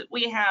FAQs that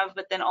we have,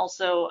 but then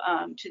also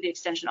to the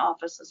extension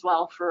office as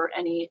well for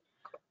any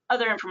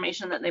other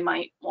information that they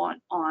might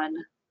want on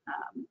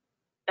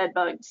bed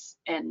bugs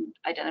and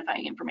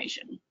identifying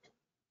information.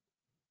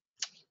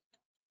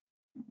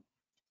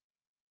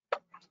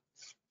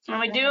 And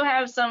we do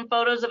have some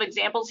photos of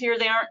examples here.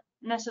 They aren't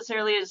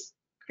necessarily as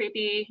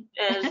creepy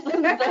as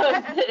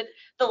the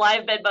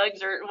live bed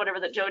bugs or whatever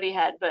that Jody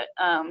had, but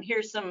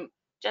here's some,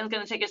 Jen's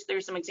going to take us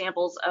through some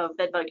examples of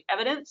bed bug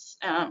evidence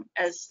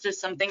as to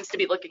some things to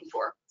be looking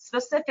for.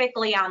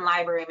 Specifically on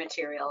library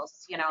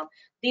materials,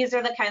 these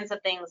are the kinds of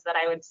things that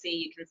I would see.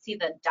 You can see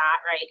the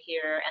dot right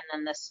here and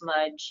then the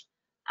smudge,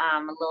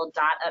 a little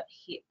dot up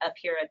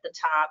here at the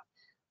top.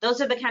 Those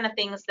are the kind of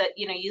things that,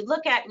 you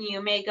look at and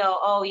you may go,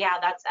 oh yeah,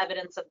 that's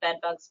evidence of bed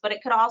bugs, but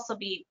it could also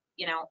be,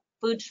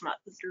 food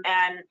schmutz.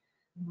 And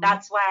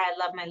that's why I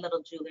love my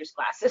little jeweler's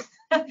glasses.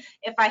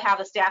 If I have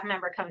a staff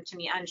member come to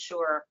me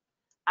unsure.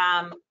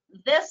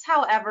 This,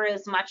 however,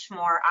 is much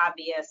more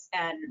obvious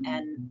and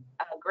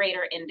a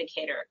greater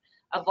indicator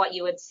of what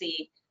you would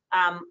see.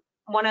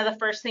 One of the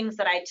first things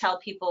that I tell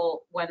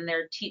people when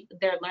they're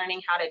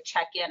learning how to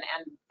check in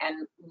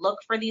and look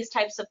for these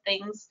types of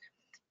things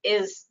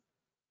is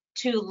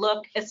to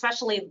look,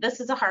 especially this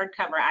is a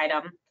hardcover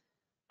item,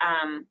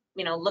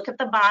 look at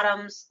the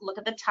bottoms, look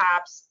at the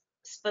tops,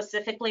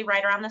 specifically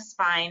right around the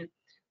spine.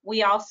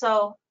 We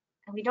also,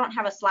 and we don't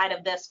have a slide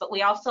of this, but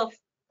we also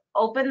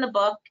open the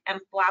book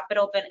and flap it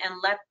open and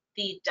let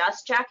the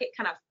dust jacket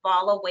kind of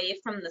fall away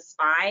from the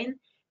spine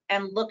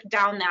and look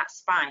down that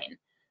spine.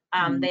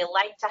 They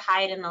like to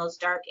hide in those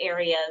dark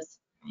areas.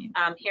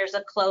 Here's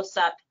a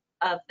close-up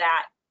of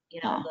that,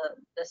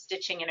 the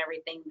stitching and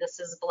everything. This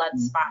is blood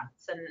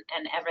spots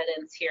and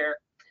evidence here.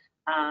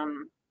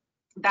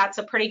 That's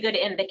a pretty good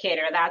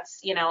indicator.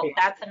 That's,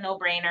 that's a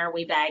no-brainer.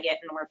 We bag it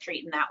and we're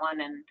treating that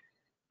one. And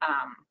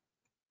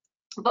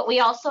but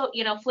we also,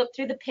 flip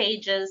through the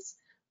pages.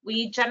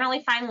 We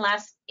generally find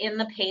less in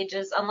the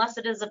pages unless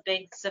it is a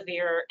big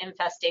severe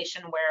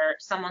infestation where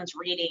someone's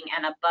reading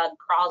and a bug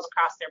crawls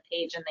across their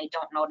page and they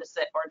don't notice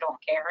it or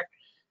don't care.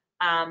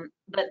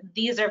 But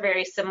these are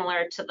very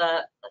similar to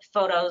the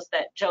photos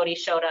that Jody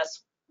showed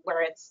us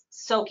where it's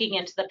soaking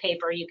into the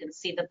paper. You can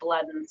see the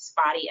blood and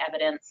spotty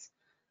evidence.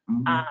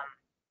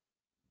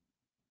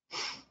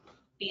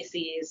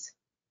 Feces.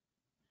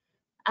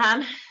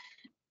 I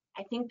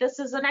think this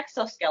is an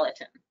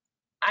exoskeleton.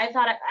 I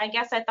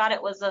guess I thought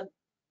it was a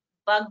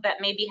bug that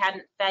maybe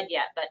hadn't fed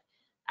yet, but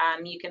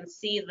you can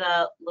see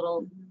the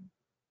little,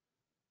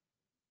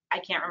 I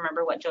can't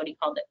remember what Jody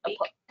called it.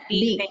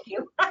 Beak. Thank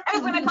you. I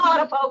was going to call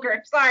it a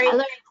poker. Sorry. I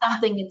learned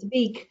something. It's a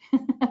beak.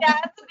 Yeah,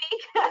 it's a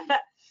beak.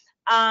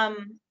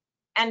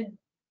 And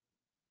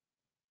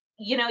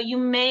you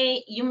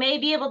may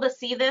be able to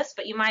see this,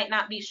 but you might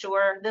not be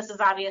sure. This is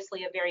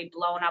obviously a very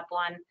blown up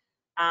one.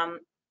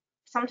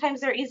 Sometimes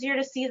they're easier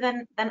to see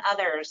than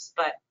others,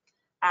 but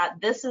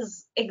this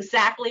is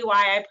exactly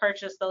why I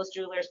purchased those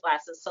jeweler's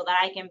glasses, so that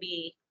I can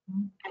be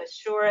as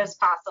sure as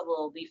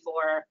possible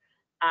before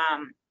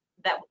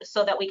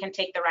so that we can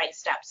take the right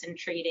steps in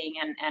treating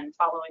and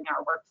following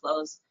our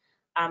workflows,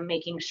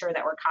 making sure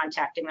that we're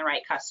contacting the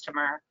right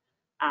customer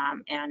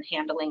and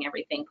handling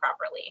everything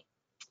properly.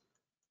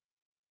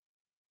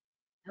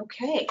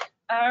 Okay.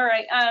 All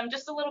right,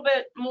 just a little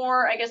bit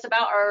more, I guess,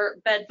 about our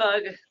bed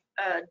bug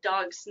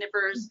dog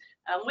sniffers.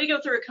 We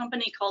go through a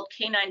company called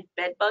Canine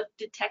Bed Bug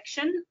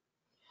Detection.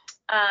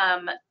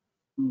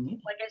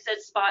 Like I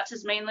said, Spots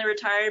has mainly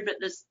retired, but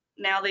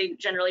now they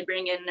generally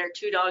bring in their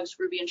 2 dogs,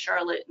 Ruby and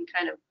Charlotte, and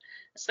kind of,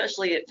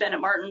 especially at Fenn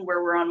and Martin,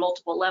 where we're on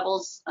multiple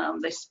levels,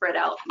 they spread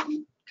out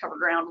and cover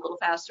ground a little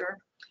faster.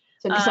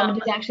 So someone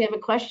did actually have a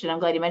question. I'm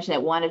glad you mentioned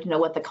that. Wanted to know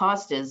what the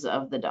cost is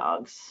of the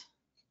dogs.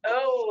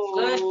 Oh,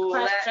 good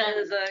question. That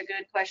is a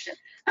good question.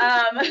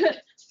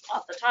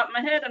 Off the top of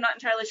my head, I'm not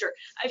entirely sure.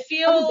 I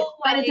feel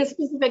But like it's a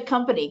specific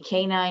company,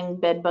 Canine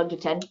Bed Bug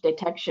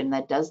Detection,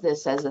 that does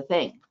this as a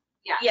thing.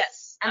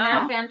 yes, and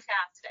they're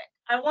fantastic.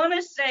 I want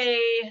to say,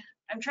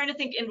 I'm trying to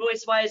think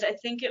invoice wise. I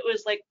think it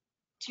was like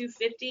 $250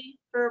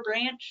 for a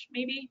branch,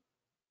 maybe.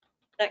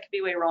 That could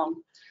be way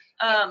wrong.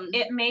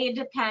 It may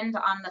depend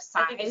on the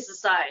size. I think it's the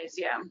size,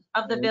 yeah,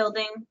 of the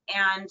building,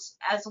 and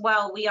as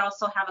well, we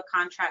also have a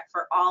contract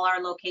for all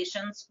our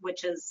locations,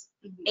 which is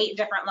 8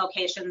 different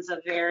locations of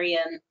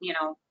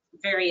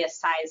various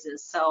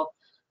sizes. So,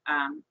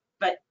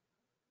 but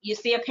you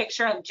see a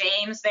picture of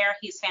James there.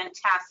 He's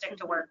fantastic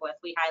to work with.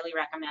 We highly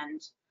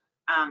recommend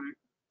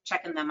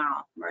checking them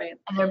out. right.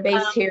 And they're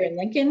based here in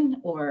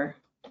Lincoln, or?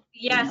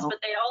 Yes, but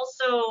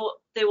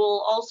they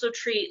will also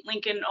treat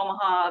Lincoln,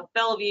 Omaha,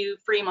 Bellevue,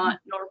 Fremont,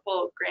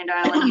 Norfolk, Grand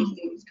Island,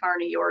 Hastings,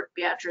 Kearney, York,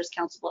 Beatrice,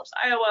 Council Bluffs,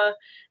 Iowa,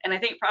 and I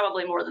think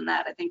probably more than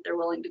that. I think they're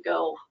willing to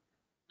go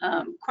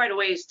quite a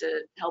ways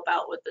to help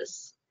out with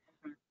this.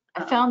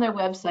 I found their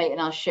website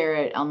and I'll share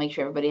it. I'll make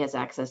sure everybody has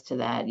access to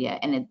that. Yeah,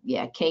 and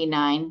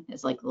K9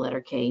 is like the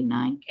letter K9.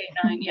 K9,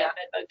 yeah,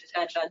 bed bug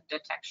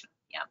detection.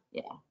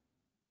 Yeah.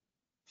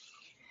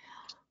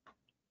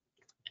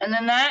 And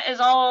then that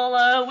is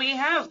all we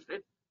have.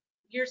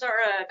 Here's our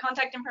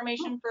contact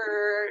information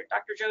for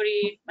Dr.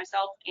 Jody,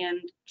 myself,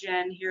 and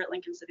Jen here at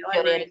Lincoln City Jody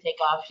Library. had to take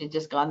off. She's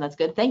just gone. That's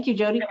good. Thank you,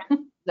 Jody. She's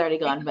already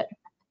gone, but.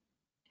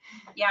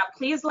 Yeah,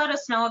 please let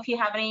us know if you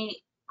have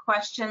any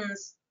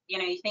questions,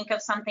 you think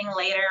of something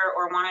later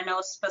or want to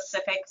know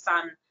specifics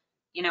on,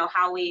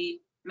 how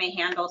we may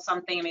handle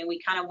something. I mean, we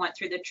kind of went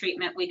through the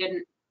treatment. We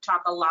didn't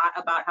talk a lot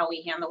about how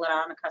we handle it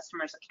on a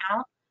customer's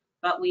account,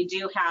 but we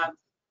do have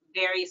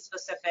very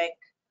specific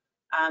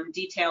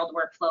detailed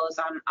workflows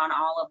on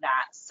all of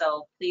that.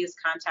 So please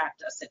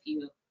contact us if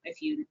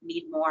you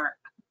need more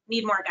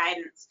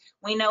guidance.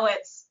 We know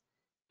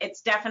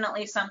it's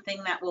definitely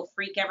something that will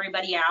freak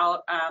everybody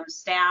out,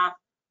 staff,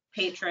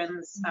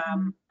 patrons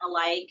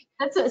alike.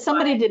 That's what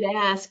somebody did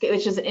ask,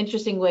 which is an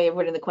interesting way of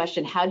wording the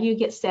question. How do you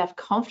get staff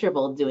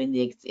comfortable doing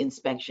the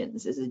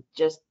inspections? Is it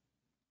just?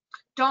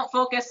 Don't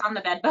focus on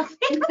the bed bug.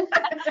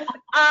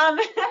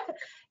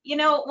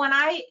 When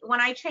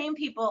I train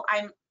people,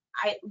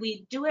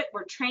 we do it,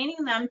 we're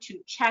training them to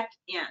check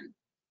in.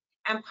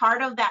 And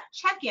part of that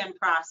check-in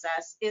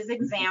process is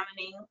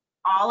examining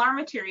all our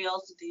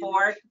materials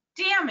for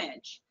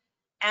damage.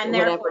 And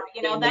therefore,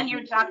 then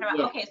you're talking about,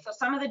 okay, so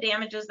some of the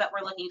damages that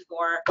we're looking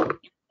for,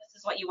 this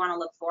is what you want to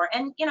look for.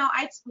 And,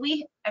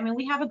 we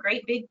have a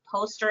great big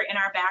poster in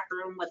our back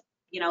room with,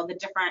 the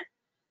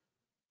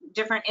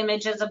different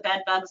images of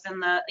bed bugs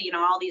and the,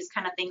 all these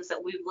kind of things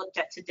that we've looked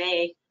at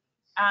today.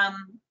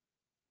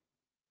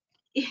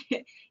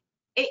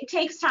 It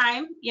takes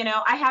time,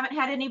 I haven't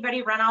had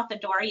anybody run out the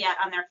door yet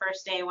on their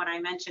first day when I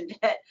mentioned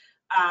it.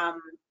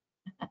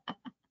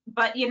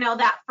 But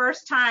that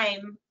first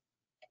time,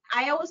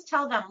 I always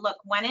tell them, look,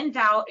 when in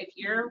doubt, if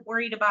you're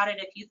worried about it,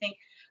 if you think,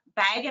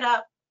 bag it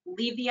up,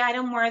 leave the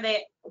item where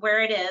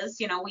it is.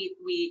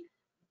 We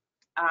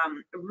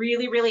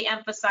really, really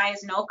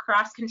emphasize no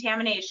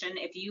cross-contamination.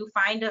 If you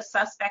find a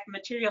suspect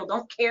material,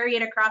 don't carry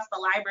it across the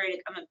library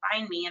to come and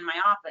find me in my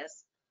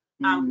office.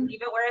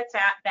 Leave it where it's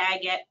at,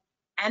 bag it,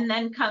 and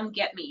then come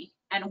get me,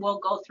 and we'll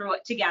go through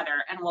it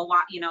together, and we'll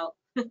watch,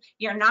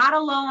 you're not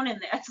alone in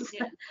this.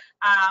 Yeah.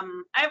 I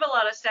have a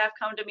lot of staff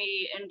come to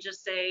me and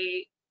just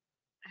say,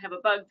 I have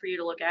a bug for you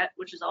to look at,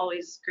 which is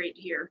always great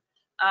to hear.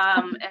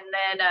 And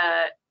then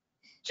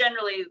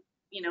generally,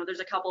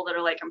 there's a couple that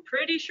are like, I'm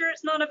pretty sure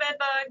it's not a bed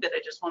bug, but I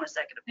just want a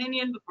second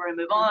opinion before I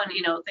move on,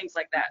 things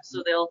like that.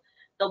 So they'll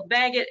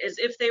bag it as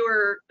if they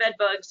were bed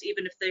bugs,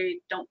 even if they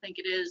don't think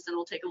it is, then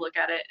we'll take a look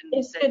at it. And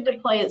it's good to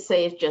play it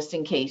safe just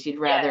in case. You'd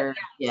rather,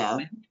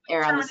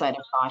 err on the side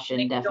of caution,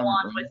 definitely. Go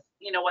on with,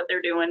 what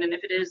they're doing, and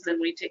if it is, then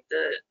we take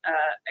the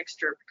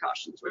extra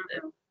precautions with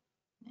it.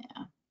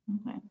 Yeah.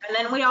 Okay. And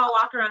then we all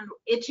walk around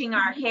itching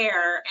our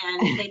hair,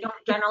 and they don't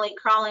generally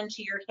crawl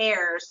into your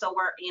hair. So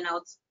we're,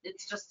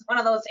 it's just one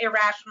of those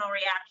irrational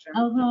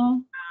reactions.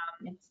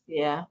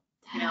 Yeah.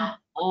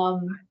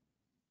 All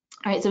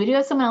right. So we do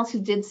have someone else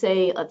who did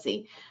say, let's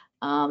see.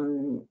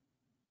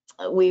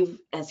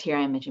 as here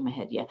I am mentioning my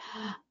head, yeah.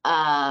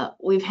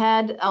 We've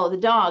had, the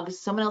dogs,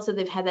 someone else said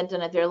they've had that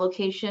done at their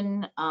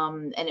location,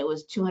 and it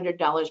was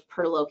 $200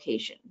 per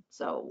location.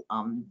 So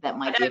that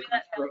might be. That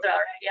sounds all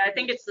right. Yeah, I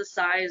think it's the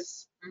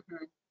size.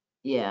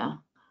 Yeah.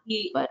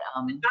 But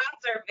the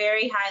dogs are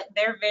very high.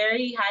 They're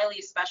very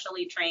highly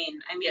specially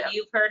trained. I mean, Yeah.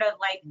 you've heard of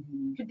like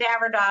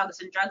cadaver dogs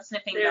and drug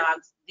sniffing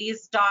dogs.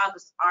 These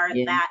dogs are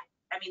that.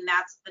 I mean,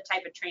 that's the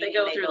type of training they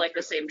go through. Like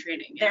the same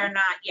training. They're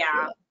not.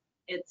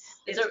 It's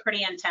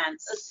pretty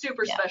intense. A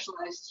super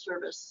specialized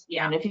service.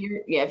 Yeah. And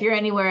if you're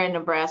anywhere in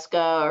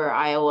Nebraska or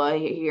Iowa,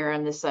 here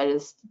on this side of the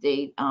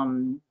state,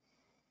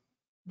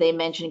 they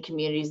mention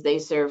communities they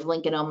serve: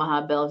 Lincoln,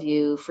 Omaha,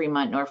 Bellevue,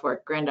 Fremont,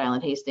 Norfolk, Grand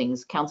Island,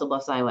 Hastings, Council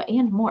Bluffs, Iowa,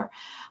 and more.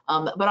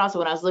 But also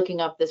when I was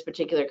looking up this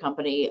particular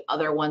company,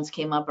 other ones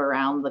came up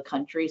around the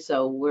country.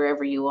 So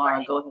wherever you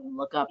are, go ahead and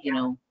look up,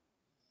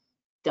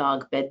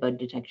 dog bedbug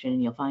detection,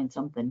 and you'll find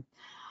something.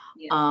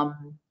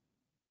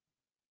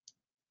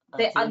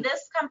 This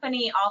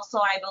company also,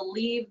 I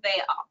believe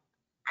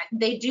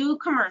they do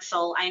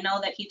commercial. I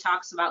know that he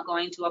talks about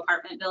going to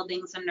apartment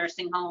buildings and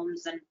nursing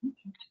homes and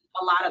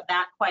a lot of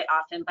that quite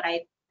often, but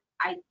I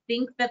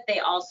think that they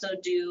also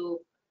do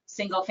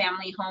single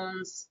family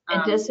homes.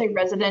 It does say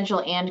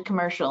residential and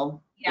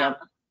commercial. Yeah.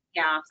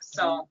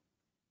 So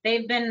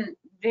they've been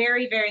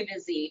very, very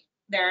busy.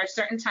 There are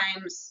certain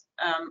times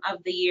of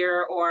the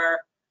year, or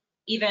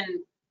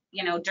even,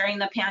 during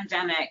the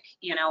pandemic,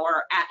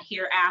 or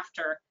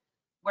hereafter,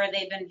 where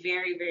they've been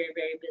very, very,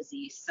 very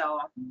busy. So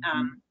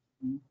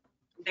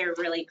they're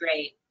really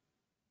great.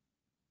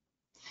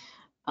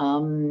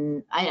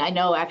 I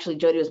know actually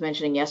Jody was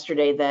mentioning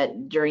yesterday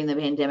that during the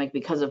pandemic,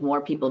 because of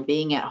more people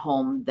being at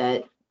home,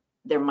 that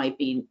there might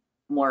be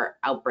more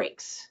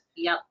outbreaks.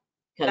 Yep.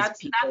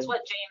 That's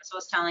what James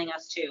was telling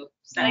us too.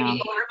 So Yeah.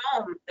 people are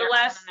home. The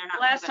last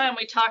time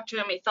we talked to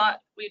him, he thought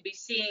we'd be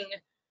seeing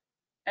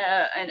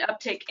an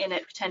uptick in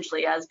it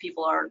potentially as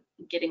people are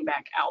getting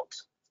back out.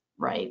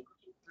 Right.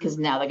 Because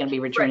now they're going to be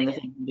returning the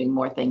things and doing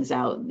more things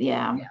out.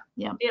 Yeah.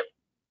 Yep.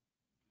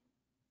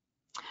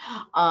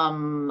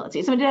 Let's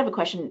see. Somebody did have a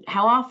question.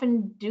 How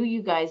often do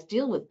you guys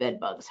deal with bed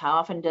bugs? How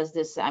often does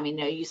this? I mean,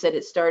 you said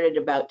it started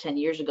about 10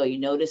 years ago. You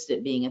noticed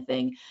it being a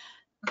thing.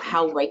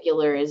 How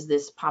regular is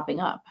this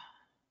popping up?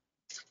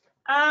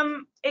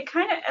 It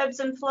kind of ebbs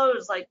and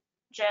flows, like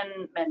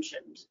Jen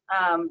mentioned.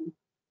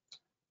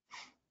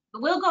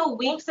 We'll go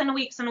weeks and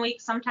weeks and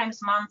weeks,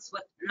 sometimes months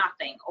with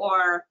nothing,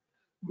 or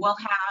we'll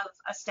have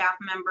a staff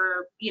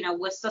member,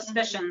 with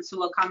suspicions who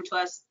will come to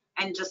us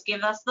and just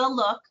give us the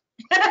look.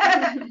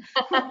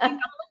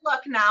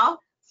 Look now.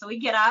 So we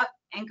get up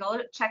and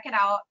go check it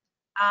out.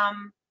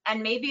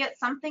 And maybe it's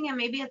something and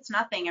maybe it's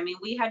nothing. I mean,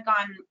 we had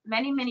gone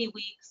many, many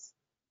weeks,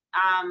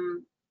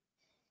 and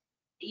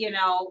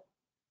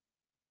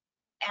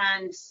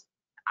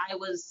I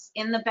was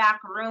in the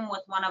back room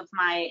with one of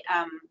my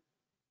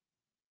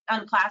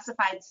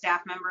unclassified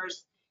staff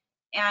members,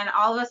 and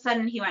all of a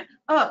sudden he went,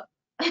 oh,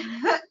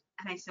 and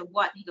I said,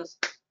 what? He goes,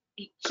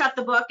 he shut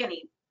the book and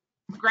he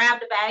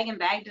grabbed a bag and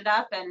bagged it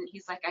up, and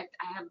he's like, I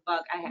have a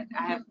bug. I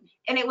have,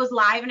 and it was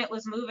live and it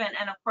was moving,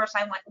 and of course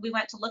we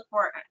went to look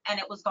for it, and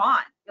it was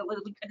gone. We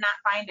could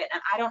not find it,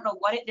 and I don't know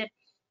what it did.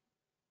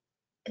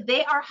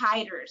 They are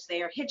hiders.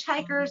 They are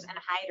hitchhikers and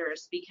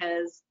hiders,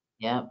 because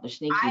they're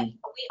sneaky.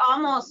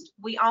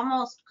 We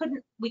almost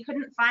couldn't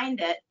find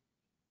it,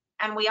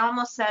 and we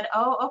almost said,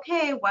 oh,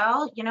 okay,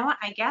 well, you know what,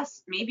 I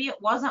guess maybe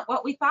it wasn't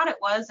what we thought it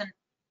was, and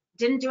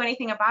didn't do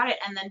anything about it.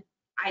 And then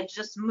I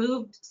just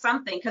moved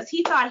something, because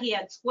he thought he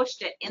had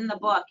squished it in the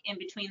book in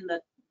between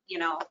the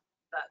the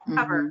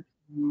cover,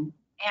 and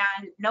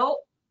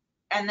nope,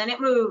 and then it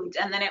moved,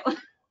 and then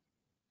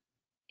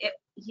it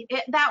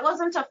that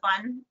wasn't a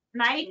fun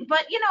night,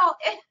 but it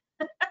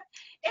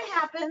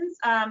happens.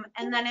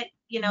 And then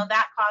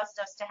that caused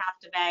us to have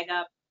to bag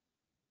up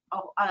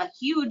a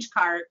huge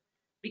cart,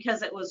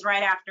 because it was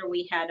right after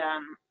we had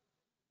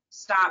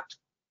stopped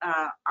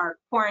our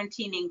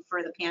quarantining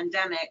for the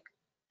pandemic.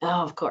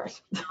 Oh, of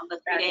course. The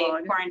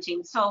 3-day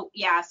quarantine. So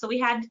yeah, so we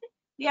had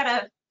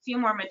a few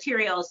more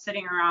materials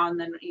sitting around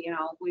than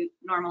we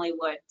normally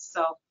would.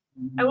 So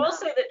I will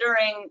say that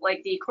during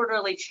like the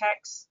quarterly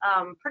checks,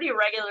 pretty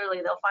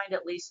regularly they'll find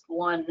at least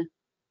one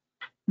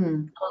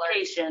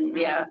location.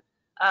 Yeah.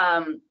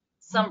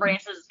 Some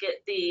branches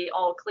get the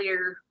all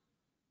clear.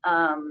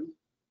 I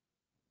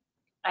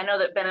know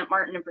that Bennett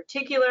Martin in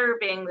particular,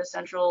 being the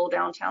central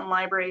downtown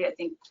library, I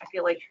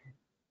feel like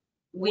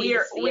we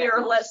are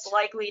less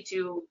likely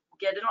to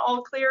get an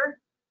all clear,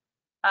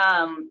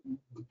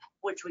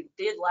 which we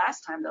did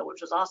last time though, which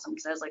was awesome,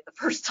 because that was like the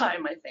first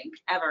time I think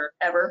ever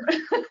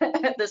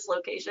at this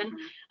location.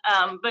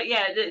 But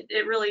yeah,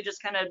 it really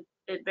just kind of,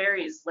 it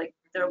varies. Like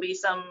there'll be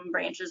some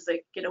branches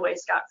that get away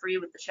scot-free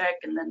with the check,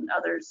 and then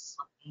others,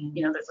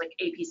 there's like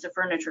a piece of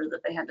furniture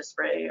that they had to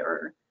spray,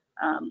 or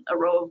a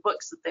row of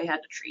books that they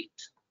had to treat.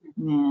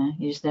 Yeah,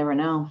 you just never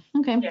know.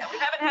 Okay. Yeah, we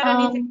haven't had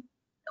anything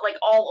like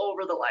all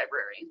over the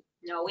library.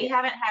 No, we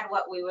haven't had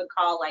what we would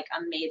call like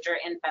a major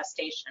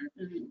infestation.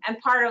 Mhm. And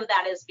part of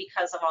that is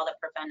because of all the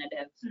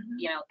preventative, Mhm.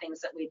 you know,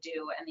 things that we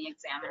do and the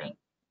examining.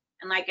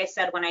 And like I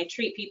said, when I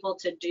treat people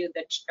to do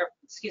the,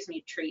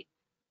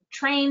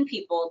 train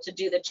people to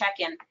do the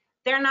check-in,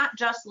 they're not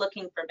just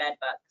looking for bed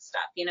bug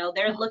stuff, you know,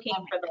 they're looking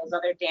for those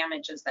other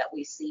damages that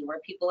we see where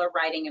people are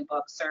writing in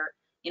books or,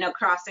 you know,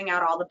 crossing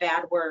out all the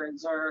bad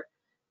words or,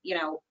 you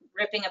know,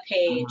 ripping a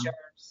page or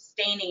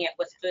staining it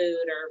with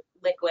food or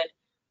liquid.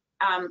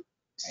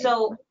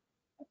 So,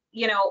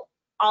 you know,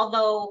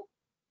 although,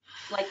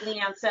 like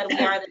LeeAnn said, we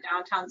are the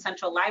downtown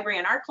central library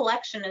and our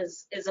collection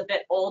is a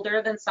bit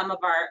older than some of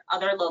our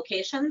other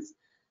locations.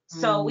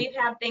 So we've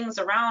had things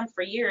around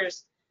for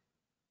years.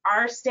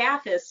 Our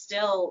staff is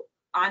still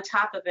on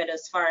top of it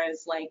as far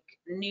as like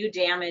new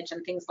damage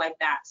and things like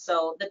that.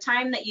 So the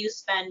time that you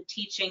spend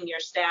teaching your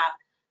staff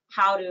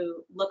how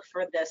to look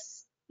for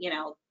this, you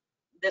know,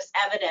 this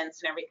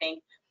evidence and everything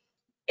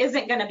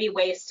isn't going to be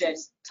wasted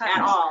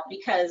at all,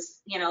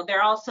 because you know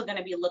they're also going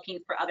to be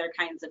looking for other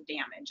kinds of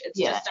damage. It's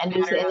just a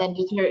matter of, and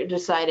then you're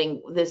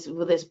deciding this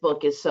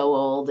book is so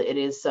old, it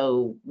is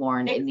so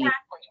worn, exactly. it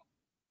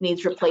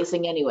needs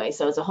replacing anyway.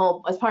 So it's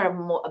part of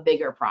a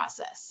bigger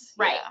process.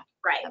 Right, Yeah.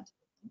 right.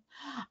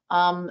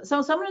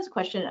 So someone has a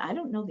question. I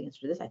don't know the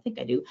answer to this. I think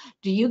I do.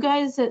 Do you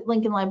guys at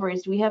Lincoln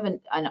Libraries, do we have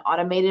any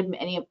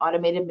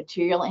automated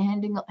material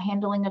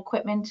handling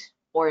equipment,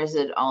 or is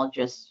it all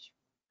just?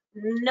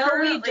 No,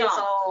 Currently, we don't. it's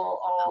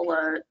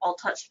all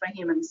touched by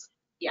humans.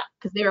 Yeah,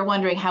 because they were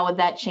wondering how would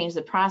that change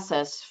the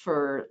process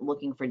for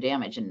looking for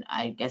damage, and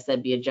I guess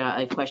that'd be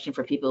a question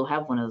for people who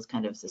have one of those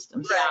kind of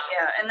systems. Right,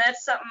 yeah, and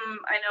that's something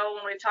I know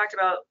when we've talked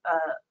about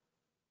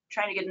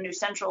trying to get a new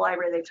central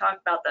library, they've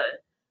talked about the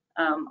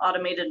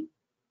automated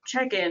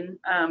check-in,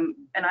 and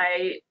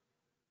I,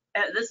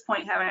 at this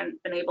point, haven't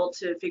been able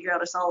to figure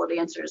out a solid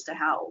answer as to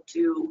how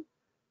to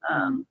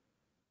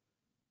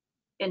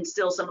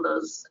instill some of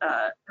those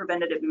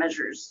preventative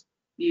measures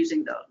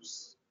using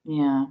those.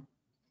 Yeah.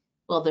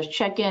 Well, there's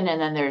check-in and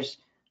then there's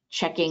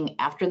checking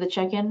after the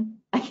check-in,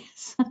 I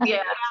guess.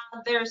 Yeah.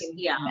 There's,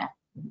 yeah.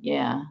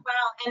 Yeah.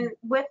 Well, and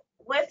with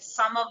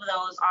some of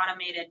those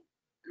automated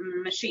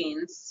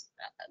machines,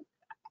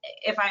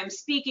 if I'm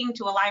speaking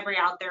to a library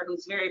out there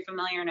who's very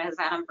familiar and has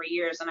had them for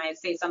years and I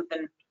say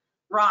something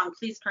wrong,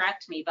 please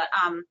correct me. But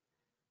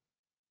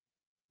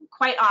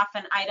quite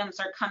often items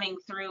are coming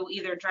through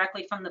either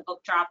directly from the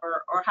book drop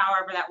or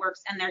however that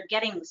works, and they're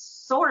getting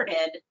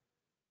sorted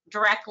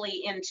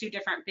directly into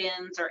different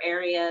bins or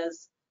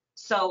areas.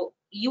 So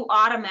you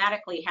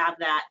automatically have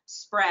that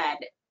spread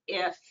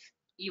if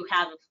you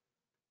have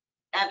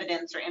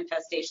evidence or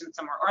infestation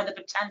somewhere, or the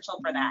potential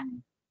for that.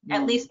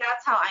 At least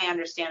that's how I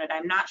understand it.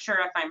 I'm not sure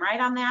if I'm right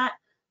on that,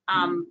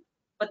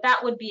 but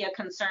that would be a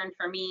concern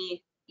for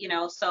me, you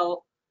know.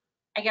 So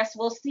I guess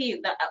we'll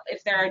see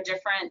if there are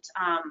different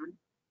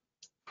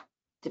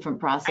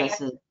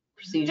processes,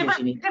 procedures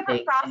you need to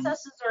take.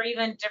 processes, or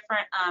even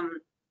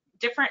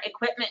different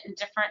equipment and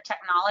different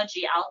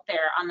technology out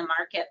there on the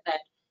market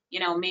that,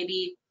 you know,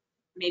 maybe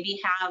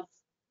have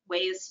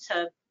ways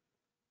to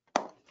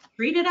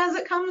treat it as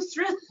it comes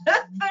through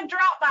the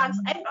Dropbox.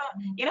 I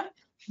don't, you know,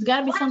 there's got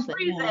to be something.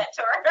 Freeze it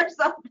or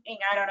something.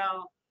 I don't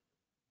know.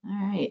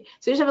 All right.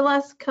 So we just have a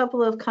last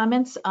couple of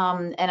comments,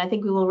 and I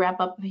think we will wrap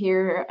up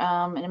here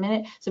in a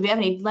minute. So if you have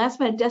any last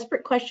minute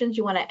desperate questions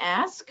you want to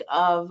ask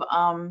of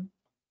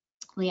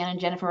LeeAnn and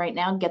Jennifer right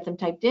now, get them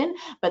typed in,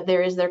 but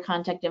there is their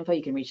contact info.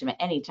 You can reach them at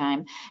any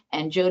time.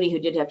 And Jody, who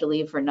did have to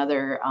leave for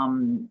another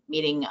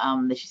meeting,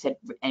 that she said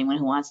anyone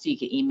who wants to, you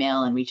can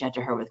email and reach out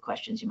to her with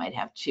questions you might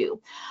have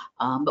too.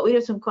 But we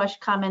have some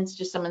comments.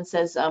 Just someone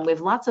says, we have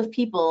lots of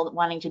people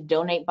wanting to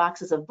donate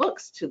boxes of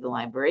books to the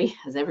library,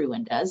 as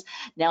everyone does.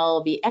 Now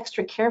I'll be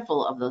extra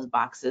careful of those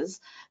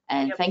boxes.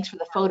 And thanks for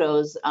the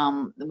photos.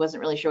 I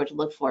wasn't really sure what to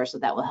look for, so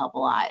that will help a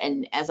lot.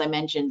 And as I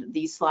mentioned,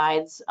 these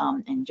slides,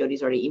 and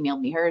Jody's already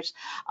emailed me hers,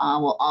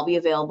 will all be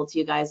available to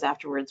you guys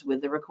afterwards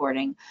with the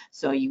recording.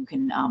 So you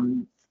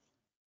can,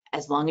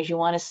 as long as you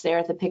want to stare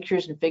at the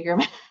pictures and figure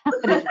them out,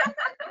 if it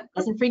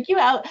doesn't freak you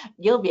out,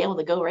 you'll be able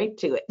to go right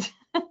to it.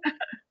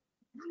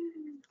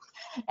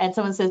 And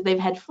someone says they've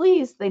had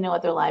fleas, they know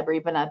at their library,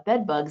 but not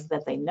bed bugs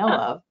that they know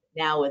of.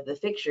 Now with the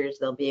pictures,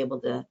 they'll be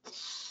able to,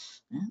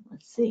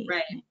 let's see.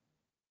 Right.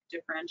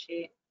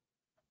 Differentiate.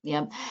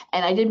 Yeah,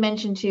 and I did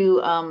mention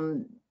too,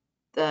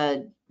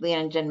 LeeAnn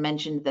and Jen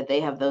mentioned that they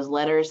have those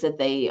letters that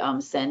they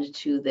send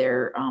to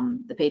their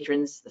the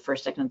patrons, the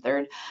first, second, and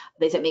third.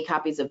 They sent me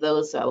copies of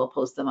those, so I will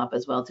post them up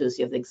as well too, so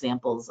you have the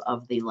examples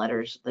of the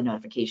letters, the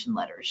notification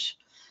letters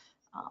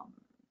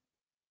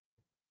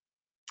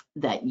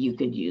that you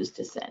could use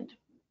to send.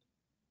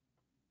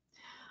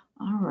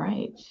 All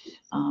right.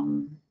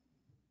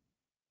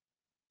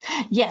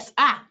 Yes.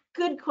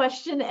 Good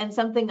question, and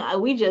something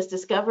we just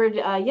discovered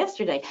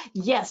yesterday.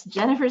 Yes,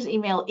 Jennifer's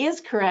email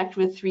is correct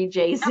with 3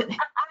 J's in it.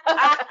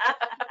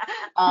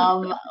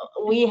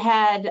 We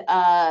had,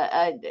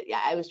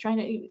 I was trying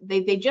to,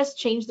 they just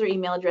changed their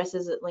email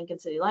addresses at Lincoln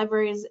City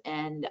Libraries,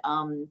 and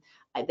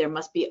there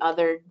must be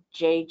other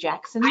J.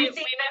 Jacksons. We moved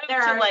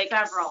to like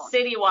several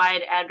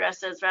citywide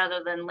addresses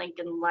rather than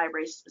Lincoln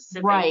Library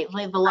specific. Right,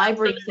 like the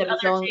library so used to have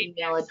its own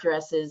email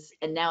addresses,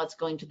 and now it's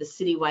going to the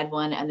citywide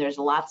one, and there's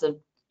lots of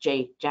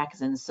J.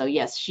 Jacksons. So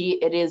yes,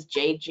 it is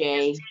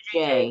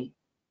JJJ.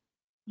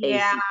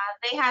 Yeah,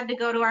 they had to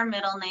go to our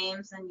middle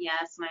names, and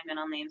yes, my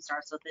middle name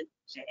starts with a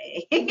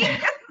J.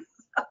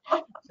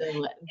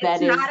 So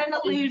that is not an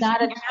illusion.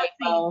 Not a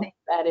typo.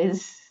 That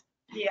is.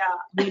 Yeah.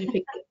 Way to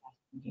pick it.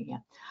 Yeah.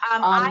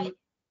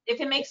 If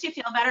it makes you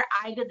feel better,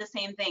 I did the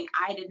same thing.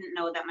 I didn't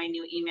know that my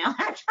new email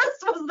address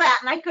was that,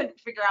 and I couldn't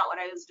figure out what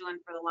I was doing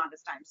for the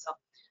longest time. So.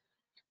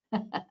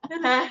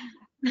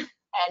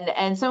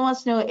 And someone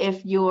wants to know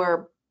if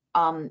your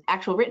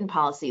actual written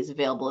policy is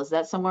available. Is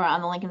that somewhere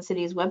on the Lincoln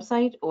City's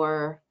website,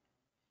 or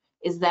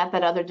is that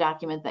other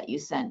document that you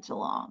sent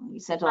along? You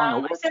sent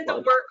along I sent the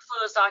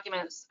workflows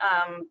documents.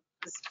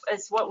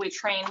 Is what we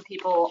train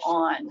people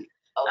on.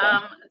 Okay.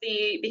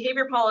 The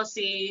behavior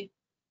policy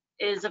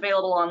is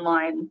available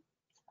online,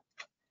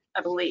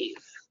 I believe,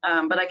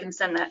 but I can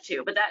send that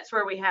too. But that's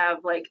where we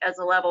have, like, as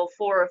a level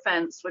 4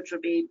 offense, which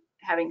would be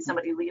having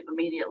somebody leave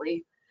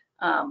immediately.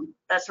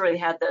 That's where they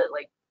had the,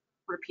 like,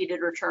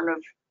 repeated return of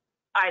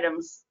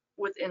items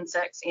with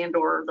insects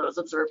and/or those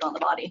observed on the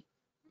body.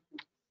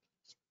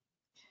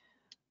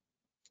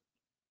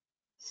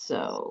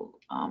 So,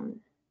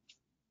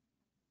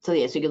 so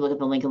yes, you could look at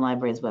the Lincoln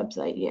Library's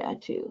website, yeah,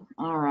 too.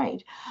 All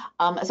right.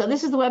 So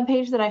this is the web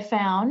page that I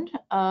found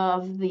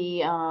of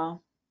the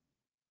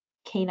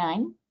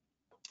K9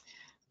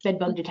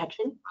 bedbug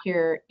detection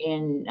here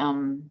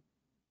in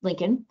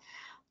Lincoln.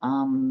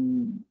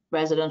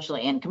 Residential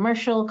and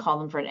commercial, call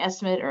them for an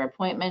estimate or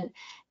appointment.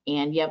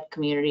 And yep,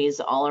 communities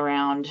all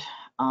around,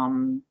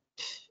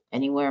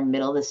 anywhere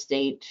middle of the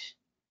state,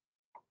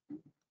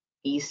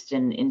 east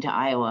and into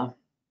Iowa.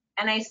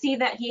 And I see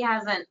that he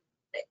hasn't,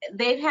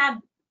 they've had,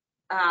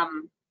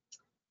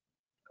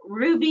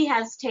 Ruby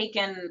has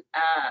taken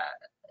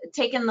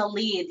the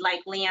lead,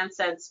 like LeeAnn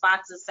said,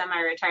 Spots is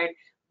semi-retired.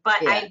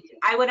 But yeah.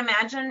 I would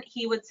imagine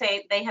he would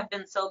say they have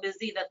been so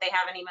busy that they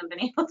haven't even been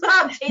able to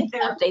update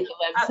the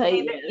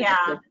website.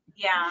 Yeah.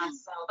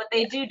 So, but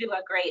they do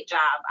a great job.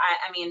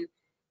 I mean,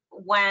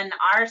 when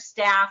our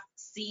staff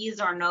sees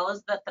or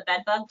knows that the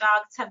bedbug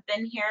dogs have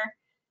been here,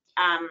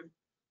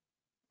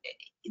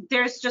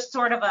 there's just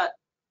sort of a,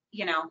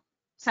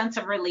 sense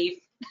of relief.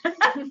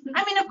 I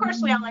mean, of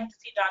course, we all like to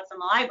see dogs in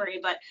the library,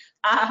 but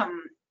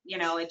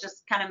it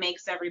just kind of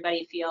makes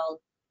everybody feel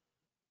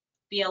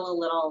a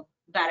little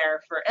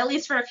better for at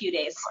least for a few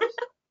days.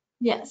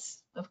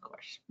 Yes, of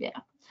course. Yeah.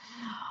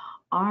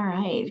 All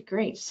right,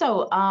 great.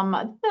 So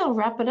that'll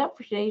wrap it up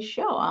for today's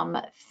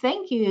show.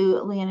 Thank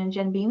you, LeeAnn and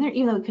Jen, being there.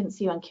 Even though we couldn't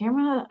see you on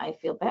camera, I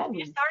feel bad.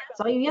 We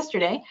saw you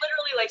yesterday.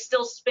 Literally, like,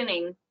 still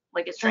spinning,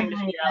 like it's trying to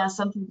figure out.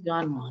 Something's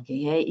gone wrong.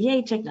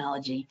 Yay,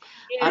 technology.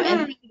 Yeah. And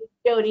thank you,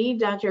 Jody,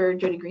 Dr.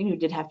 Jody Green, who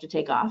did have to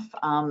take off.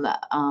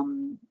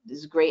 This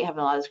is great, having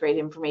a lot of this great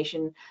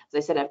information. As I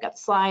said, I've got the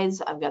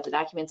slides, I've got the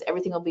documents,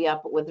 everything will be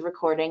up with the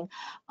recording.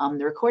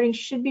 The recording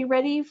should be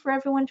ready for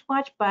everyone to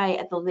watch by,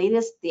 at the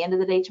latest, the end of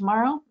the day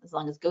tomorrow, as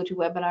long as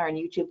GoToWebinar and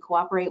YouTube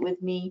cooperate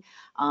with me.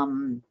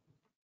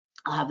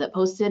 I'll have that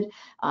posted.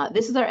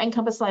 This is our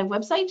NCompass Live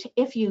website.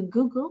 If you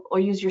Google or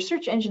use your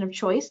search engine of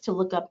choice to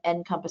look up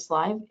NCompass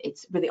Live,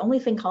 we're the only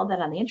thing called that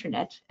on the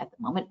internet at the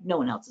moment. No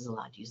one else is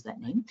allowed to use that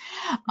name.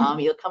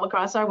 You'll come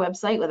across our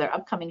website with our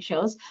upcoming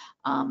shows.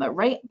 But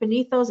right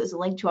beneath those is a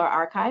link to our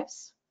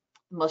archives.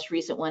 The most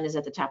recent one is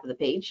at the top of the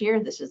page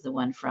here. This is the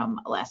one from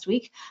last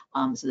week.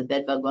 So the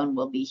bedbug one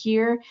will be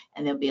here,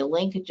 and there'll be a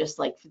link, just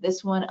like for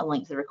this one, a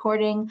link to the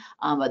recording.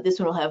 But this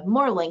one will have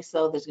more links,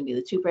 though. There's going to be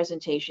the 2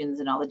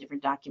 presentations and all the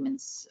different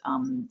documents,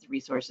 the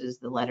resources,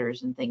 the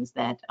letters, and things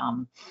that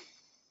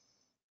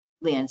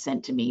LeeAnn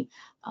sent to me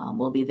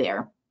will be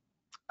there.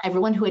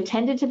 Everyone who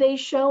attended today's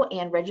show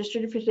and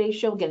registered for today's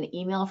show will get an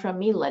email from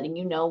me letting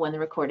you know when the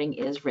recording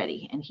is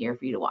ready and here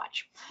for you to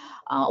watch.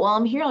 While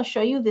I'm here, I'll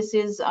show you, this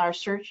is our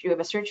search. You have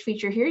a search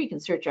feature here. You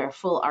can search our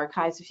full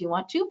archives if you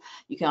want to.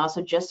 You can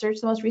also just search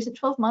the most recent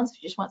 12 months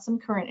if you just want some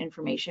current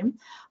information.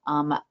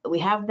 We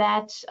have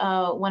that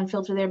one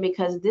filter there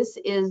because this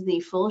is the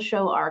full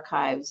show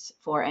archives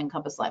for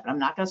NCompass Live. And I'm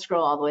not going to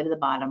scroll all the way to the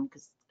bottom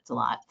because it's a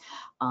lot.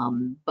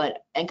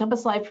 But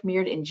NCompass Live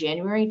premiered in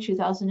January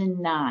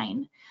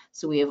 2009.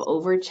 So we have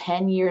over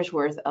 10 years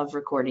worth of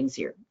recordings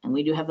here, and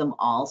we do have them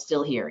all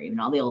still here, even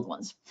all the old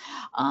ones.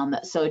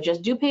 So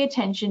just do pay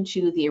attention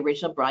to the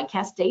original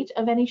broadcast date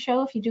of any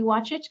show if you do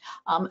watch it.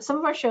 Some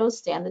of our shows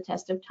stand the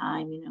test of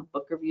time,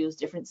 book reviews,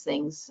 different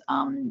things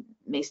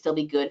may still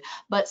be good,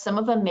 but some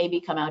of them may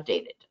become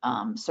outdated.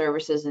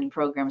 Services and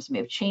programs may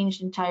have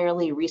changed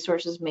entirely,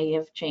 resources may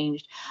have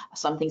changed,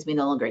 some things may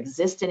no longer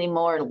exist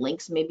anymore,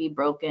 links may be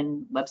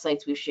broken,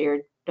 websites we've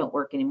shared don't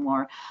work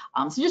anymore.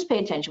 So just pay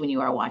attention when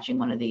you are watching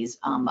one of these.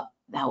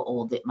 how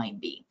old it might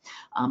be.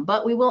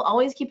 But we will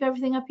always keep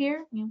everything up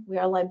here. You know, we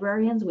are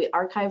librarians. We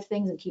archive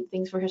things and keep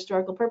things for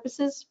historical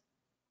purposes.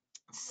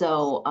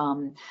 So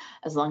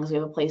as long as we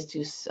have a place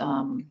to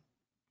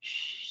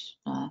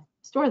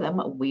store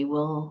them, we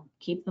will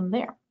keep them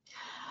there.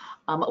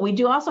 We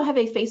do also have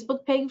a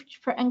Facebook page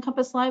for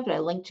NCompass Live that I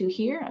linked to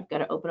here. I've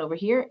got it open over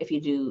here. If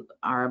you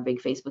are a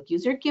big Facebook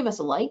user, give us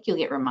a like. You'll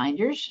get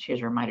reminders.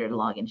 Here's a reminder to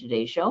log in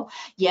today's show.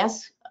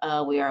 Yes,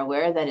 we are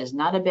aware that is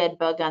not a bed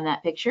bug on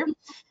that picture.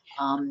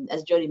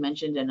 As Jody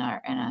mentioned in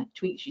a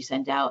tweet she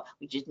sent out,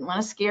 we didn't want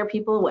to scare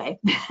people away.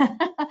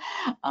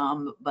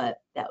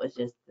 But that was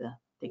just the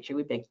picture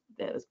we picked.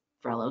 That was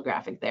for a little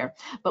graphic there.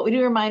 But we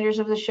do reminders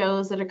of the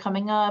shows that are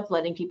coming up,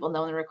 letting people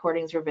know the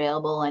recordings are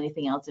available,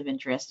 anything else of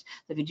interest.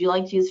 So if you do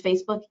like to use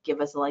Facebook,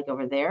 give us a like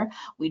over there.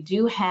 We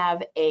do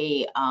have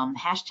a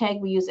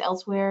hashtag we use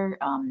elsewhere,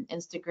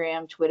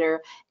 Instagram,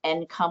 Twitter,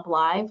 NComp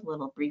Live, a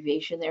little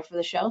abbreviation there for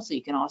the show. So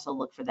you can also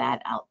look for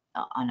that out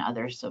on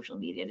other social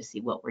media to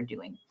see what we're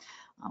doing,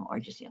 or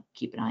just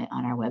keep an eye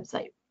on our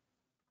website.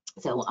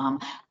 So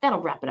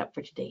that'll wrap it up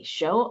for today's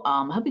show.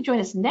 I hope you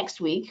join us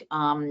next week.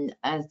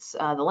 It's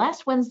the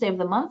last Wednesday of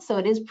the month, so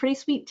it is Pretty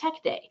Sweet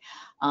Tech Day.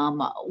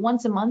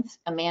 Once a month,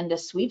 Amanda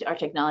Sweet, our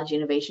technology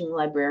innovation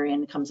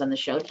librarian, comes on the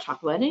show to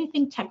talk about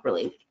anything tech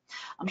related.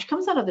 She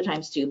comes out other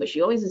times too, but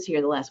she always is here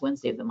the last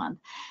Wednesday of the month.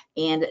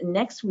 And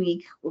next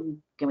week, we're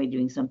going to be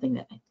doing something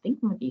that I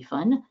think might be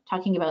fun,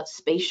 talking about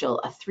Spatial,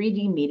 a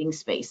 3D meeting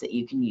space that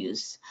you can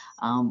use.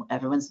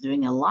 Everyone's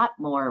doing a lot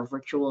more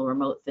virtual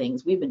remote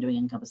things. We've been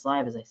doing NCompass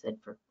Live, as I said,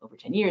 for over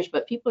 10 years,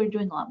 but people are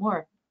doing a lot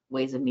more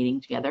ways of meeting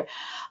together.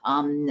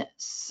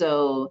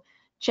 So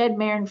Chad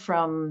Marin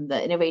from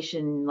the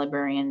Innovation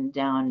Librarian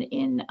down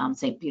in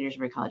St.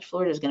 Petersburg College,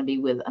 Florida, is going to be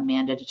with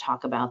Amanda to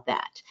talk about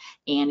that.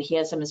 And he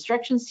has some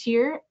instructions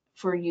here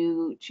for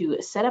you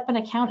to set up an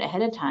account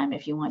ahead of time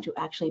if you want to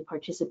actually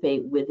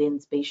participate within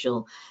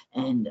Spatial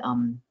and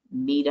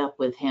meet up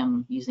with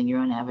him using your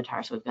own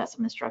avatar. So we've got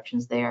some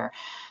instructions there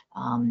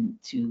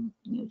to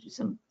do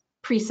some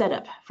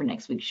pre-setup for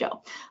next week's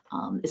show.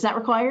 It's not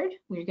required.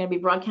 We're going to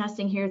be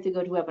broadcasting here through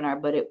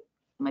GoToWebinar, but it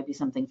might be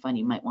something fun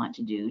you might want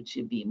to do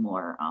to be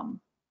more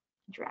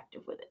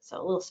interactive with it.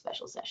 So a little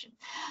special session.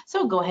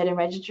 So go ahead and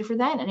register for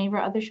that and any of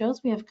our other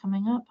shows we have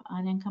coming up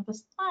on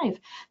NCompass Live.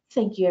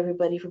 Thank you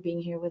everybody for being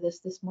here with us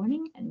this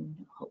morning, and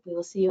hopefully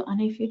we'll see you on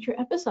a future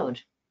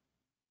episode.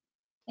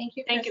 Thank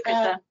you, Krista. Thank you,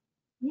 Krista.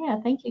 Yeah,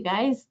 thank you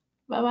guys.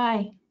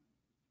 Bye-bye.